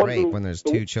that there's rape when there's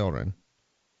two children.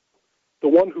 The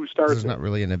one who starts There's not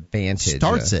really an advantage.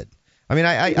 Starts it. I mean,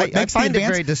 I find it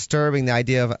very disturbing, the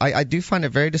idea of I do find it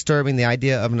very disturbing, the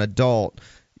idea of an adult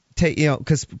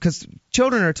because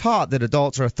children are taught that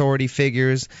adults are authority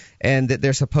figures and that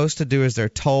they're supposed to do as they're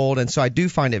told, and so I do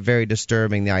find it very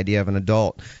disturbing, the idea of an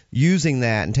adult using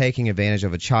that and taking advantage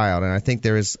of a child, and I think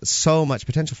there is so much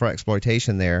potential for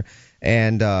exploitation there,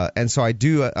 and so I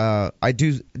do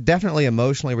definitely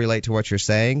emotionally relate to what you're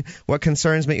saying. What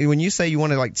concerns me when you say you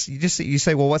want to you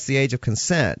say, well, what's the age of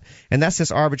consent, and that's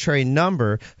this arbitrary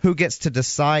number. Who gets to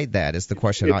decide that is the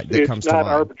question that comes to mind. It's not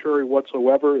arbitrary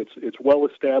whatsoever. It's well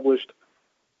established.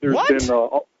 There's been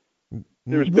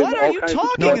what are you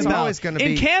talking about?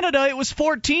 In Canada, it was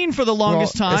 14 for the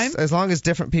longest time. As long as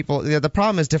different people, the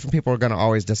problem is different people are going to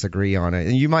always disagree on it,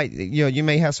 and you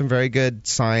may have some very good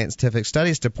scientific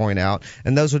studies to point out,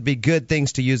 and those would be good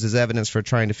things to use as evidence for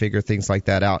trying to figure things like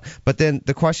that out. But then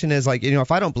the question is,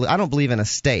 if I don't believe in a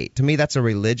state. To me, that's a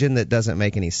religion that doesn't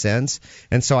make any sense,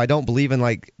 and so I don't believe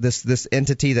in this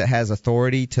entity that has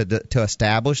authority to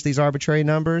establish these arbitrary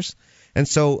numbers. And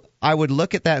so I would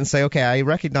look at that and say, okay, I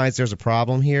recognize there's a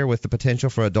problem here with the potential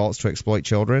for adults to exploit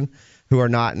children who are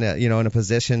not in a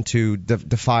position to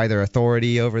defy their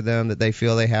authority over them that they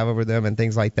feel they have over them and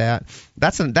things like that.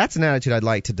 That's an attitude I'd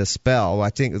like to dispel.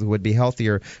 I think it would be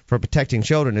healthier for protecting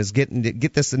children is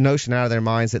get this notion out of their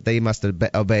minds that they must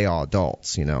obey all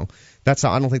adults. I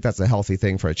don't think that's a healthy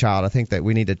thing for a child. I think that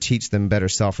we need to teach them better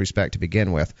self-respect to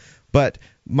begin with. But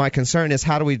my concern is,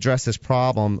 how do we address this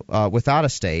problem without a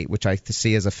state, which I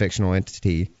see as a fictional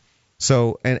entity?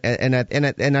 So, and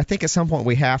I think at some point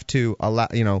we have to allow,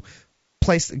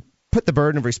 put the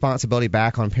burden of responsibility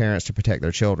back on parents to protect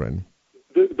their children.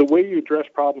 The way you address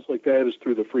problems like that is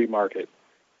through the free market.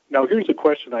 Now, here's a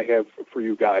question I have for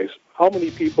you guys: how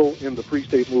many people in the Free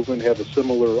State movement have a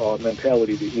similar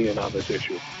mentality to Ian on this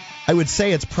issue? I would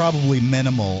say it's probably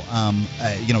minimal.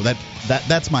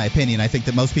 That's my opinion. I think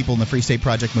that most people in the Free State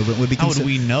Project movement would be. How would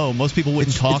we know? Most people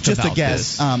wouldn't talk about this. It's just a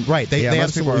guess. Right. They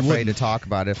most people are afraid wouldn't. to talk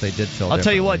about it if they did feel. I'll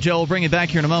tell you what, Joe. We'll bring it back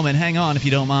here in a moment. Hang on, if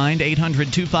you don't mind.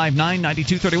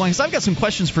 800-259-9231. Because I've got some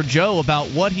questions for Joe about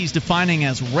what he's defining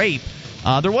as rape.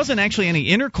 There wasn't actually any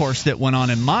intercourse that went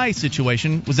on in my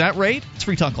situation. Was that rape? It's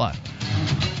Free Talk Live.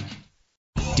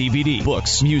 DVD,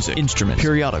 books, music, instruments,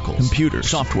 periodicals, computers,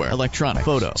 software, electronic,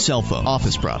 photo, cell phone,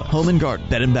 office product, home and garden,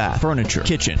 bed and bath, furniture,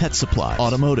 kitchen, pet supply,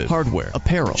 automotive, hardware,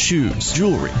 apparel, shoes,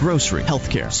 jewelry, grocery,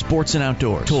 healthcare, sports and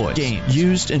outdoors, toys, games,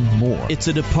 used, and more. It's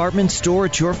a department store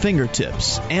at your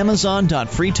fingertips.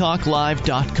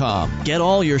 Amazon.freetalklive.com. Get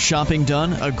all your shopping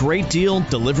done, a great deal,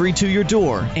 delivery to your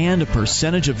door, and a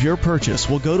percentage of your purchase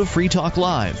will go to Free Talk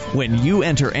Live when you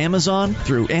enter Amazon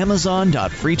through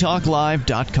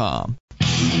Amazon.freetalklive.com.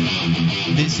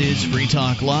 This is Free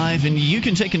Talk Live, and you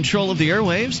can take control of the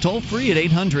airwaves toll-free at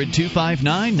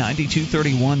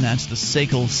 800-259-9231. That's the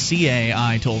SACL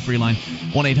CAI toll-free line,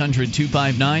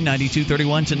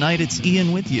 1-800-259-9231. Tonight, it's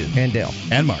Ian with you. And Dale.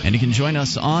 And Mark. And you can join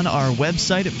us on our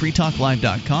website at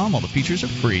freetalklive.com. All the features are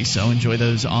free, so enjoy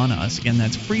those on us. Again,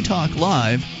 that's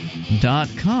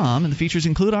freetalklive.com, and the features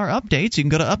include our updates. You can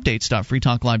go to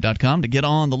updates.freetalklive.com to get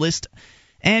on the list.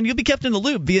 And you'll be kept in the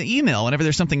loop via email whenever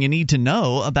there's something you need to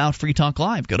know about Free Talk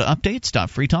Live. Go to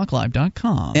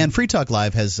updates.freetalklive.com. And Free Talk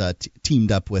Live has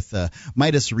teamed up with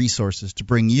Midas Resources to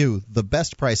bring you the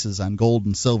best prices on gold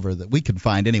and silver that we can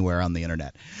find anywhere on the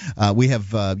Internet. We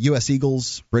have U.S.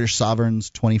 Eagles, British Sovereigns,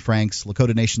 20 francs,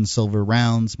 Lakota Nation silver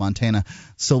rounds, Montana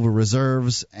silver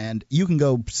reserves, and you can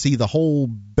go see the whole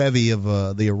bevy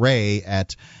of the array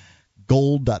at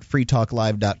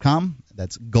gold.freetalklive.com.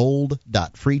 That's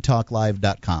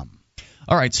gold.freetalklive.com.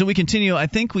 All right, so we continue. I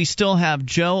think we still have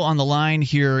Joe on the line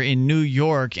here in New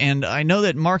York, and I know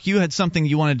that, Mark, you had something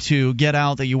you wanted to get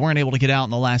out that you weren't able to get out in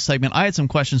the last segment. I had some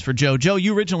questions for Joe. Joe,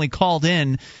 you originally called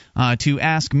in to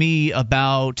ask me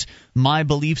about my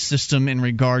belief system in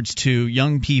regards to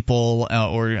young people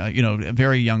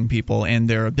very young people and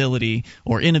their ability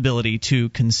or inability to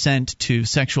consent to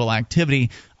sexual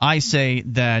activity. I say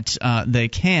that they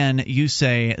can. You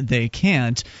say they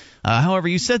can't. However,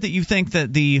 you said that you think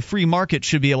that the free market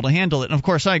should be able to handle it. And, of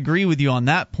course, I agree with you on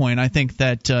that point. I think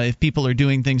that if people are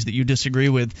doing things that you disagree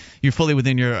with, you're fully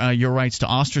within your rights to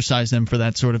ostracize them for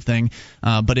that sort of thing.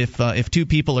 But if two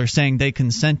people are saying they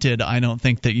consented, I don't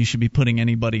think that you should be putting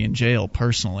anybody in jail,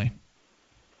 personally.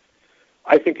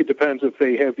 I think it depends if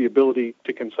they have the ability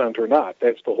to consent or not.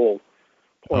 That's the whole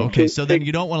point. Okay, so then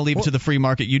you don't want to leave it to the free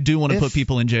market. You do want to put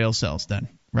people in jail cells then,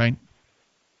 right?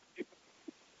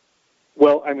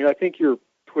 Well, I mean, I think you're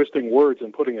twisting words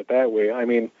and putting it that way. I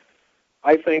mean,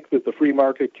 I think that the free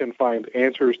market can find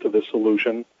answers to this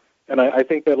solution, and I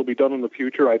think that'll be done in the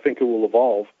future. I think it will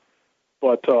evolve.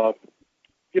 But,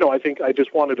 I think I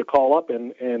just wanted to call up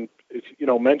and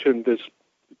mention this,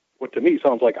 what to me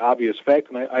sounds like obvious fact,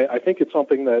 and I think it's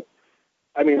something that,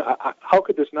 I mean, how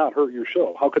could this not hurt your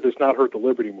show? How could this not hurt the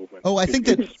Liberty Movement? Oh, I think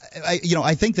that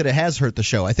it has hurt the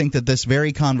show. I think that this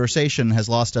very conversation has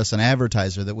lost us an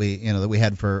advertiser that we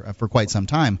had for quite some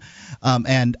time.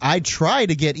 And I try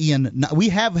to get Ian. We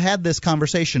have had this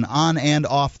conversation on and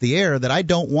off the air that I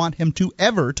don't want him to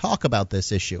ever talk about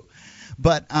this issue.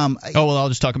 But I'll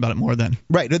just talk about it more then.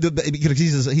 Right, because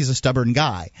he's a stubborn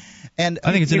guy, and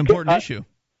I think it's an important issue.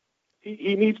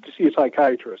 He needs to see a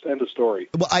psychiatrist. End of story.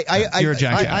 Well, you're a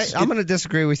jackass. I'm going to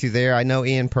disagree with you there. I know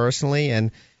Ian personally,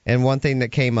 and one thing that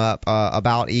came up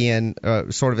about Ian,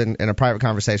 sort of in a private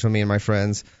conversation with me and my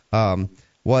friends,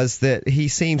 was that he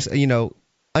seems,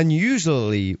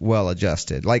 unusually well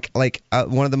adjusted. Like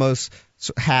one of the most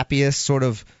happiest, sort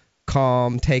of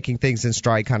calm, taking things in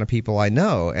stride kind of people I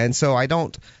know. And so I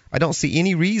don't see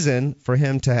any reason for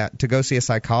him to go see a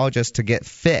psychologist to get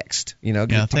fixed, to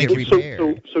get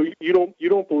repaired. So you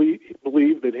don't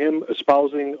believe that him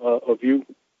espousing a view,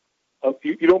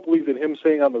 you don't believe that him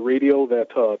saying on the radio that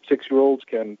 6-year-olds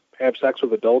can have sex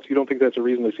with adults, you don't think that's a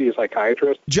reason to see a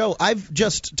psychiatrist? Joe, I've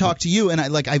just talked to you, and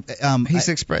he's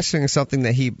expressing something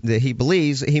that he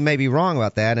believes. He may be wrong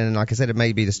about that, and like I said, it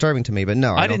may be disturbing to me, but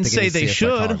no, I didn't say they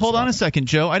should. Hold on a second,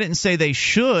 Joe. I didn't say they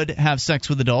should have sex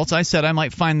with adults. I said I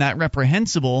might find that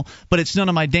reprehensible, but it's none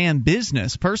of my damn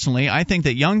business. Personally, I think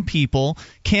that young people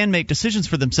can make decisions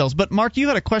for themselves. But Mark, you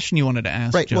had a question you wanted to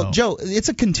ask, right? Joe. Well, Joe, it's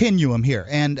a continuum here,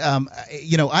 and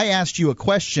I asked you a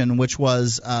question, which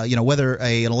was, whether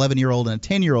an 11-year-old and a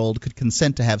 10-year-old could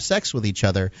consent to have sex with each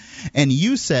other, and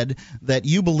you said that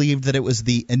you believed that it was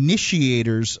the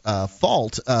initiator's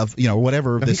fault of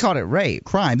whatever this. He called it rape.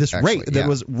 Crime. This actually, rape that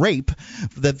was rape,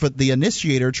 that the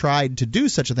initiator tried to do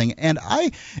such a thing. And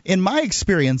in my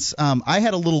experience, I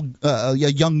had a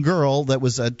young girl that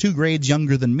was 2 grades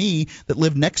younger than me that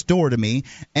lived next door to me,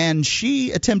 and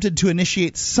she attempted to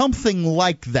initiate something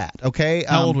like that. Okay.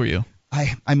 How old were you?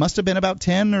 I must have been about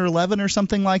 10 or 11 or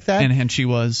something like that. And she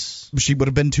was? She would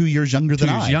have been 2 years younger than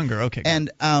I. 2 years younger, okay.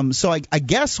 And so I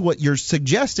guess what you're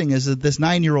suggesting is that this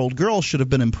 9-year-old girl should have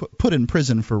been put in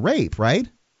prison for rape, right?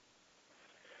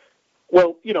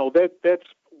 Well, that's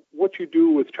what you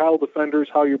do with child offenders,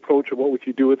 how you approach it, what would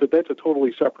you do with it. That's a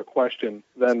totally separate question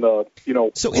than, So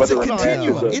it's whether a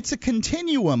continuum. It's a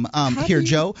continuum here,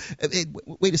 Joe.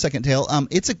 Wait a second, Tail.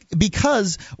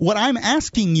 Because what I'm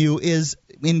asking you is,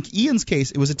 in Ian's case,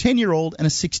 it was a 10-year-old and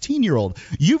a 16-year-old.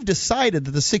 You've decided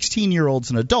that the 16-year-old's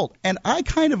an adult, and I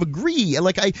kind of agree.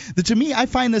 To me, I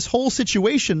find this whole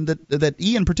situation that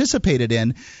Ian participated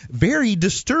in very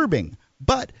disturbing.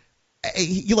 But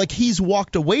he's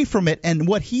walked away from it, and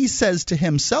what he says to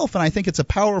himself, and I think it's a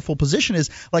powerful position, is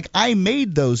I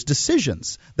made those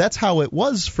decisions. That's how it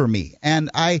was for me, and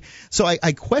I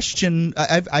question.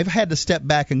 I've had to step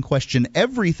back and question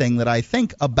everything that I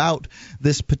think about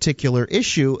this particular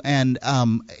issue, and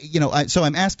so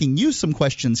I'm asking you some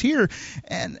questions here,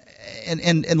 and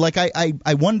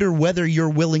I wonder whether you're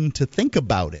willing to think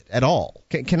about it at all.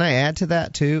 Can I add to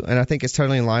that too? And I think it's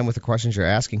totally in line with the questions you're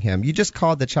asking him. You just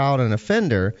called the child an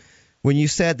offender when you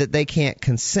said that they can't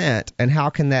consent, and how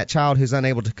can that child who's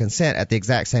unable to consent at the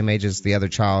exact same age as the other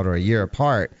child or a year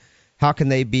apart, how can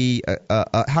they be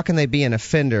an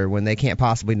offender when they can't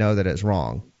possibly know that it's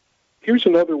wrong? Here's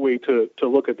another way to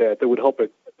look at that would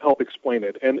help explain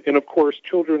it. And of course,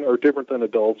 children are different than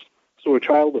adults, so a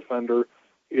child offender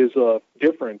is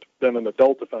different than an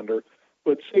adult offender.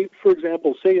 But for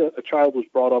example, a child was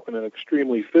brought up in an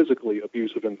extremely physically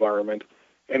abusive environment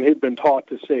and had been taught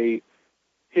to, say,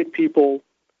 hit people,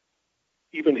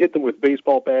 even hit them with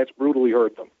baseball bats, brutally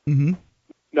hurt them. Mm-hmm.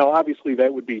 Now, obviously,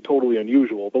 that would be totally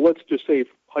unusual, but let's just say,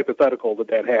 hypothetical,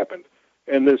 that happened.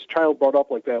 And this child brought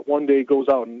up like that one day goes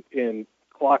out and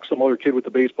clocks some other kid with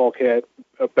a baseball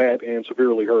bat and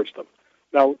severely hurts them.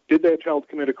 Now, did that child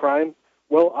commit a crime?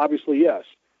 Well, obviously, yes.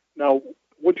 Now,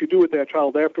 what you do with that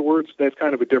child afterwards, that's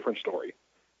kind of a different story.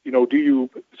 Do you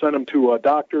send him to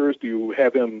doctors? Do you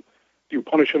have him Do you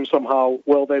punish him somehow?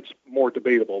 Well, that's more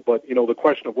debatable. But, the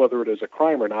question of whether it is a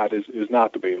crime or not is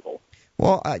not debatable.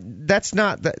 Well, that's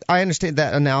not. I understand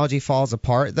that analogy falls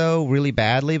apart though really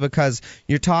badly because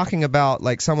you're talking about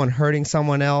like someone hurting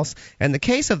someone else. And the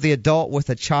case of the adult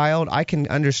with a child, I can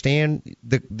understand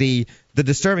the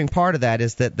disturbing part of that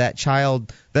is that that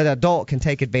adult can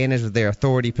take advantage of their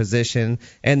authority position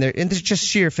and there's just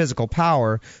sheer physical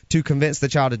power to convince the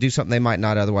child to do something they might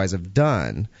not otherwise have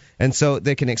done. And so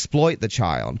they can exploit the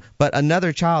child. But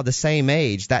another child the same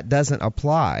age, that doesn't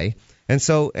apply.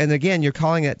 And again, you're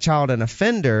calling that child an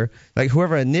offender, like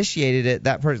whoever initiated it,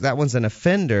 that one's an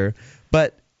offender,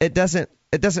 but that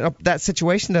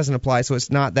situation doesn't apply, so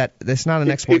it's not an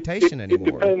exploitation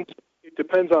anymore. It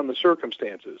depends on the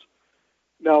circumstances.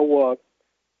 Now,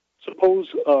 suppose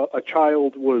a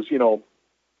child was,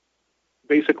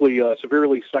 basically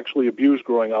severely sexually abused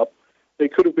growing up. They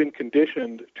could have been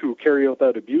conditioned to carry out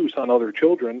that abuse on other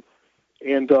children,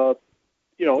 and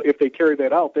if they carry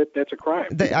that out, that's a crime.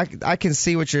 I can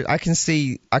see what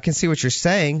you're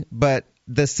saying, but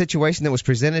the situation that was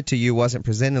presented to you wasn't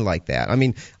presented like that. I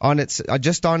mean,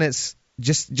 just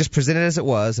presented as it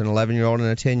was, an 11-year-old and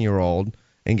a 10-year-old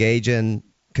engage in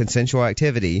consensual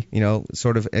activity,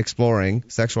 sort of exploring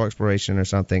sexual exploration or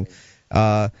something,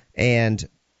 and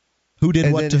who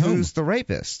did what to whom? Who's the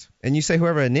rapist? And you say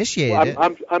whoever initiated it.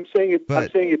 I'm saying it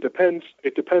depends.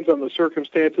 It depends on the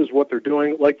circumstances, what they're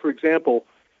doing. Like, for example,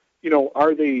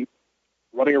 are they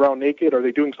running around naked? Are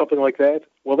they doing something like that?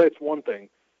 Well, that's one thing.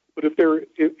 But if they're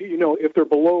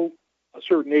below a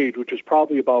certain age, which is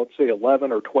probably about, say,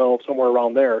 11 or 12, somewhere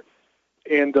around there,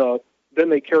 and then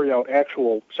they carry out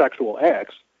actual sexual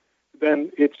acts,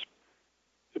 then it's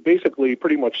basically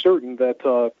pretty much certain that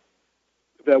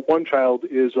that one child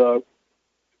is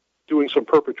doing some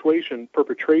perpetration,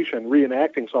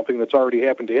 reenacting something that's already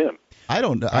happened to him. I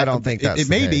don't think that's it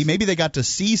may be. Maybe they got to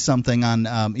see something on,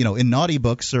 in naughty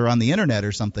books or on the internet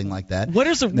or something like that. When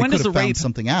does the rape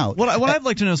something out? What I'd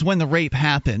like to know is when the rape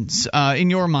happens. In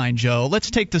your mind, Joe, let's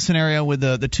take the scenario with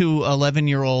the two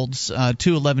 11-year-olds,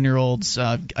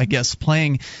 I guess,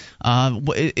 playing.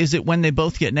 Is it when they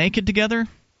both get naked together?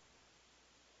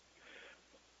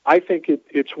 I think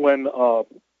it's when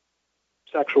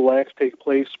sexual acts take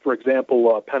place, for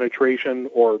example, penetration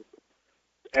or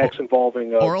acts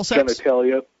involving oral sex?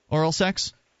 genitalia. Oral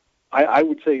sex? I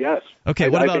would say yes. Okay.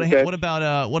 What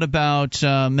about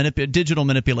digital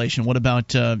manipulation? What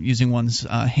about using one's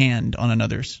hand on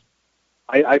another's?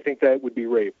 I think that would be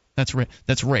rape. That's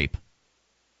rape.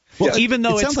 Well, even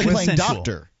though it sounds like consensual. playing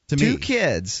doctor to me. Two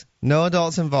kids, no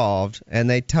adults involved, and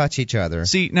they touch each other.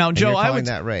 See, now, Joe, I would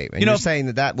that rape. And you're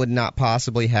saying that would not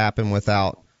possibly happen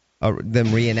without them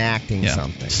reenacting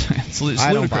something.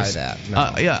 I don't buy that.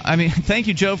 No. Thank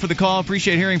you, Joe, for the call.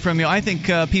 Appreciate hearing from you. I think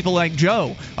people like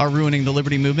Joe are ruining the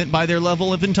liberty movement by their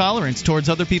level of intolerance towards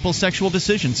other people's sexual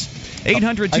decisions.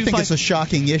 800. I think it's a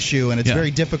shocking issue, and it's very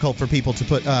difficult for people to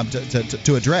put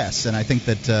to address. And I think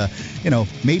that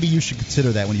maybe you should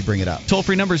consider that when you bring it up. Toll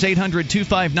free number is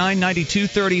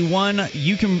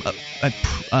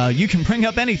 800-259-9231. You can bring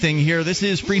up anything here. This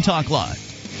is Free Talk Live.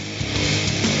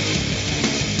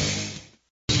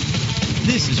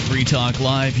 This is Free Talk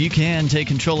Live. You can take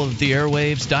control of the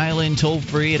airwaves. Dial in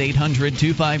toll-free at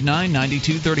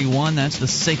 800-259-9231. That's the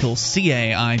SACL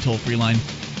CAI toll-free line.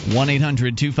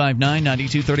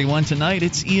 1-800-259-9231. Tonight,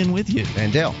 it's Ian with you.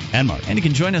 And Dale. And Mark. And you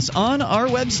can join us on our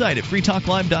website at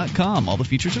freetalklive.com. All the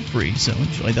features are free, so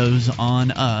enjoy those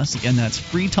on us. Again, that's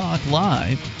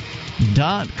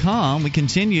freetalklive.com. We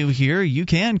continue here. You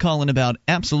can call in about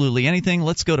absolutely anything.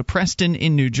 Let's go to Preston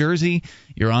in New Jersey.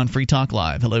 You're on Free Talk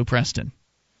Live. Hello, Preston.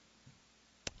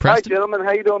 Hi, gentlemen.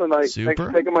 How you doing tonight? Super. Thanks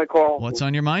for taking my call. What's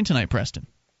on your mind tonight, Preston?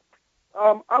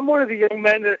 I'm one of the young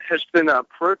men that has been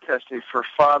protesting for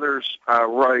fathers'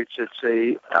 rights. It's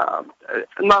a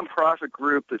nonprofit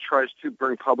group that tries to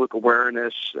bring public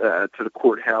awareness to the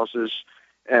courthouses,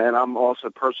 and I'm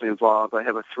also personally involved. I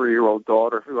have a 3-year-old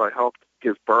daughter who I helped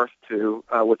give birth to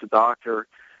with the doctor,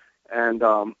 and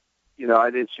I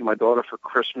didn't see my daughter for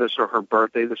Christmas or her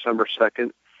birthday, December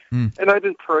 2nd. And I've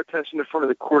been protesting in front of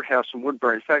the courthouse in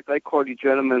Woodbury. In fact, I called you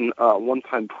gentlemen one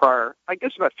time prior, I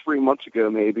guess about 3 months ago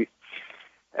maybe.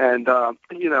 And, I'm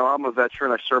a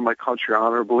veteran. I served my country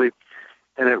honorably.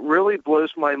 And it really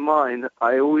blows my mind.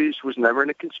 I always was never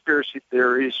into conspiracy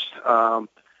theories.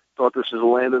 Thought this is a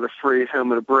land of the free,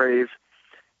 home of the brave.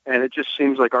 And it just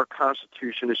seems like our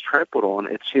Constitution is trampled on.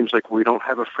 It seems like we don't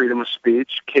have a freedom of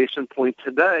speech. Case in point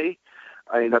today,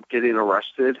 I ended up getting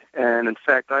arrested, and in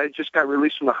fact, I just got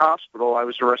released from the hospital. I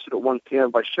was arrested at 1 p.m.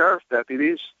 by sheriff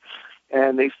deputies,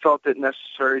 and they felt it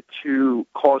necessary to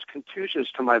cause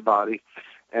contusions to my body.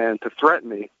 and to threaten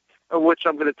me, of which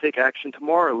I'm going to take action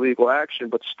tomorrow, legal action.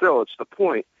 But still, it's the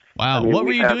point. Wow. I mean, what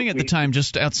were you doing at the time?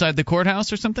 Just outside the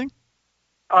courthouse or something?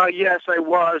 Yes, I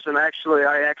was, and I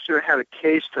actually had a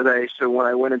case today. So when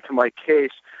I went into my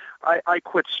case, I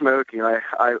quit smoking.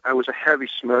 I was a heavy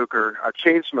smoker, a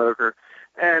chain smoker,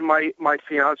 and my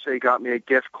fiance got me a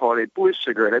gift called a blue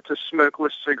cigarette. It's a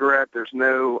smokeless cigarette. There's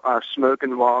no smoke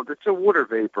involved. It's a water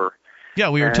vapor. Yeah,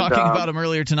 we were talking about them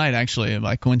earlier tonight, actually,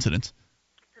 by coincidence.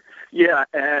 Yeah,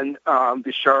 and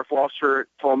the sheriff officer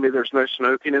told me there's no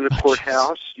smoking in the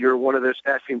courthouse. You're one of those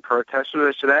effing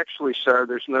protesters. I said, actually, sir,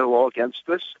 there's no law against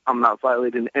this. I'm not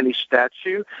violating any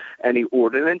statute, any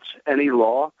ordinance, any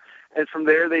law. And from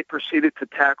there, they proceeded to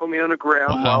tackle me on the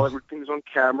ground while everything's on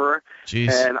camera. Jeez.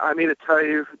 And I mean to tell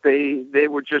you, they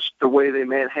were just the way they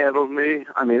manhandled me.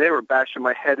 I mean, they were bashing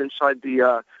my head inside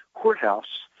the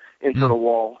courthouse into the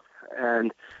wall.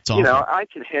 And, you know, I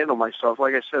can handle myself.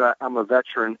 Like I said, I'm a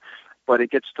veteran, but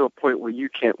it gets to a point where you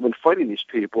can't win fighting these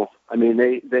people. I mean,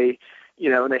 they you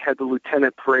know, and they had the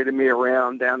lieutenant parading me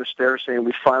around down the stairs saying,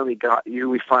 we finally got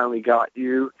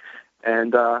you.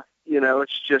 And, you know,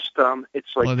 it's just, it's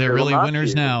like. Well, they're really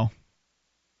winners now.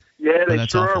 Yeah, they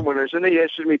sure are winners. And they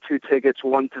issued me 2 tickets,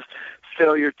 one to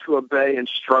failure to obey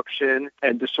instruction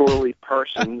and disorderly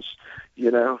persons,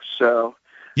 you know, so.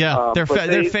 Yeah, they're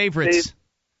favorites.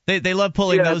 They love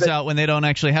pulling those out when they don't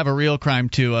actually have a real crime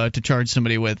to charge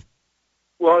somebody with.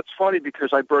 Well, it's funny because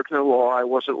I broke no law. I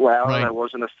wasn't loud. Right. I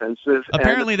wasn't offensive.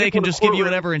 Apparently, they can just give you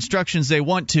whatever instructions they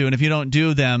want to, and if you don't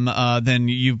do them, then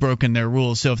you've broken their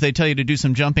rules. So if they tell you to do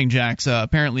some jumping jacks,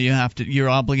 apparently you're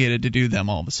obligated to do them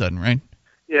all of a sudden, right?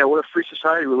 Yeah, what a free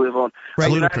society we live on. Right.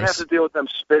 I mean, I have to deal with them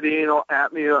spitting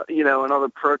at me, you know, and other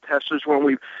protesters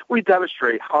when we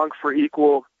demonstrate, honk for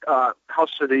equal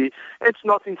custody. It's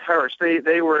nothing terrorist.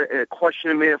 They were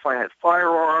questioning me if I had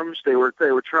firearms. They were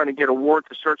trying to get a warrant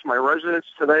to search my residence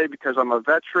today because I'm a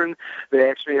veteran. They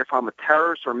asked me if I'm a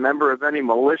terrorist or a member of any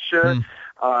militia.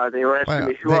 They were asking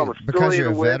me who I'm affiliated with. Because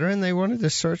you're a veteran, they wanted to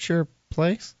search your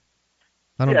place?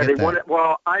 I don't get that.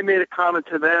 Well, I made a comment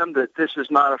to them that this is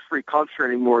not a free country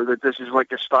anymore, that this is like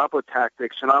Gestapo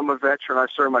tactics, and I'm a veteran. I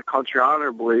serve my country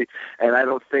honorably, and I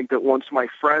don't think that once my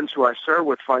friends who I serve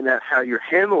with find out how you're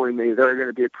handling me, they're going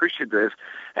to be appreciative.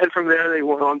 And from there, they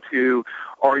went on to,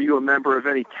 are you a member of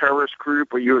any terrorist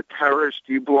group? Are you a terrorist?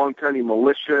 Do you belong to any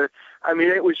militia? I mean,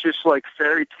 it was just like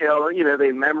fairy tale. You know,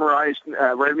 they memorized,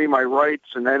 read me my rights,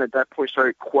 and then at that point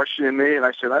started questioning me. And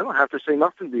I said, I don't have to say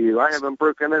nothing to you. I haven't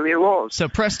broken any laws. So,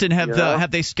 Preston,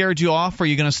 have they scared you off? Are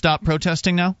you going to stop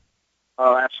protesting now?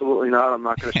 Oh, absolutely not. I'm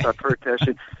not going to stop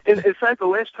protesting. In fact, the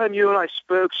last time you and I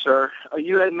spoke, sir,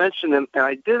 you had mentioned, and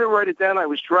I didn't write it down, I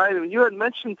was driving, you had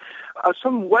mentioned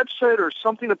some website or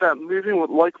something about moving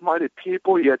with like-minded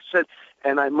people. You had said,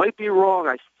 and I might be wrong,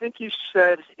 I think you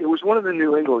said it was one of the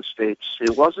New England states.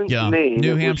 It wasn't Maine.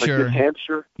 New Hampshire. Was like New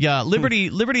Hampshire. Yeah,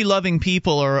 liberty-loving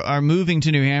people are moving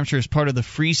to New Hampshire as part of the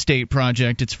Free State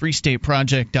Project. It's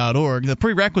freestateproject.org. The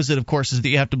prerequisite, of course, is that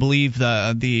you have to believe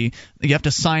you have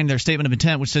to sign their statement of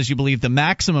intent, which says you believe the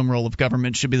maximum role of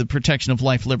government should be the protection of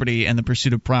life, liberty, and the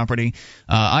pursuit of property.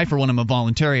 I, for one, am a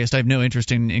voluntarist. I have no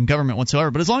interest in government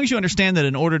whatsoever. But as long as you understand that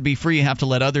in order to be free, you have to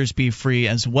let others be free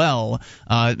as well,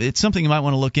 it's something you might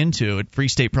want to look into at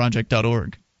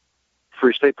freestateproject.org.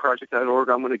 freestateproject.org.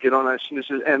 I'm going to get on that as soon as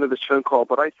the end of this phone call.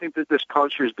 But I think that this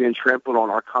country is being trampled on,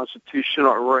 our Constitution,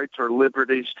 our rights, our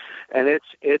liberties, and it's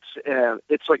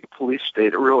like a police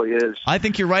state. It really is. I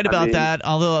think you're right about that.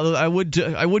 Although I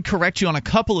would correct you on a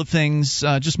couple of things,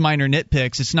 just minor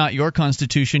nitpicks. It's not your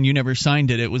Constitution. You never signed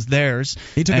it. It was theirs.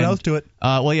 He took an oath to it.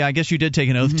 Well, yeah, I guess you did take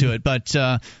an oath to it, but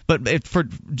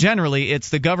generally it's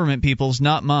the government people's,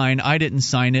 not mine. I didn't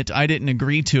sign it. I didn't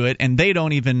agree to it, and they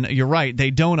don't even. You're right.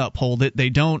 They don't uphold it. They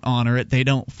don't honor it. They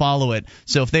don't follow it.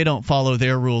 So if they don't follow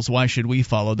their rules, why should we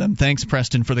follow them? Thanks,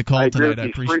 Preston, for the call tonight. I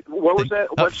appreciate. What was that?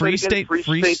 What's Free State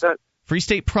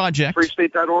Project.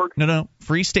 Freestate.org. No.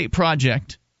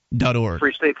 Freestateproject.org.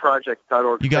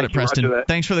 Freestateproject.org. You got it, Preston.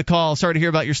 Thanks for the call. Sorry to hear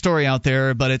about your story out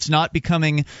there, but it's not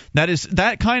becoming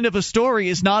that kind of a story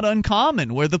is not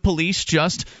uncommon, where the police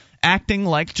just acting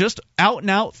like just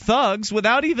out-and-out thugs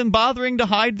without even bothering to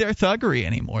hide their thuggery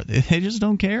anymore. They just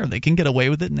don't care. They can get away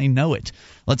with it, and they know it.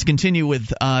 Let's continue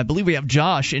with, I believe we have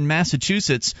Josh in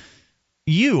Massachusetts.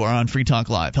 You are on Free Talk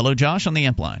Live. Hello, Josh, on the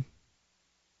amp line.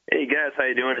 Hey, guys. How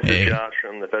you doing? This is Josh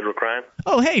from the Federal Crime.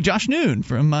 Oh, hey, Josh Noon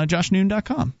from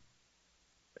joshnoon.com.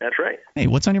 That's right. Hey,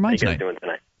 what's on your mind tonight? How you guys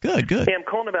doing Good, tonight? good. Hey, I'm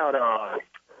calling about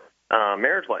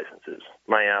marriage licenses.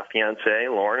 My fiancée,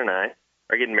 Lauren, and I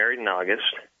are getting married in August.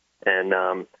 And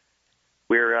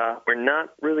we're not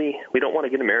really, we don't want to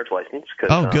get a marriage license.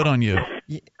 Cause, good on you.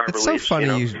 It's so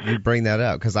funny you bring that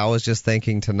up, because I was just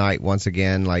thinking tonight once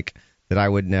again, like, that I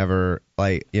would never,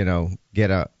 like,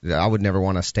 I would never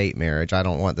want a state marriage. I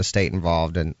don't want the state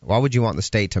involved. And why would you want the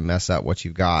state to mess up what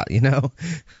you've got, Yeah,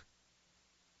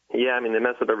 I mean, they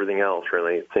mess up everything else,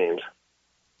 really, it seems.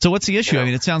 So what's the issue? I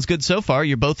mean, it sounds good so far.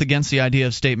 You're both against the idea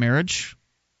of state marriage?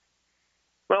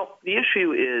 Well, the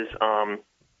issue is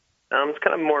it's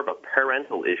kind of more of a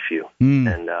parental issue.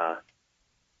 And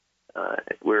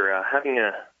we're having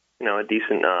a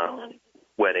decent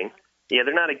wedding. Yeah,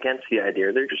 they're not against the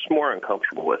idea. They're just more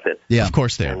uncomfortable with it. Yeah, of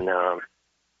course they are. And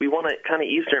we want to kind of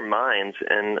ease their minds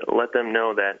and let them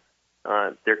know that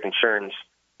their concerns,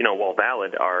 while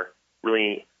valid, are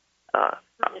really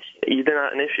they're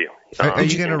not an issue. Are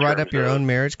you going to write up your own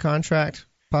marriage contract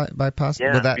by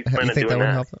possible? Yeah, you think that would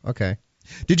help? Okay.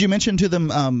 Did you mention to them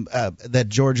that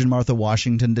George and Martha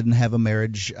Washington didn't have a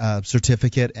marriage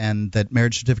certificate, and that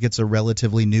marriage certificates are a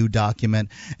relatively new document,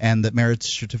 and that marriage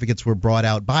certificates were brought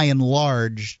out by and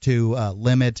large to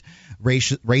limit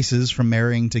races from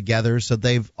marrying together, so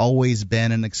they've always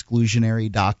been an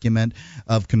exclusionary document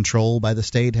of control by the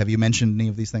state? Have you mentioned any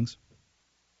of these things?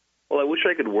 Well, I wish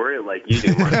I could word it like you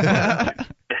do, Mark.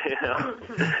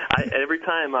 Every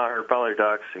time her father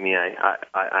talks to me,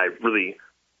 I really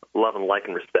love and like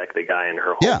and respect the guy and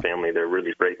her whole family. They're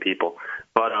really great people.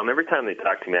 But every time they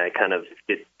talk to me, I kind of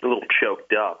get a little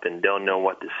choked up and don't know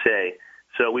what to say.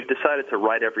 So we've decided to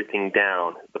write everything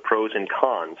down, the pros and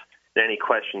cons, and any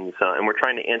questions, and we're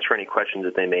trying to answer any questions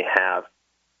that they may have.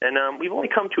 And we've only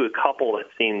come to a couple that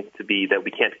seem to be that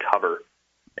we can't cover.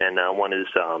 And one is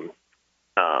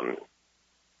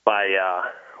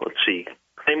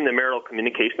claiming the marital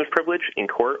communications privilege in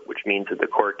court, which means that the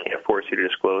court can't force you to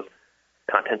disclose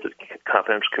contents of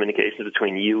confidential communications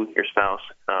between you and your spouse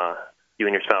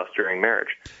during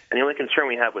marriage. And the only concern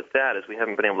we have with that is we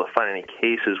haven't been able to find any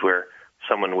cases where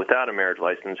someone without a marriage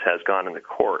license has gone into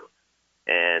court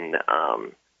and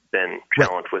been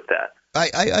challenged with that.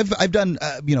 I've done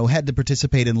had to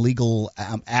participate in legal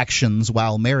actions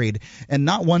while married, and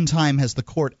not one time has the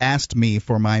court asked me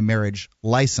for my marriage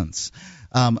license.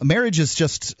 Marriage is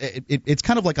just it's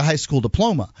kind of like a high school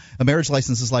diploma. A marriage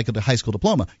license is like a high school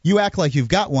diploma. You act like you've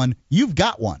got one,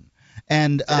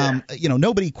 and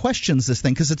nobody questions this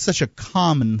thing because it's such a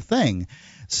common thing.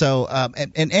 So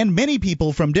and many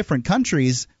people from different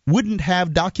countries wouldn't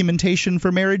have documentation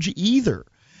for marriage either.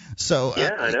 So,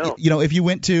 I know. If you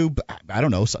went to, I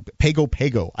don't know, Pago,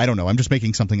 I don't know, I'm just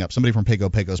making something up. Somebody from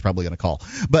Pago is probably going to call.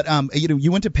 But,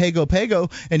 you went to Pago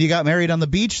and you got married on the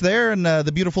beach there in the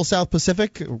beautiful South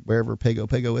Pacific, wherever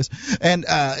Pago is. And,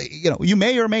 you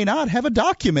may or may not have a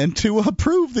document to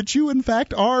prove that you, in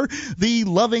fact, are the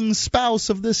loving spouse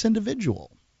of this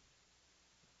individual.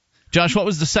 Josh, what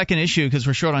was the second issue? Because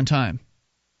we're short on time.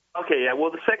 Okay, yeah.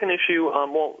 Well, the second issue,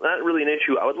 not really an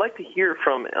issue. I would like to hear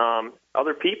from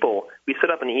other people. We set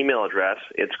up an email address.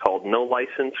 It's called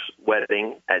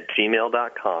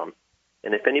nolicensewedding@gmail.com.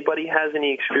 And if anybody has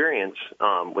any experience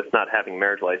with not having a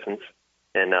marriage license,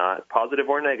 and positive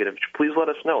or negative, please let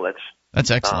us know.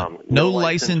 That's excellent.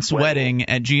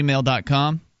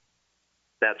 nolicensewedding@gmail.com.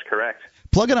 That's correct.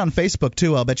 Plug it on Facebook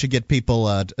too. I'll bet you get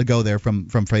people to go there from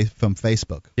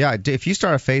Facebook. Yeah, if you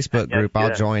start a Facebook group,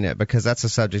 I'll join it because that's a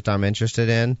subject I'm interested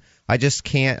in. I just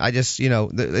can't.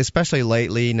 Especially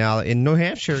lately now in New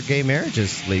Hampshire, gay marriage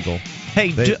is legal.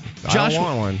 Hey, Josh, I don't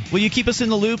want one. Will you keep us in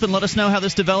the loop and let us know how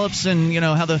this develops and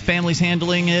how the family's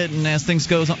handling it and as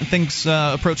things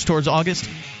approach towards August?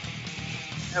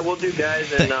 Yeah, we'll do,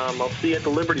 guys, and I'll see you at the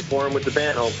Liberty Forum with the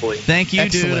band, hopefully. Thank you,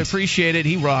 Excellent. dude. Appreciate it.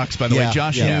 He rocks, by the way.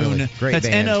 Josh Noon. Really. Great That's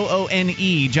band.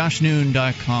 NOONE,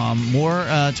 joshnoon.com. More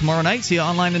tomorrow night. See you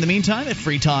online in the meantime at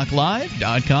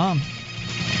freetalklive.com.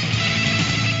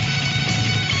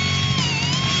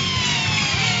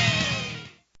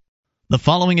 The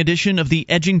following edition of the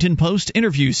Edgington Post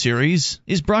interview series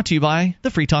is brought to you by the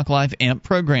Free Talk Live AMP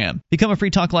program. Become a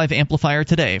Free Talk Live amplifier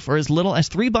today for as little as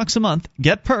 $3 a month.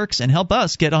 Get perks and help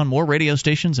us get on more radio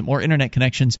stations and more internet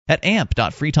connections at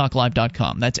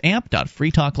amp.freetalklive.com. That's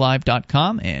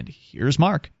amp.freetalklive.com. And here's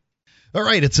Mark. All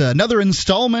right, it's another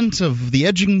installment of the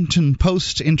Edgington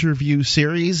Post interview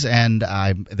series, and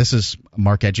this is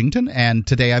Mark Edgington, and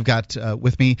today I've got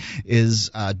with me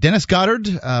is Dennis Goddard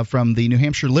from the New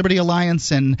Hampshire Liberty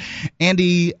Alliance, and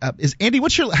Andy.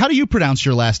 How do you pronounce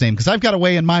your last name? Because I've got a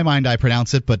way in my mind I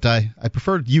pronounce it, but I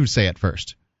prefer you say it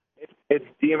first. It's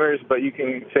Demers, but you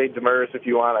can say Demers if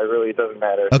you want. It doesn't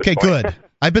matter. Okay, good.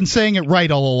 I've been saying it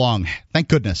right all along. Thank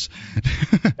goodness.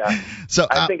 Yeah. So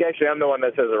I think actually I'm the one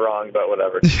that says it wrong, but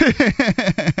whatever.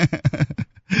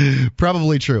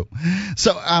 Probably true.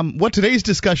 So what today's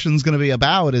discussion is going to be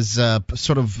about is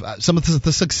sort of some of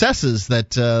the successes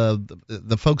that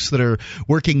the folks that are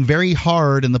working very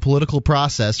hard in the political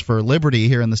process for liberty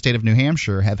here in the state of New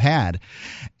Hampshire have had.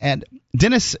 And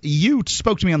Dennis, you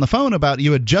spoke to me on the phone about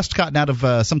you had just gotten out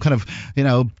of some kind of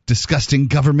disgusting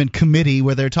government committee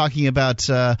where they're talking about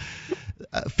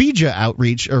FEJA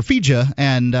outreach or FEJA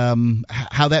and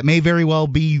how that may very well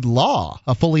be law.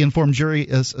 A fully informed jury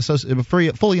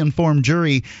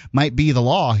might be the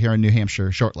law here in New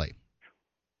Hampshire shortly.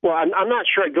 Well, I'm not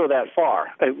sure I'd go that far.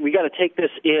 We got to take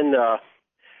this in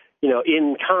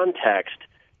context.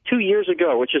 2 years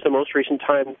ago, which is the most recent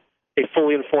time a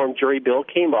fully informed jury bill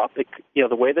came up,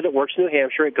 the way that it works in New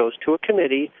Hampshire, it goes to a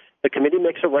committee. The committee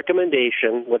makes a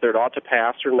recommendation whether it ought to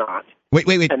pass or not. Wait.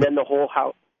 And then the whole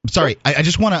House. Sorry, I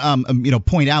just want to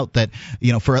point out that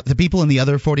for the people in the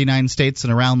other 49 states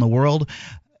and around the world,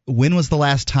 when was the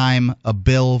last time a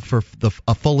bill for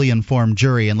a fully informed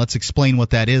jury, and let's explain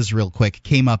what that is real quick,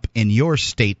 came up in your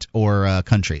state or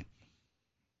country?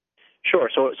 Sure.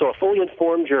 So a fully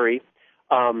informed jury,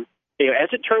 as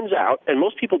it turns out, and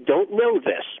most people don't know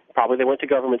this. Probably they went to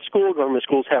government school. Government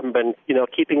schools haven't been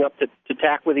keeping up to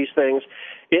tack with these things.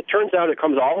 It turns out it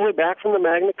comes all the way back from the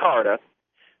Magna Carta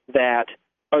that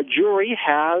a jury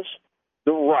has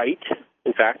the right,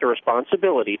 in fact, a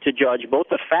responsibility to judge both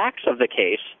the facts of the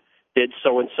case, did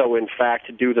so-and-so in fact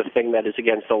do the thing that is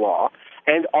against the law,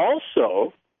 and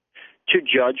also to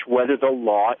judge whether the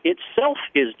law itself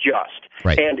is just.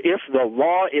 Right. And if the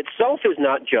law itself is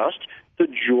not just, the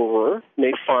juror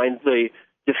may find the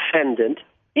defendant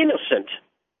innocent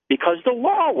because the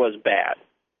law was bad.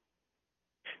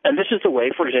 And this is the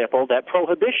way, for example, that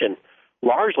prohibition.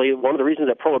 Largely, one of the reasons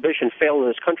that prohibition failed in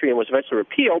this country and was eventually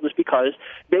repealed is because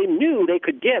they knew they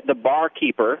could get the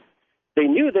barkeeper. They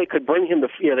knew they could bring him,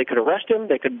 they could arrest him,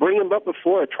 they could bring him up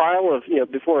before a trial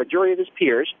of, before a jury of his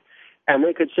peers, and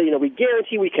they could say, we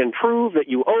guarantee we can prove that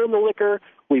you own the liquor,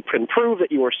 we can prove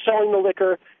that you are selling the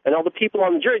liquor, and all the people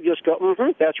on the jury just go,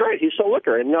 that's right, he sold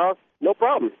liquor, and no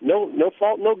problem, no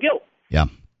fault, no guilt. Yeah.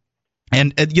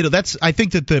 And that's, I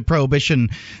think that the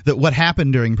prohibition, that what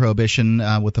happened during prohibition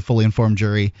with the fully informed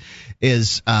jury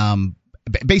is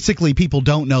basically people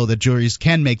don't know that juries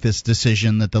can make this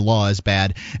decision that the law is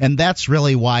bad, and that's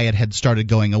really why it had started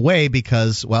going away,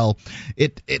 because, well,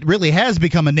 it really has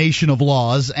become a nation of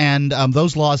laws, and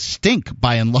those laws stink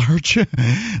by and large.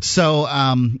 So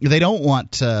they don't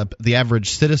want the average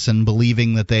citizen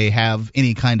believing that they have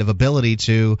any kind of ability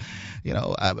to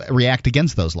react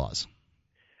against those laws.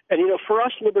 And, for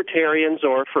us libertarians,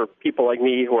 or for people like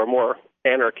me who are more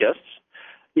anarchists,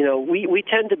 we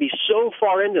tend to be so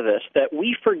far into this that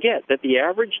we forget that the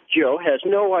average Joe has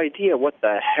no idea what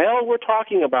the hell we're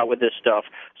talking about with this stuff,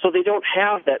 so they don't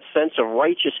have that sense of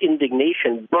righteous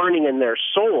indignation burning in their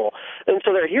soul. And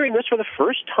so they're hearing this for the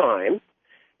first time,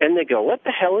 and they go, what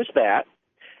the hell is that?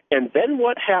 And then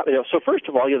what happens? So first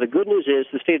of all, the good news is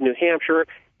the state of New Hampshire,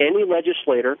 any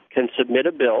legislator can submit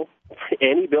a bill,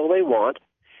 any bill they want,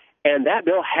 and that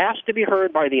bill has to be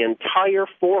heard by the entire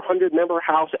 400-member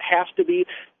House. It has to be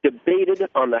debated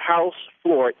on the House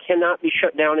floor. It cannot be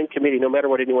shut down in committee, no matter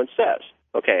what anyone says.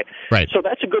 Okay, right. So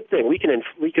that's a good thing. We can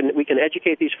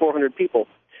educate these 400 people.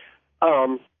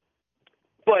 But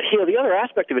the other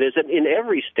aspect of it is that in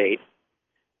every state,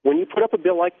 when you put up a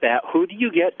bill like that, who do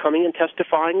you get coming and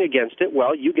testifying against it?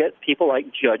 Well, you get people like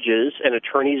judges and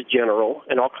attorneys general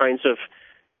and all kinds of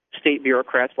state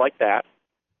bureaucrats like that.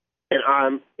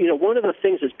 And, one of the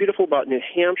things that's beautiful about New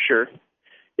Hampshire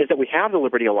is that we have the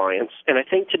Liberty Alliance. And I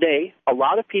think today, a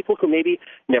lot of people who maybe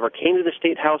never came to the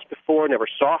State House before, never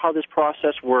saw how this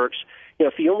process works,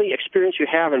 if the only experience you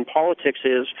have in politics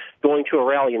is going to a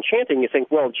rally and chanting, you think,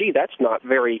 well, gee, that's not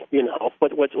very, what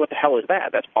the hell is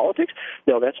that? That's politics?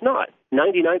 No, that's not.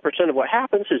 99% of what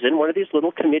happens is in one of these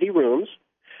little committee rooms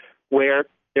where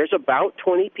there's about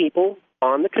 20 people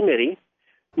on the committee,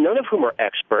 none of whom are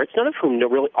experts, none of whom know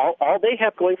really, all they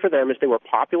have going for them is they were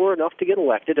popular enough to get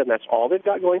elected, and that's all they've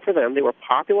got going for them. They were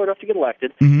popular enough to get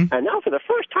elected, and now for the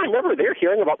first time ever, they're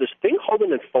hearing about this thing called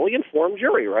an fully informed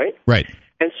jury, right? Right.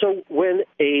 And so when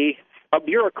a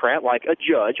bureaucrat like a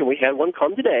judge, and we had one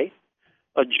come today,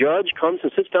 a judge comes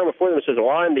and sits down before them and says,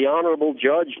 well, I'm the Honorable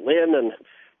Judge Lynn, and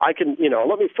I can,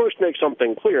 let me first make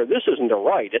something clear. This isn't a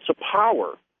right, it's a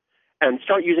power. And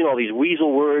start using all these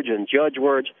weasel words and judge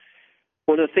words.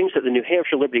 One of the things that the New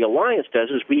Hampshire Liberty Alliance does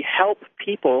is we help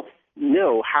people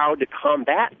know how to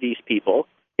combat these people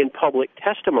in public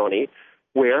testimony,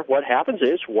 where what happens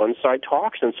is one side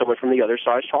talks and someone from the other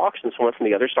side talks and someone from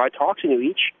the other side talks, and you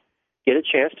each get a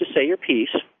chance to say your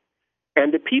piece.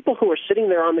 And the people who are sitting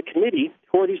there on the committee,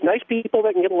 who are these nice people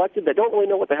that can get elected that don't really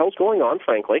know what the hell's going on,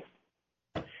 frankly,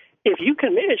 if you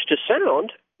can manage to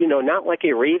sound, not like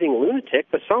a raving lunatic,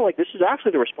 but sound like this is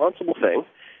actually the responsible thing.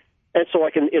 And so,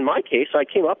 in my case, I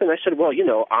came up and I said, well,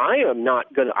 I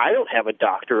don't have a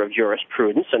doctor of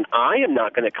jurisprudence, and I am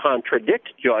not going to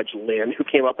contradict Judge Lynn, who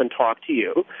came up and talked to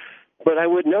you. But I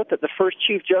would note that the first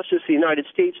Chief Justice of the United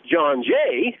States, John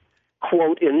Jay,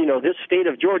 quote, in, this state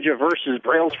of Georgia versus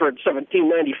Brailsford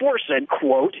 1794 said,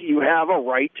 quote, you have a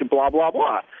right to blah, blah,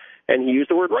 blah. And he used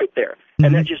the word right there. Mm-hmm.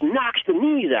 And that just knocks the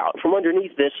knees out from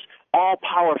underneath this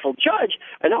all-powerful judge.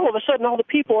 And all of a sudden, all the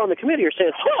people on the committee are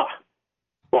saying,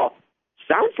 well,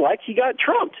 sounds like he got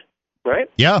trumped, right?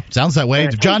 Yeah, sounds that way.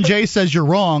 If John Jay says you're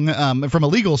wrong, from a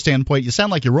legal standpoint, you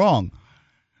sound like you're wrong.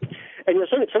 And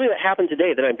something that happened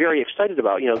today that I'm very excited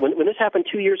about, when this happened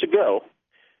 2 years ago,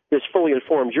 this fully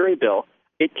informed jury bill,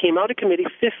 it came out of committee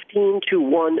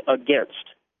 15-1 against.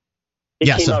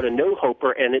 It came out a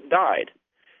no-hoper, and it died.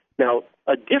 Now,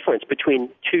 a difference between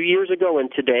 2 years ago and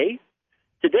today,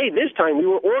 this time, we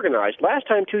were organized. Last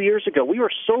time, 2 years ago, we were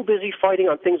so busy fighting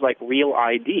on things like Real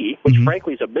ID, which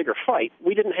frankly is a bigger fight.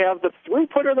 We didn't have the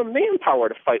throughput or the manpower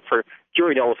to fight for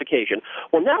jury nullification.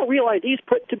 Well, now Real ID is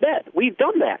put to bed. We've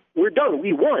done that. We're done.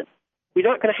 We won. We're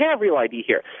not going to have Real ID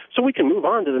here. So we can move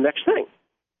on to the next thing.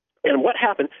 And what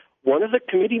happened, one of the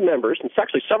committee members, and it's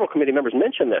actually several committee members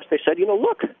mentioned this, they said,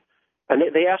 look, and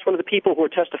they asked one of the people who were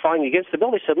testifying against the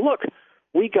bill, they said, look,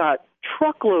 we got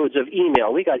truckloads of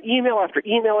email. We got email after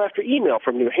email after email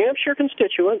from New Hampshire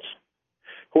constituents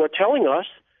who are telling us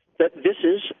that this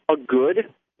is a good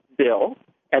bill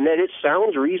and that it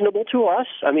sounds reasonable to us.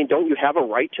 I mean, don't you have a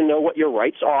right to know what your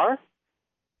rights are?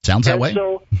 Sounds that way.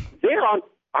 So they're on.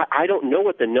 I don't know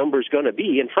what the number's going to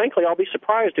be, and frankly, I'll be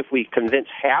surprised if we convince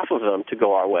half of them to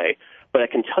go our way. But I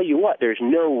can tell you what, there's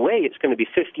no way it's going to be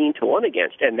 15-1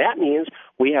 against, and that means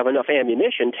we have enough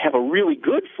ammunition to have a really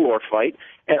good floor fight,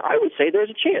 and I would say there's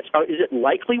a chance. Is it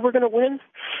likely we're going to win?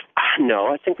 No,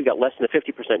 I think we got less than a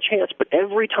 50% chance, but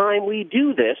every time we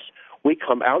do this, we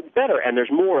come out better, and there's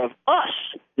more of us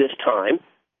this time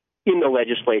in the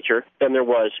legislature than there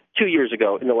was 2 years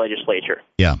ago in the legislature.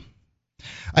 Yeah.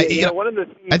 I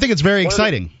think it's very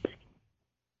exciting.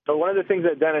 So one of the things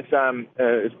that Dennis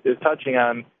is touching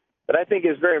on that I think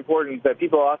is very important that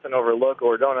people often overlook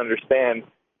or don't understand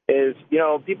is,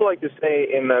 people like to say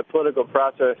in the political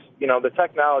process, the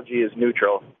technology is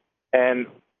neutral. And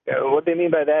what they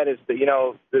mean by that is that,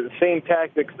 the same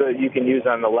tactics that you can use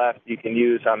on the left, you can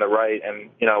use on the right, and,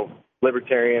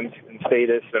 libertarians and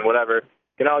statists and whatever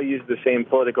can all use the same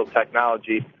political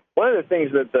technology. One of the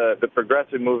things that the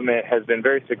progressive movement has been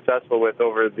very successful with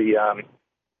over the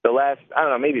last,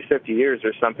 maybe 50 years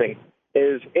or something,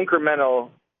 is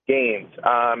incremental gains.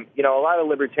 A lot of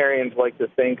libertarians like to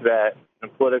think that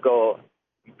political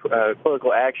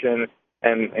action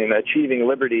and achieving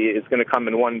liberty is going to come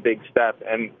in one big step,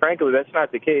 and frankly, that's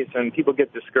not the case. And people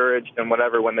get discouraged and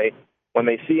whatever when they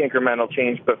see incremental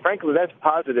change. But frankly, that's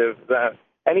positive. That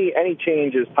any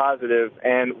change is positive.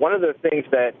 And one of the things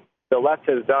that the left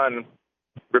has done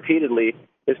repeatedly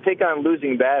is take on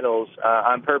losing battles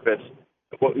on purpose.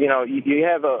 Well, you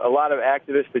have a lot of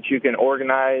activists that you can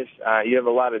organize. You have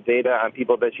a lot of data on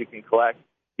people that you can collect.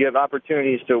 You have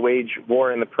opportunities to wage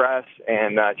war in the press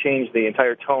and change the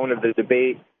entire tone of the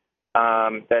debate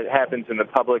that happens in the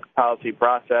public policy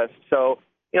process. So,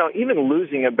 even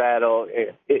losing a battle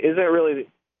isn't really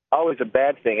always a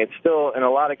bad thing. It's still, in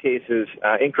a lot of cases,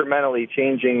 incrementally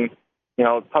changing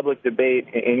public debate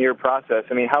in your process.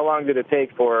 I mean, how long did it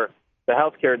take for the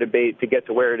healthcare debate to get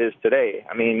to where it is today?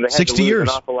 I mean, they had 60 to lose years.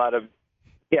 An awful lot of,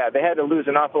 they had to lose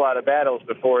an awful lot of battles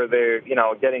before they're,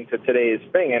 getting to today's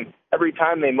thing. And every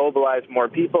time they mobilize more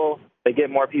people, they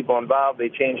get more people involved, they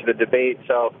change the debate.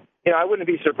 So, I wouldn't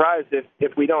be surprised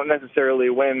if we don't necessarily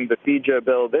win the FTL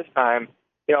bill this time.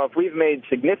 If we've made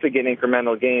significant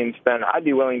incremental gains, then I'd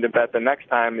be willing to bet the next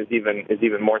time is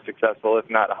even more successful, if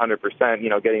not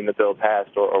 100%, getting the bill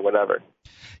passed or whatever.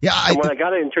 Yeah, and what I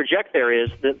got to interject there is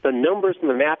that the numbers and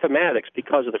the mathematics,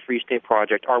 because of the Free State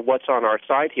Project, are what's on our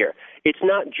side here. It's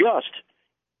not just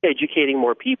educating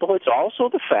more people. It's also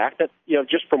the fact that,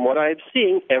 just from what I'm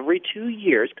seeing, every 2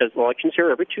 years, because elections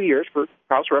here every 2 years for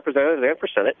House of Representatives and for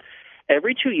Senate,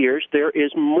 every 2 years there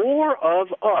is more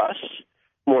of us,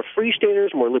 more free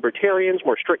staters, more libertarians,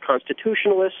 more strict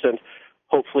constitutionalists, and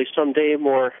hopefully someday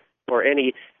more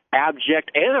any abject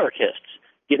anarchists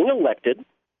getting elected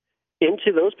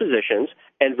into those positions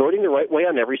and voting the right way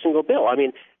on every single bill. I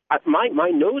mean, my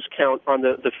nose count on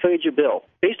the FTL bill,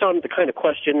 based on the kind of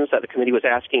questions that the committee was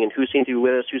asking and who seemed to be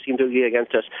with us, who seemed to be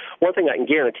against us, one thing I can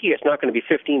guarantee, it's not going to be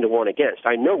 15-1 against.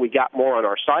 I know we got more on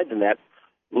our side than that,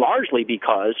 largely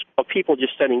because of people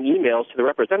just sending emails to the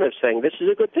representatives saying, this is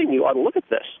a good thing, you ought to look at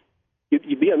this.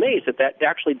 You'd be amazed that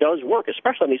actually does work,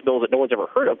 especially on these bills that no one's ever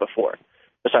heard of before,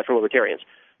 aside from libertarians.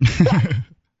 But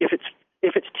if it's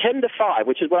 10-5,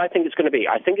 which is what I think it's going to be,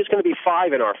 I think it's going to be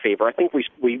 5 in our favor. I think we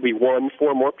won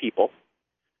 4 more people.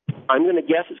 I'm going to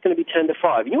guess it's going to be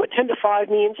 10-5. You know what 10-5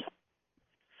 means?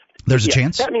 There's a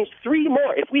chance? That means 3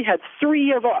 more. If we had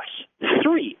 3 of us,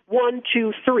 3, 1,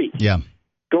 2, 3,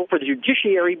 go for the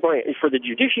judiciary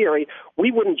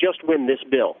we wouldn't just win this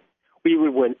bill. We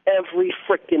would win every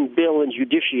frickin' bill in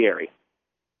judiciary.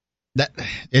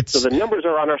 So the numbers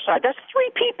are on our side. That's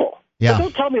 3 people. Yeah. So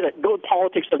don't tell me that good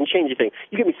politics doesn't change anything.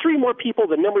 You give me 3 more people,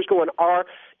 the numbers go in R.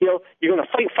 You're going to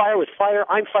fight fire with fire.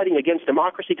 I'm fighting against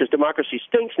democracy because democracy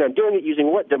stinks, and I'm doing it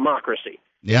using what? Democracy.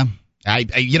 Yeah. I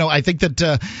think that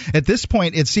at this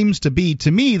point it seems to be, to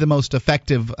me, the most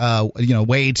effective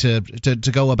way to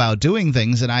go about doing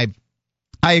things, and I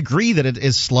agree that it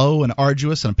is slow and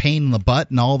arduous and a pain in the butt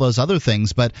and all those other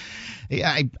things, but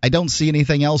I don't see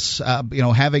anything else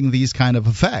having these kind of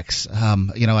effects.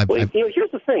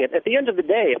 Here's the thing. At the end of the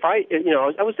day, if I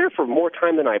was there for more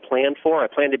time than I planned for. I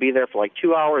planned to be there for like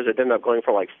 2 hours. It ended up going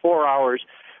for like 4 hours.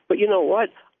 But you know what?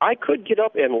 I could get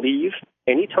up and leave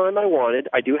anytime I wanted.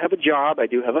 I do have a job. I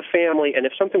do have a family. And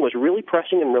if something was really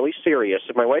pressing and really serious,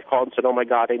 if my wife called and said, oh, my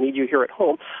God, I need you here at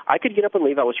home, I could get up and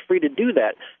leave. I was free to do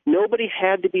that. Nobody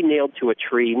had to be nailed to a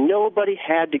tree. Nobody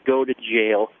had to go to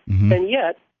jail. Mm-hmm. And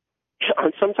yet,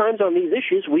 sometimes on these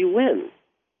issues, we win.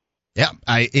 Yeah,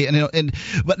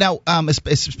 but now,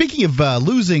 speaking of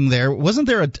losing, wasn't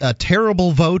there a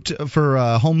terrible vote for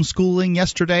homeschooling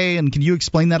yesterday? And can you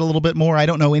explain that a little bit more? I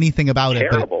don't know anything about it.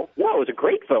 Terrible? No, it was a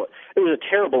great vote. It was a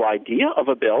terrible idea of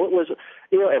a bill. It was,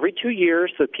 every 2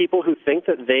 years, the people who think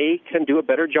that they can do a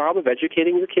better job of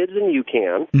educating your kids than you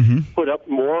can put up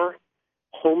more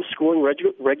homeschooling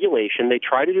regulation. They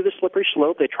try to do the slippery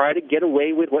slope. They try to get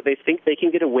away with what they think they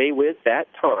can get away with that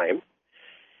time.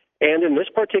 And in this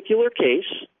particular case,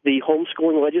 the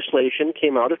homeschooling legislation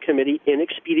came out of committee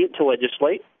inexpedient to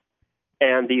legislate,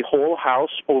 and the whole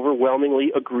House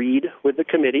overwhelmingly agreed with the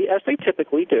committee, as they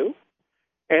typically do,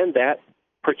 and that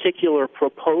particular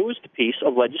proposed piece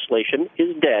of legislation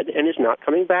is dead and is not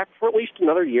coming back for at least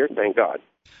another year, thank God.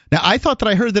 Now, I thought that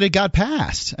I heard that it got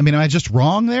passed. I mean, am I just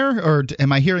wrong there, or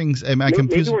am I confused?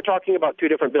 Maybe we're talking about 2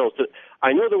 different bills.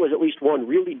 I know there was at least one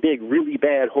really big, really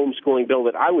bad homeschooling bill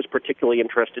that I was particularly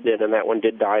interested in, and that one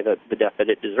did die the death that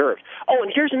it deserved. Oh,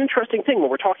 and here's an interesting thing. When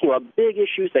we're talking about big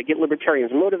issues that get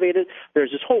libertarians motivated,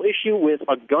 there's this whole issue with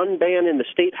a gun ban in the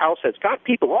state house that's got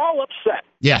people all upset.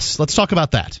 Yes, let's talk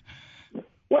about that.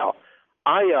 Well,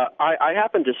 I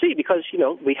happen to see, because,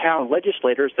 we have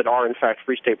legislators that are, in fact,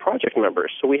 Free State Project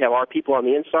members. So we have our people on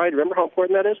the inside. Remember how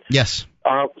important that is? Yes.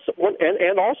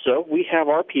 And also, we have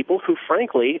our people who,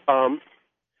 frankly,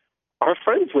 are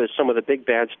friends with some of the big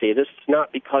bad statists,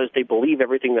 not because they believe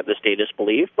everything that the statists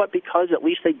believe, but because at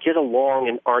least they get along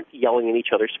and aren't yelling in each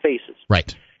other's faces.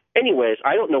 Right. Anyways,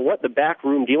 I don't know what the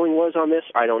backroom dealing was on this.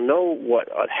 I don't know what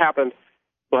happened,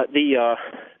 but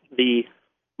the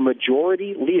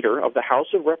majority leader of the House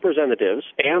of Representatives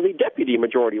and the deputy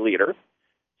majority leader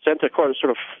sent a sort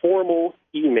of formal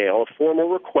email, a formal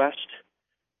request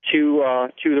to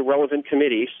the relevant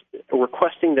committees,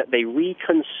 requesting that they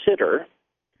reconsider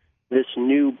this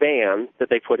new ban that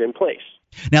they put in place.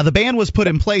 Now, the ban was put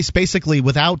in place basically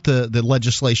without the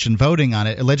legislator voting on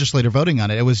it.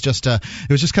 It was just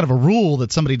kind of a rule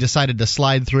that somebody decided to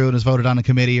slide through and was voted on a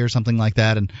committee or something like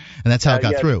that, and that's how it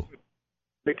got through.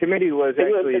 The committee was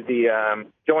actually the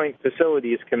Joint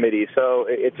Facilities Committee, so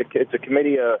it's a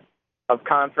committee of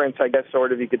conference, I guess,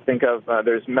 sort of. You could think of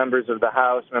there's members of the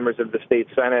House, members of the state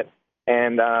Senate,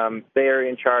 and they are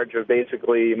in charge of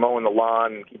basically mowing the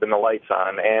lawn and keeping the lights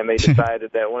on. And they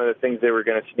decided that one of the things they were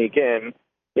going to sneak in,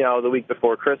 the week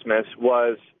before Christmas,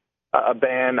 was a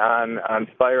ban on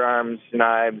firearms,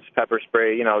 knives, pepper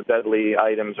spray, deadly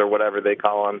items or whatever they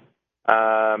call them.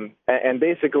 And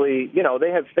basically,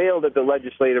 they have failed at the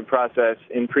legislative process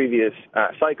in previous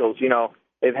cycles.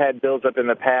 They've had bills up in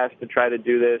the past to try to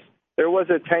do this. There was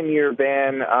a 10-year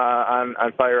ban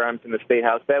on firearms in the State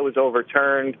House. That was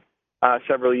overturned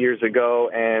several years ago,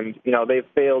 and, they've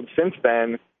failed since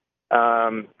then.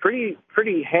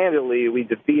 Pretty handily, we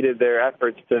defeated their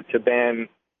efforts to ban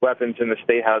weapons in the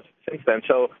State House since then.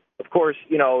 So, of course,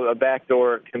 a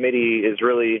backdoor committee is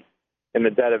really, in the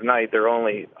dead of night, their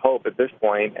only hope at this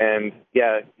point. And,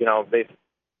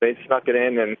 they snuck it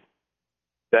in, and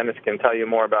Dennis can tell you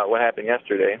more about what happened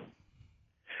yesterday.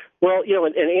 Well,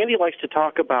 and Andy likes to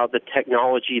talk about the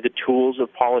technology, the tools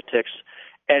of politics,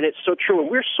 and it's so true.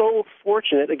 And we're so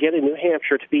fortunate, again, in New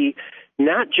Hampshire to be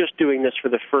not just doing this for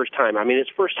the first time. I mean, it's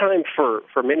first time for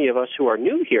many of us who are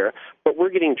new here, but we're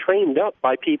getting trained up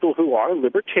by people who are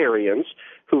libertarians,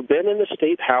 who've been in the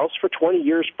state house for 20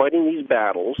 years fighting these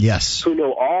battles, yes, who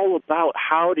know all about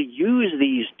how to use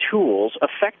these tools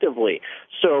effectively.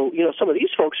 So, some of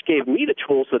these folks gave me the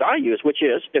tools that I use, which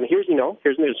is, and here's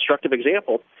an instructive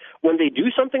example. When they do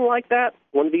something like that,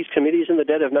 one of these committees in the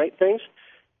dead of night things,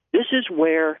 this is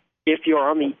where, if you're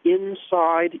on the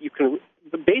inside, you can,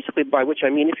 basically by which I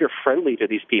mean if you're friendly to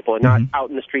these people and not out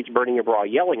in the streets burning your bra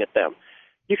yelling at them,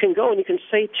 you can go and you can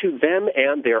say to them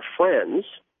and their friends,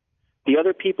 the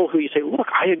other people who you say, look,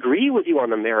 I agree with you on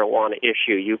the marijuana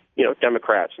issue, you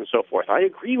Democrats and so forth. I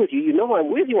agree with you.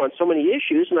 I'm with you on so many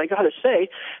issues, and I got to say,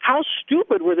 how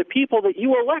stupid were the people that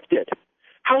you elected?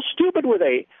 How stupid were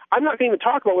they? I'm not going to even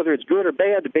talk about whether it's good or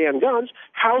bad to ban guns.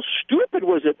 How stupid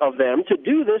was it of them to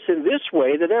do this in this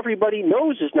way that everybody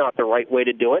knows is not the right way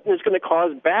to do it, and is going to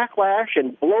cause backlash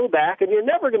and blowback, and you're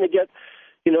never going to get,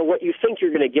 what you think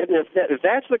you're going to get. And if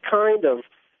that's the kind of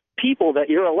people that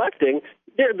you're electing,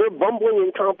 they're bumbling,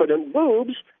 incompetent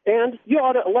boobs, and you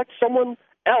ought to elect someone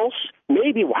else.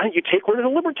 Maybe why don't you take one of the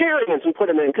libertarians and put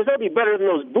them in, because that'd be better than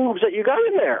those boobs that you got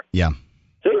in there. Yeah.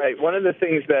 Right. One of the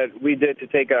things that we did to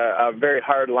take a very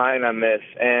hard line on this,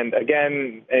 and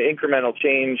again, incremental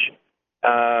change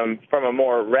from a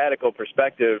more radical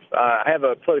perspective, I have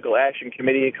a political action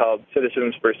committee called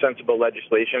Citizens for Sensible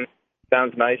Legislation.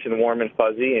 Sounds nice and warm and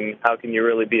fuzzy, and how can you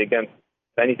really be against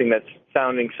anything that's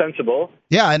sounding sensible?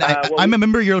 Yeah, and I'm a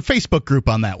member of your Facebook group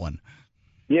on that one.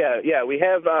 Yeah, we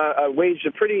have waged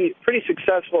a pretty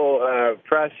successful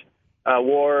press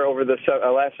war over the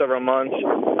last several months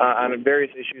on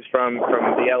various issues from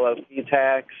the LLC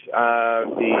tax,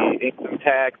 the income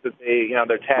tax that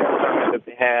their tax summit that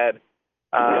they had.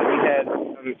 We had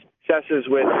some successes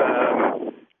with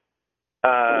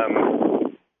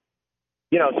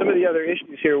some of the other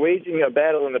issues here, waging a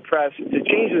battle in the press to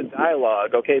change the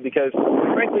dialogue, okay? Because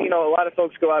frankly, a lot of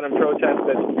folks go out and protest.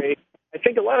 That's great. I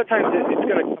think a lot of times it's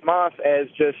going to come off as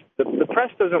just the press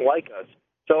doesn't like us.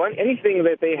 So anything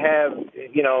that they have,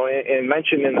 and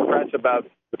mentioned in the press about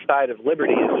the side of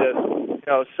liberty is just,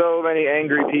 so many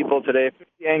angry people today.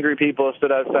 50 angry people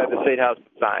stood outside the State House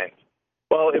with signs.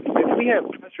 Well, if we have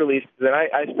press releases, then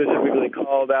I specifically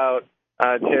called out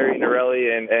Terry Norelli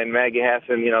and Maggie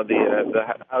Hassan,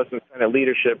 the House and Senate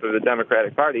leadership of the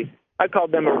Democratic Party. I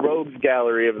called them a rogues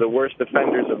gallery of the worst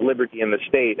offenders of liberty in the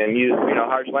state and used,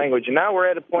 harsh language. And now we're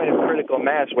at a point of critical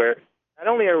mass where not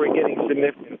only are we getting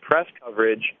significant press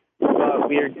coverage, but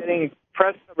we are getting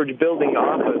press coverage building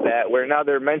off of that, where now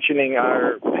they're mentioning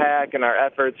our PAC and our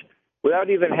efforts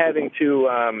without even having to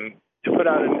put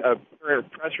out a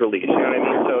current press release. You know what I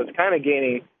mean? So it's kind of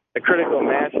gaining a critical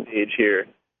mass stage here.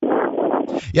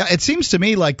 Yeah, it seems to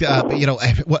me like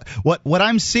what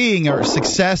I'm seeing are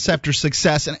success after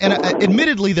success, and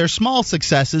admittedly they're small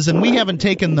successes, and we haven't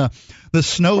taken the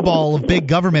snowball of big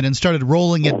government and started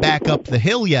rolling it back up the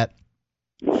hill yet.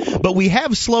 But we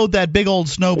have slowed that big old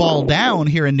snowball down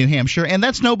here in New Hampshire, and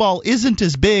that snowball isn't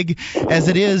as big as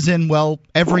it is in,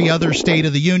 every other state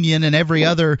of the union and every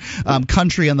other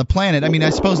country on the planet. I mean, I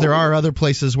suppose there are other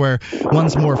places where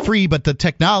one's more free, but the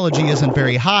technology isn't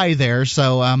very high there.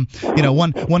 So,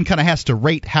 one kind of has to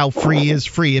rate how free is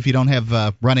free if you don't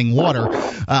have running water.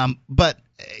 But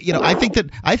I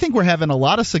think we're having a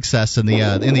lot of success in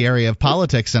the area of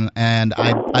politics, and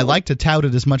I like to tout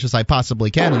it as much as I possibly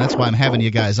can, and that's why I'm having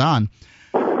you guys on.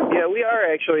 Yeah, we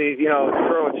are actually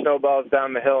throwing snowballs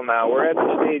down the hill now. We're at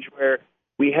the stage where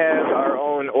we have our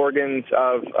own organs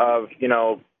of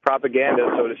propaganda,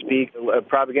 so to speak,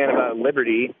 propaganda about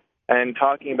liberty, and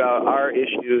talking about our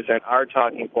issues and our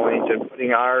talking points and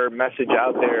putting our message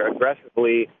out there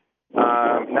aggressively.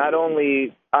 Not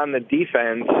only on the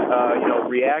defense,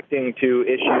 reacting to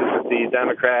issues that the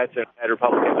Democrats and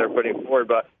Republicans are putting forward,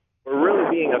 but we're really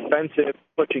being offensive,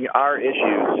 pushing our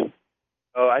issues.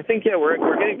 So I think,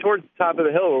 we're getting towards the top of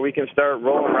the hill where we can start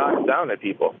rolling rocks down at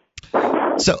people.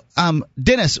 So,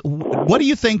 Dennis, what do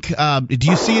you think? Do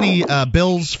you see any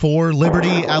bills for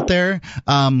liberty out there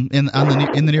in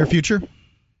the near future?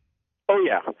 Oh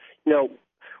yeah,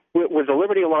 with the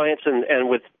Liberty Alliance and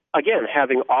with, again,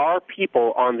 having our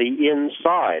people on the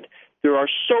inside, there are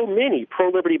so many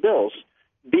pro-liberty bills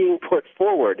being put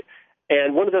forward.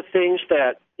 And one of the things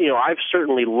that, I've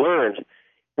certainly learned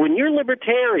When you're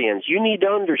libertarians, you need to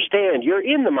understand you're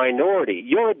in the minority.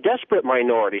 You're a desperate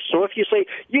minority. So if you say,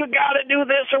 you got to do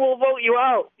this or we'll vote you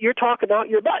out, you're talking out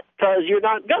your butt because you're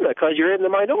not going to, because you're in the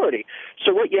minority.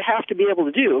 So what you have to be able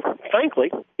to do, frankly,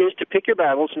 is to pick your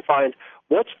battles and find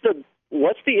what's the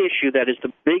issue that is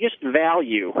the biggest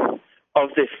value of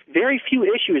the very few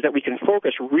issues that we can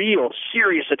focus real,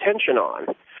 serious attention on.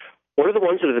 What are the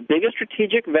ones that are the biggest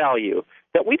strategic value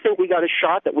that we think we got a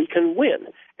shot that we can win?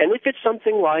 And if it's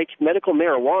something like medical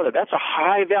marijuana, that's a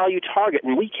high-value target,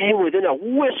 and we came within a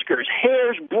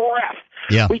hair's breadth.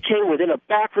 Yeah. We came within a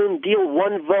backroom deal,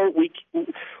 one vote. We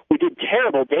did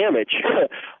terrible damage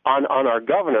on our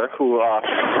governor, who,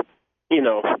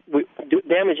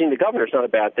 damaging the governor is not a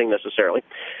bad thing necessarily.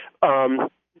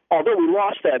 Although we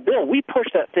lost that bill, we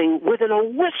pushed that thing within a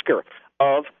whisker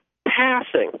of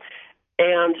passing.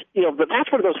 And, but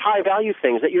that's one of those high-value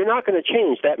things that you're not going to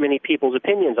change that many people's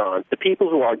opinions on. The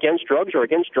people who are against drugs are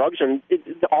against drugs, and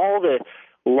all the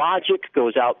logic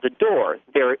goes out the door.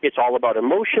 It's all about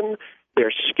emotion.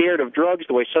 They're scared of drugs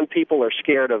the way some people are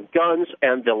scared of guns,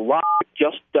 and the logic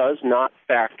just does not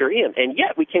factor in. And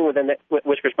yet we came within that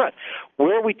whisker's breadth.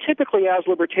 Where we typically, as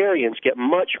libertarians, get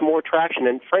much more traction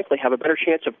and, frankly, have a better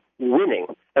chance of winning,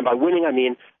 and by winning I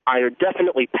mean either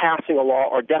definitely passing a law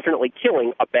or definitely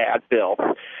killing a bad bill,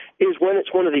 is when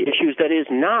it's one of the issues that is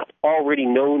not already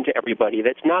known to everybody,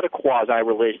 that's not a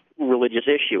quasi-religious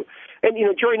issue. And,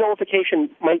 jury nullification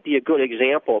might be a good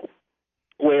example,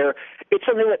 where it's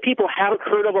something that people haven't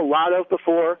heard of a lot of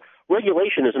before.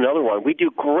 Regulation is another one. We do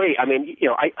great. I mean,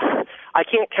 I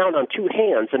can't count on two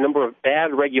hands the number of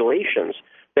bad regulations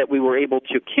that we were able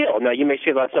to kill. Now, you may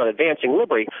say that's not advancing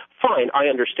liberty. Fine, I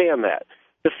understand that.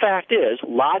 The fact is,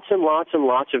 lots and lots and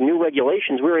lots of new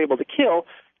regulations we were able to kill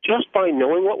just by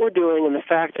knowing what we're doing, and the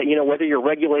fact that, whether you're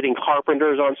regulating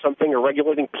carpenters on something or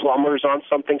regulating plumbers on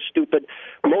something stupid,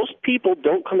 most people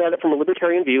don't come at it from a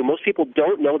libertarian view. Most people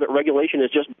don't know that regulation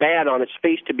is just bad on its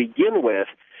face to begin with.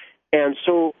 And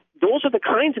so those are the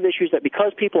kinds of issues that,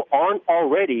 because people aren't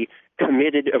already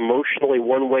committed emotionally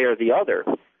one way or the other,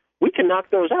 we can knock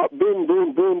those out. Boom,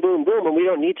 boom, boom, boom, boom, and we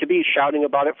don't need to be shouting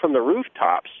about it from the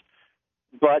rooftops.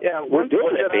 But we're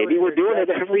doing it, baby. We're doing it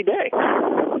every day.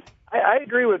 I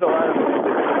agree with a lot of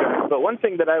it, but one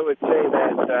thing that I would say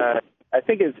that I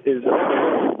think is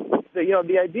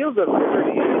the ideals of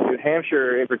liberty in New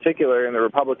Hampshire, in particular, in the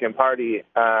Republican Party,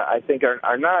 I think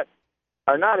are not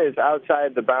as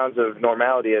outside the bounds of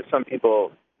normality as some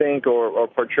people think or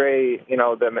portray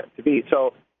them to be.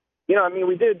 So, we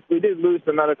did lose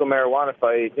the medical marijuana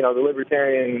fight. The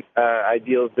libertarian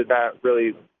ideals did not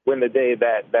really win the day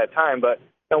that time, but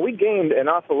we gained an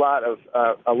awful lot of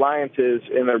alliances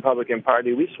in the Republican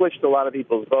Party. We switched a lot of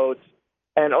people's votes,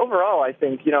 and overall, I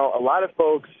think a lot of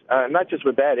folks, not just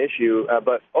with that issue,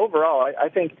 but overall, I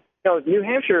think New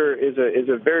Hampshire is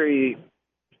a very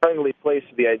friendly place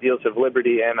to the ideals of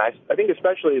liberty, and I think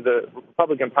especially the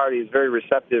Republican Party is very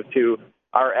receptive to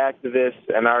our activists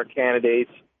and our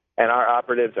candidates and our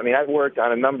operatives. I mean, I've worked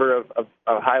on a number of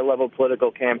high-level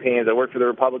political campaigns. I worked for the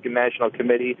Republican National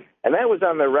Committee, and that was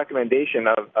on the recommendation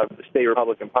of the state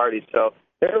Republican Party. So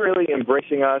they're really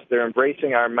embracing us. They're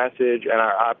embracing our message and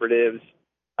our operatives.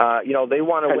 They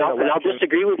want to win elections. And I'll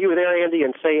disagree with you there, Andy,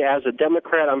 and say as a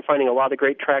Democrat, I'm finding a lot of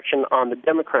great traction on the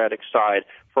Democratic side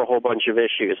for a whole bunch of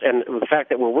issues. And the fact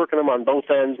that we're working them on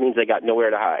both ends means they got nowhere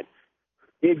to hide.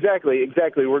 Exactly.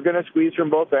 We're going to squeeze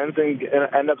from both ends and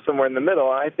end up somewhere in the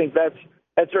middle. And I think that's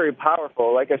very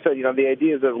powerful. Like I said, the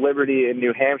ideas of liberty in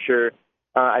New Hampshire,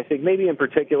 I think maybe in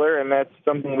particular, and that's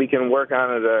something we can work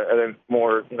on at a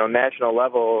more national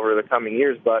level over the coming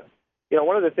years. But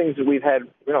one of the things that we've had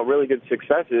really good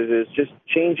successes is just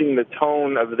changing the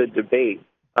tone of the debate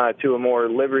to a more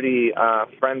liberty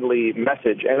friendly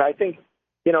message. And I think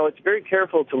it's very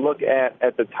careful to look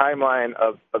at the timeline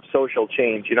of social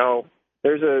change.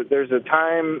 There's a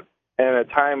time and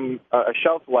a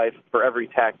shelf life for every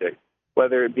tactic,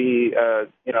 whether it be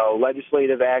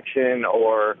legislative action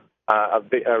or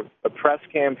a press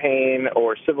campaign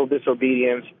or civil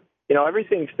disobedience.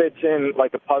 Everything fits in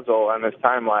like a puzzle on this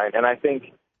timeline, and I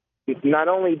think not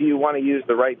only do you want to use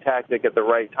the right tactic at the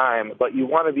right time, but you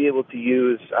want to be able to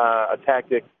use a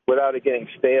tactic without it getting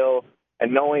stale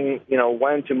and knowing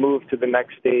when to move to the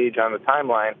next stage on the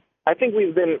timeline. I think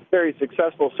we've been very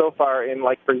successful so far in,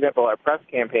 for example, our press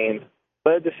campaigns.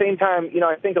 But at the same time,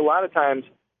 I think a lot of times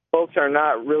folks are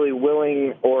not really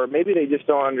willing, or maybe they just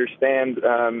don't understand,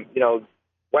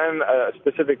 when a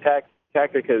specific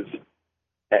tactic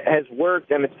has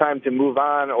worked and it's time to move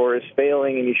on, or is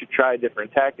failing and you should try a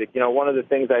different tactic. One of the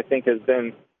things I think has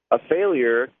been a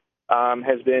failure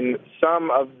has been some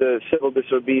of the civil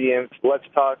disobedience. Let's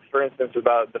talk, for instance,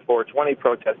 about the 420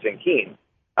 protests in Keene.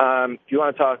 If you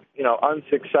want to talk,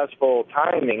 unsuccessful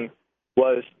timing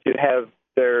was to have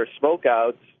their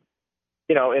smokeouts,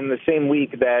 in the same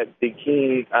week that the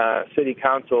Keene City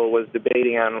Council was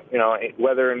debating on,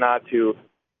 whether or not to,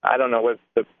 I don't know what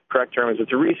the correct term is, but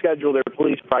to reschedule their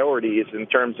police priorities in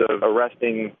terms of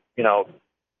arresting,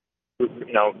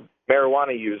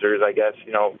 marijuana users, I guess,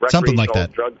 something like recreational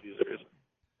that. drug users.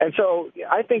 And so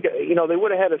I think, they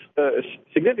would have had a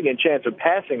significant chance of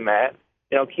passing that.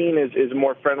 Keene is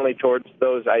more friendly towards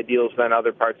those ideals than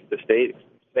other parts of the state,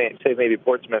 say maybe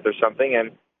Portsmouth or something.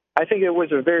 And I think it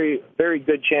was a very, very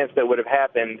good chance that would have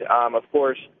happened. Of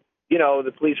course,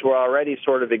 the police were already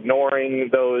sort of ignoring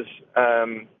those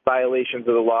violations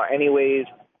of the law anyways,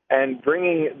 and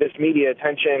bringing this media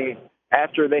attention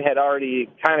after they had already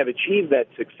kind of achieved that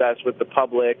success with the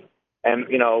public and,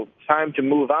 time to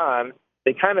move on,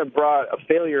 they kind of brought a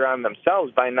failure on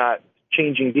themselves by not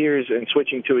changing gears and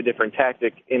switching to a different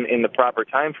tactic in the proper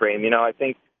time frame. I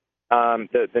think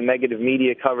the negative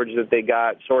media coverage that they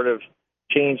got sort of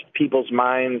changed people's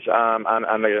minds on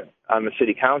the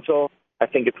city council. I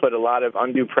think it put a lot of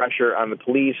undue pressure on the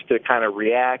police to kind of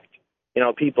react.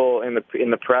 People in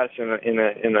the press and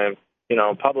in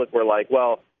the public were like,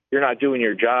 well, you're not doing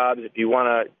your jobs. If you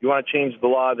want to change the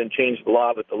law, then change the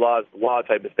law, but the law is the law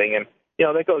type of thing. And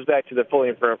that goes back to the fully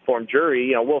informed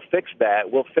jury. We'll fix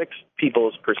that. We'll fix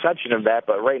people's perception of that,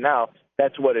 but right now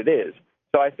that's what it is.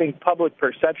 So I think public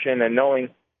perception and knowing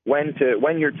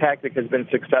when your tactic has been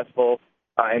successful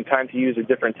and time to use a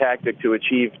different tactic to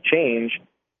achieve change,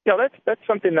 that's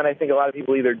something that I think a lot of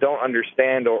people either don't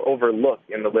understand or overlook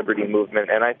in the liberty movement.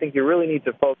 And I think you really need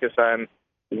to focus on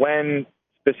when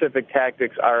specific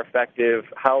tactics are effective,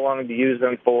 how long to use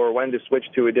them for, when to switch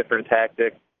to a different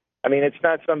tactic. I mean, it's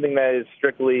not something that is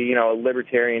strictly, a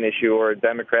libertarian issue or a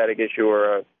democratic issue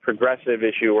or a progressive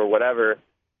issue or whatever.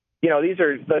 These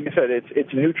are, like I said,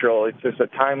 it's neutral. It's just a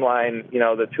timeline.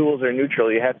 The tools are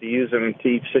neutral. You have to use them to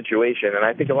each situation. And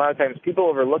I think a lot of times people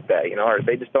overlook that, or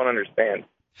they just don't understand.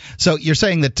 So you're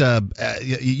saying that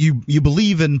you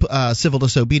believe in civil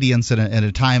disobedience at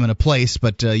a time and a place,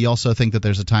 but you also think that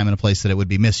there's a time and a place that it would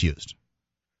be misused.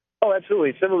 Oh,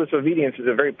 absolutely. Civil disobedience is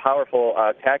a very powerful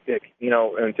tactic,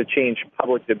 and to change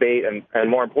public debate and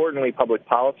more importantly, public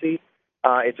policy.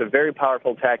 It's a very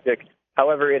powerful tactic.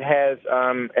 However, it has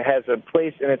a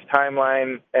place in its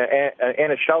timeline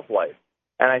and a shelf life.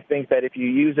 And I think that if you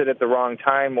use it at the wrong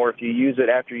time or if you use it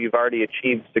after you've already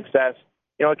achieved success,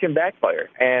 it can backfire.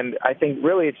 And I think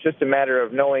really it's just a matter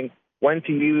of knowing when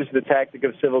to use the tactic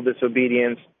of civil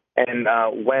disobedience and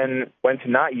when to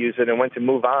not use it and when to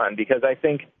move on. Because I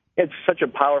think it's such a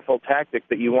powerful tactic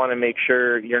that you want to make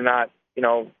sure you're not,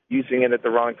 using it at the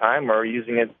wrong time or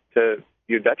using it to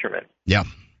your detriment. Yeah.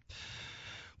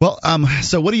 Well,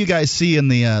 so what do you guys see in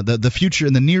the future,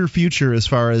 in the near future, as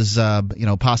far as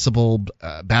possible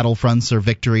battlefronts or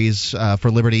victories for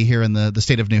liberty here in the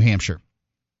state of New Hampshire?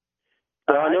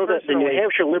 Well, I know that the New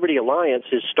Hampshire Liberty Alliance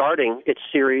is starting its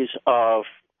series of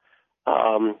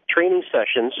training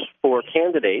sessions for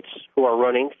candidates who are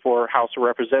running for House of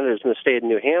Representatives in the state of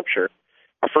New Hampshire.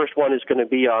 Our first one is going to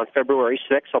be on February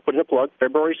 6th. I'll put in a plug,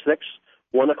 February 6th,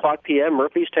 1 o'clock p.m.,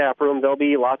 Murphy's Tap Room. There'll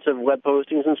be lots of web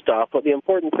postings and stuff. But the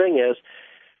important thing is,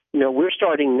 we're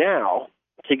starting now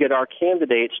to get our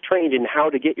candidates trained in how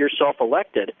to get yourself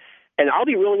elected. And I'll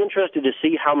be really interested to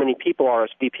see how many people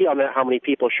RSVP on that, how many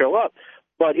people show up.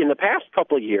 But in the past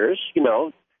couple of years,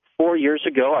 4 years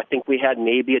ago, I think we had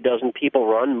maybe a dozen people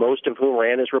run, most of whom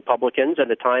ran as Republicans at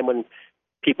a time when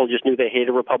people just knew they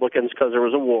hated Republicans because there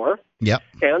was a war. Yep.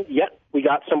 And yet we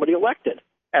got somebody elected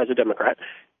as a Democrat.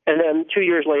 And then 2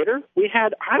 years later, we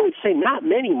had, I would say, not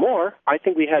many more. I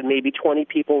think we had maybe 20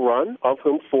 people run, of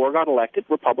whom 4 got elected,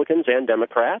 Republicans and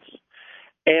Democrats.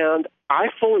 And I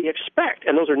fully expect,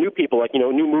 and those are new people, like,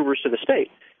 new movers to the state,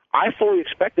 I fully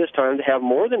expect this time to have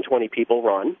more than 20 people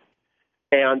run.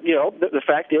 And, the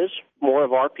fact is, more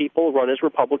of our people run as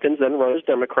Republicans than run as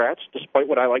Democrats, despite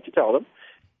what I like to tell them.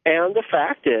 And the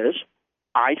fact is,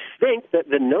 I think that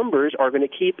the numbers are going to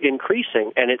keep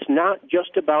increasing, and it's not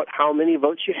just about how many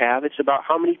votes you have, it's about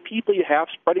how many people you have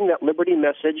spreading that liberty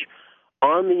message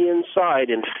on the inside,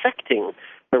 infecting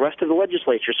the rest of the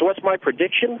legislature. So what's my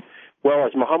prediction? Well,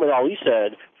 as Muhammad Ali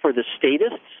said, for the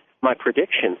statists, my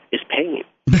prediction is pain.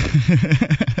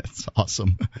 That's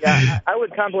awesome. Yeah, I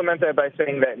would complement that by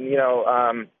saying that,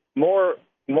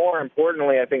 more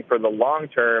importantly, I think for the long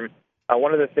term,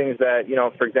 one of the things that,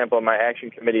 for example, my action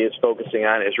committee is focusing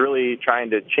on is really trying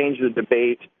to change the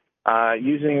debate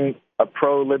using a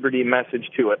pro-liberty message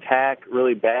to attack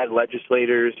really bad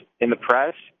legislators in the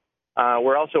press.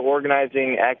 We're also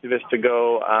organizing activists to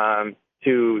go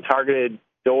to targeted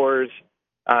doors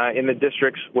in the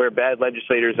districts where bad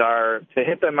legislators are, to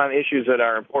hit them on issues that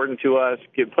are important to us,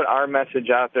 put our message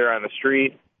out there on the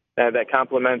street that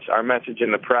complements our message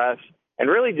in the press, and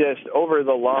really just over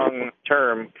the long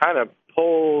term kind of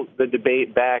pull the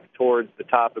debate back towards the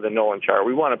top of the Nolan chart.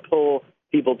 We want to pull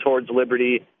people towards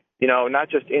liberty, not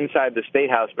just inside the State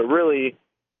House, but really,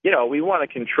 we want to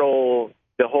control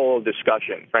the whole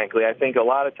discussion, frankly. I think a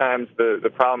lot of times the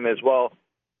problem is,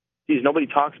 nobody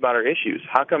talks about our issues.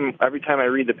 How come every time I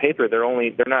read the paper,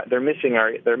 they're missing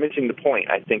the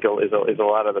point? I think is a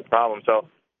lot of the problem. So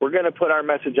we're going to put our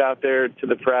message out there to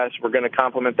the press. We're going to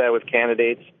complement that with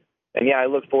candidates. And, I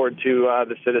look forward to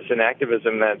the citizen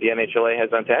activism that the NHLA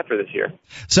has on tap for this year.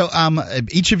 So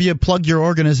each of you plug your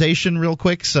organization real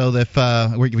quick. So that if I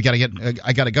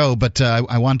got to go, but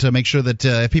I want to make sure that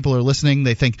if people are listening,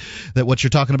 they think that what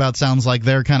you're talking about sounds like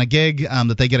their kind of gig,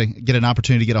 that they get an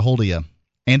opportunity to get a hold of you.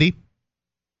 Andy?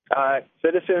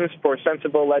 Citizens for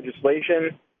Sensible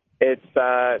Legislation. It's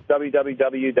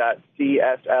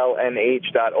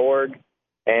www.cslnh.org.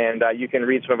 And you can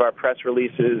read some of our press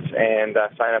releases and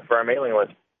sign up for our mailing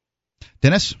list.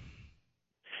 Dennis?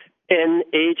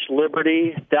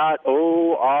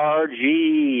 nhliberty.org.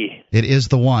 It is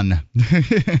the one.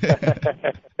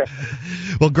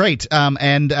 Well, great.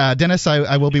 And Dennis,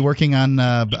 I will be working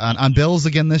on bills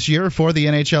again this year for the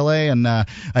NHLA, and I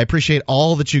appreciate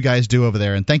all that you guys do over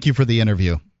there. And thank you for the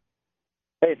interview.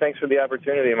 Hey, thanks for the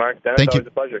opportunity, Mark. Dennis, thank you. Always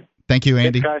a pleasure. Thank you,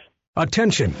 Andy. Thanks, guys.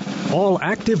 Attention, all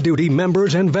active duty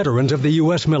members and veterans of the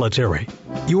U.S. military.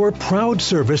 Your proud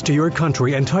service to your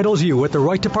country entitles you with the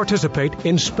right to participate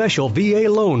in special VA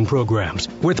loan programs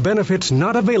with benefits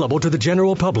not available to the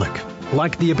general public,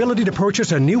 like the ability to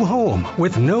purchase a new home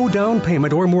with no down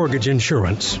payment or mortgage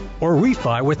insurance, or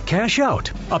refi with cash out,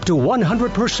 up to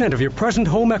 100% of your present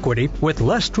home equity with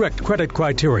less strict credit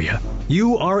criteria.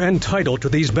 You are entitled to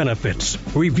these benefits.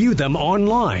 Review them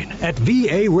online at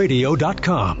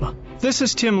varadio.com. This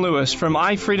is Tim Lewis from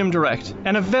iFreedom Direct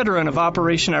and a veteran of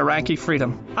Operation Iraqi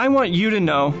Freedom. I want you to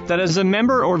know that as a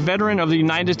member or veteran of the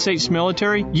United States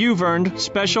military, you've earned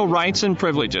special rights and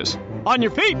privileges. On your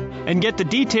feet! And get the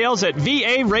details at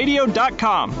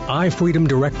varadio.com. iFreedom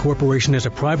Direct Corporation is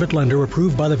a private lender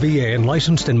approved by the VA and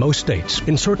licensed in most states.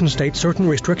 In certain states, certain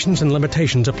restrictions and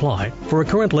limitations apply. For a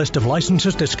current list of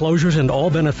licenses, disclosures, and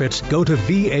all benefits, go to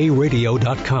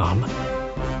varadio.com.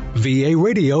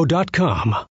 varadio.com.